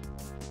Doorman,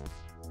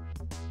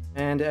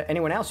 and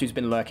anyone else who's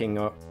been lurking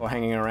or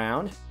hanging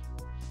around.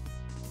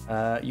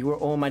 You were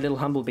all my little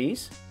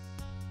humblebees.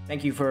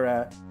 Thank you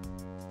for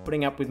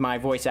putting up with my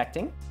voice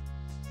acting,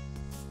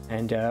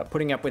 and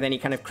putting up with any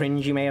kind of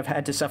cringe you may have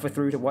had to suffer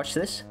through to watch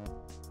this.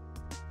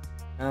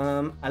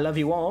 I love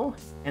you all,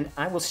 and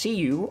I will see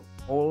you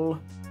all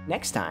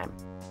next time.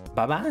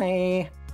 Bye-bye!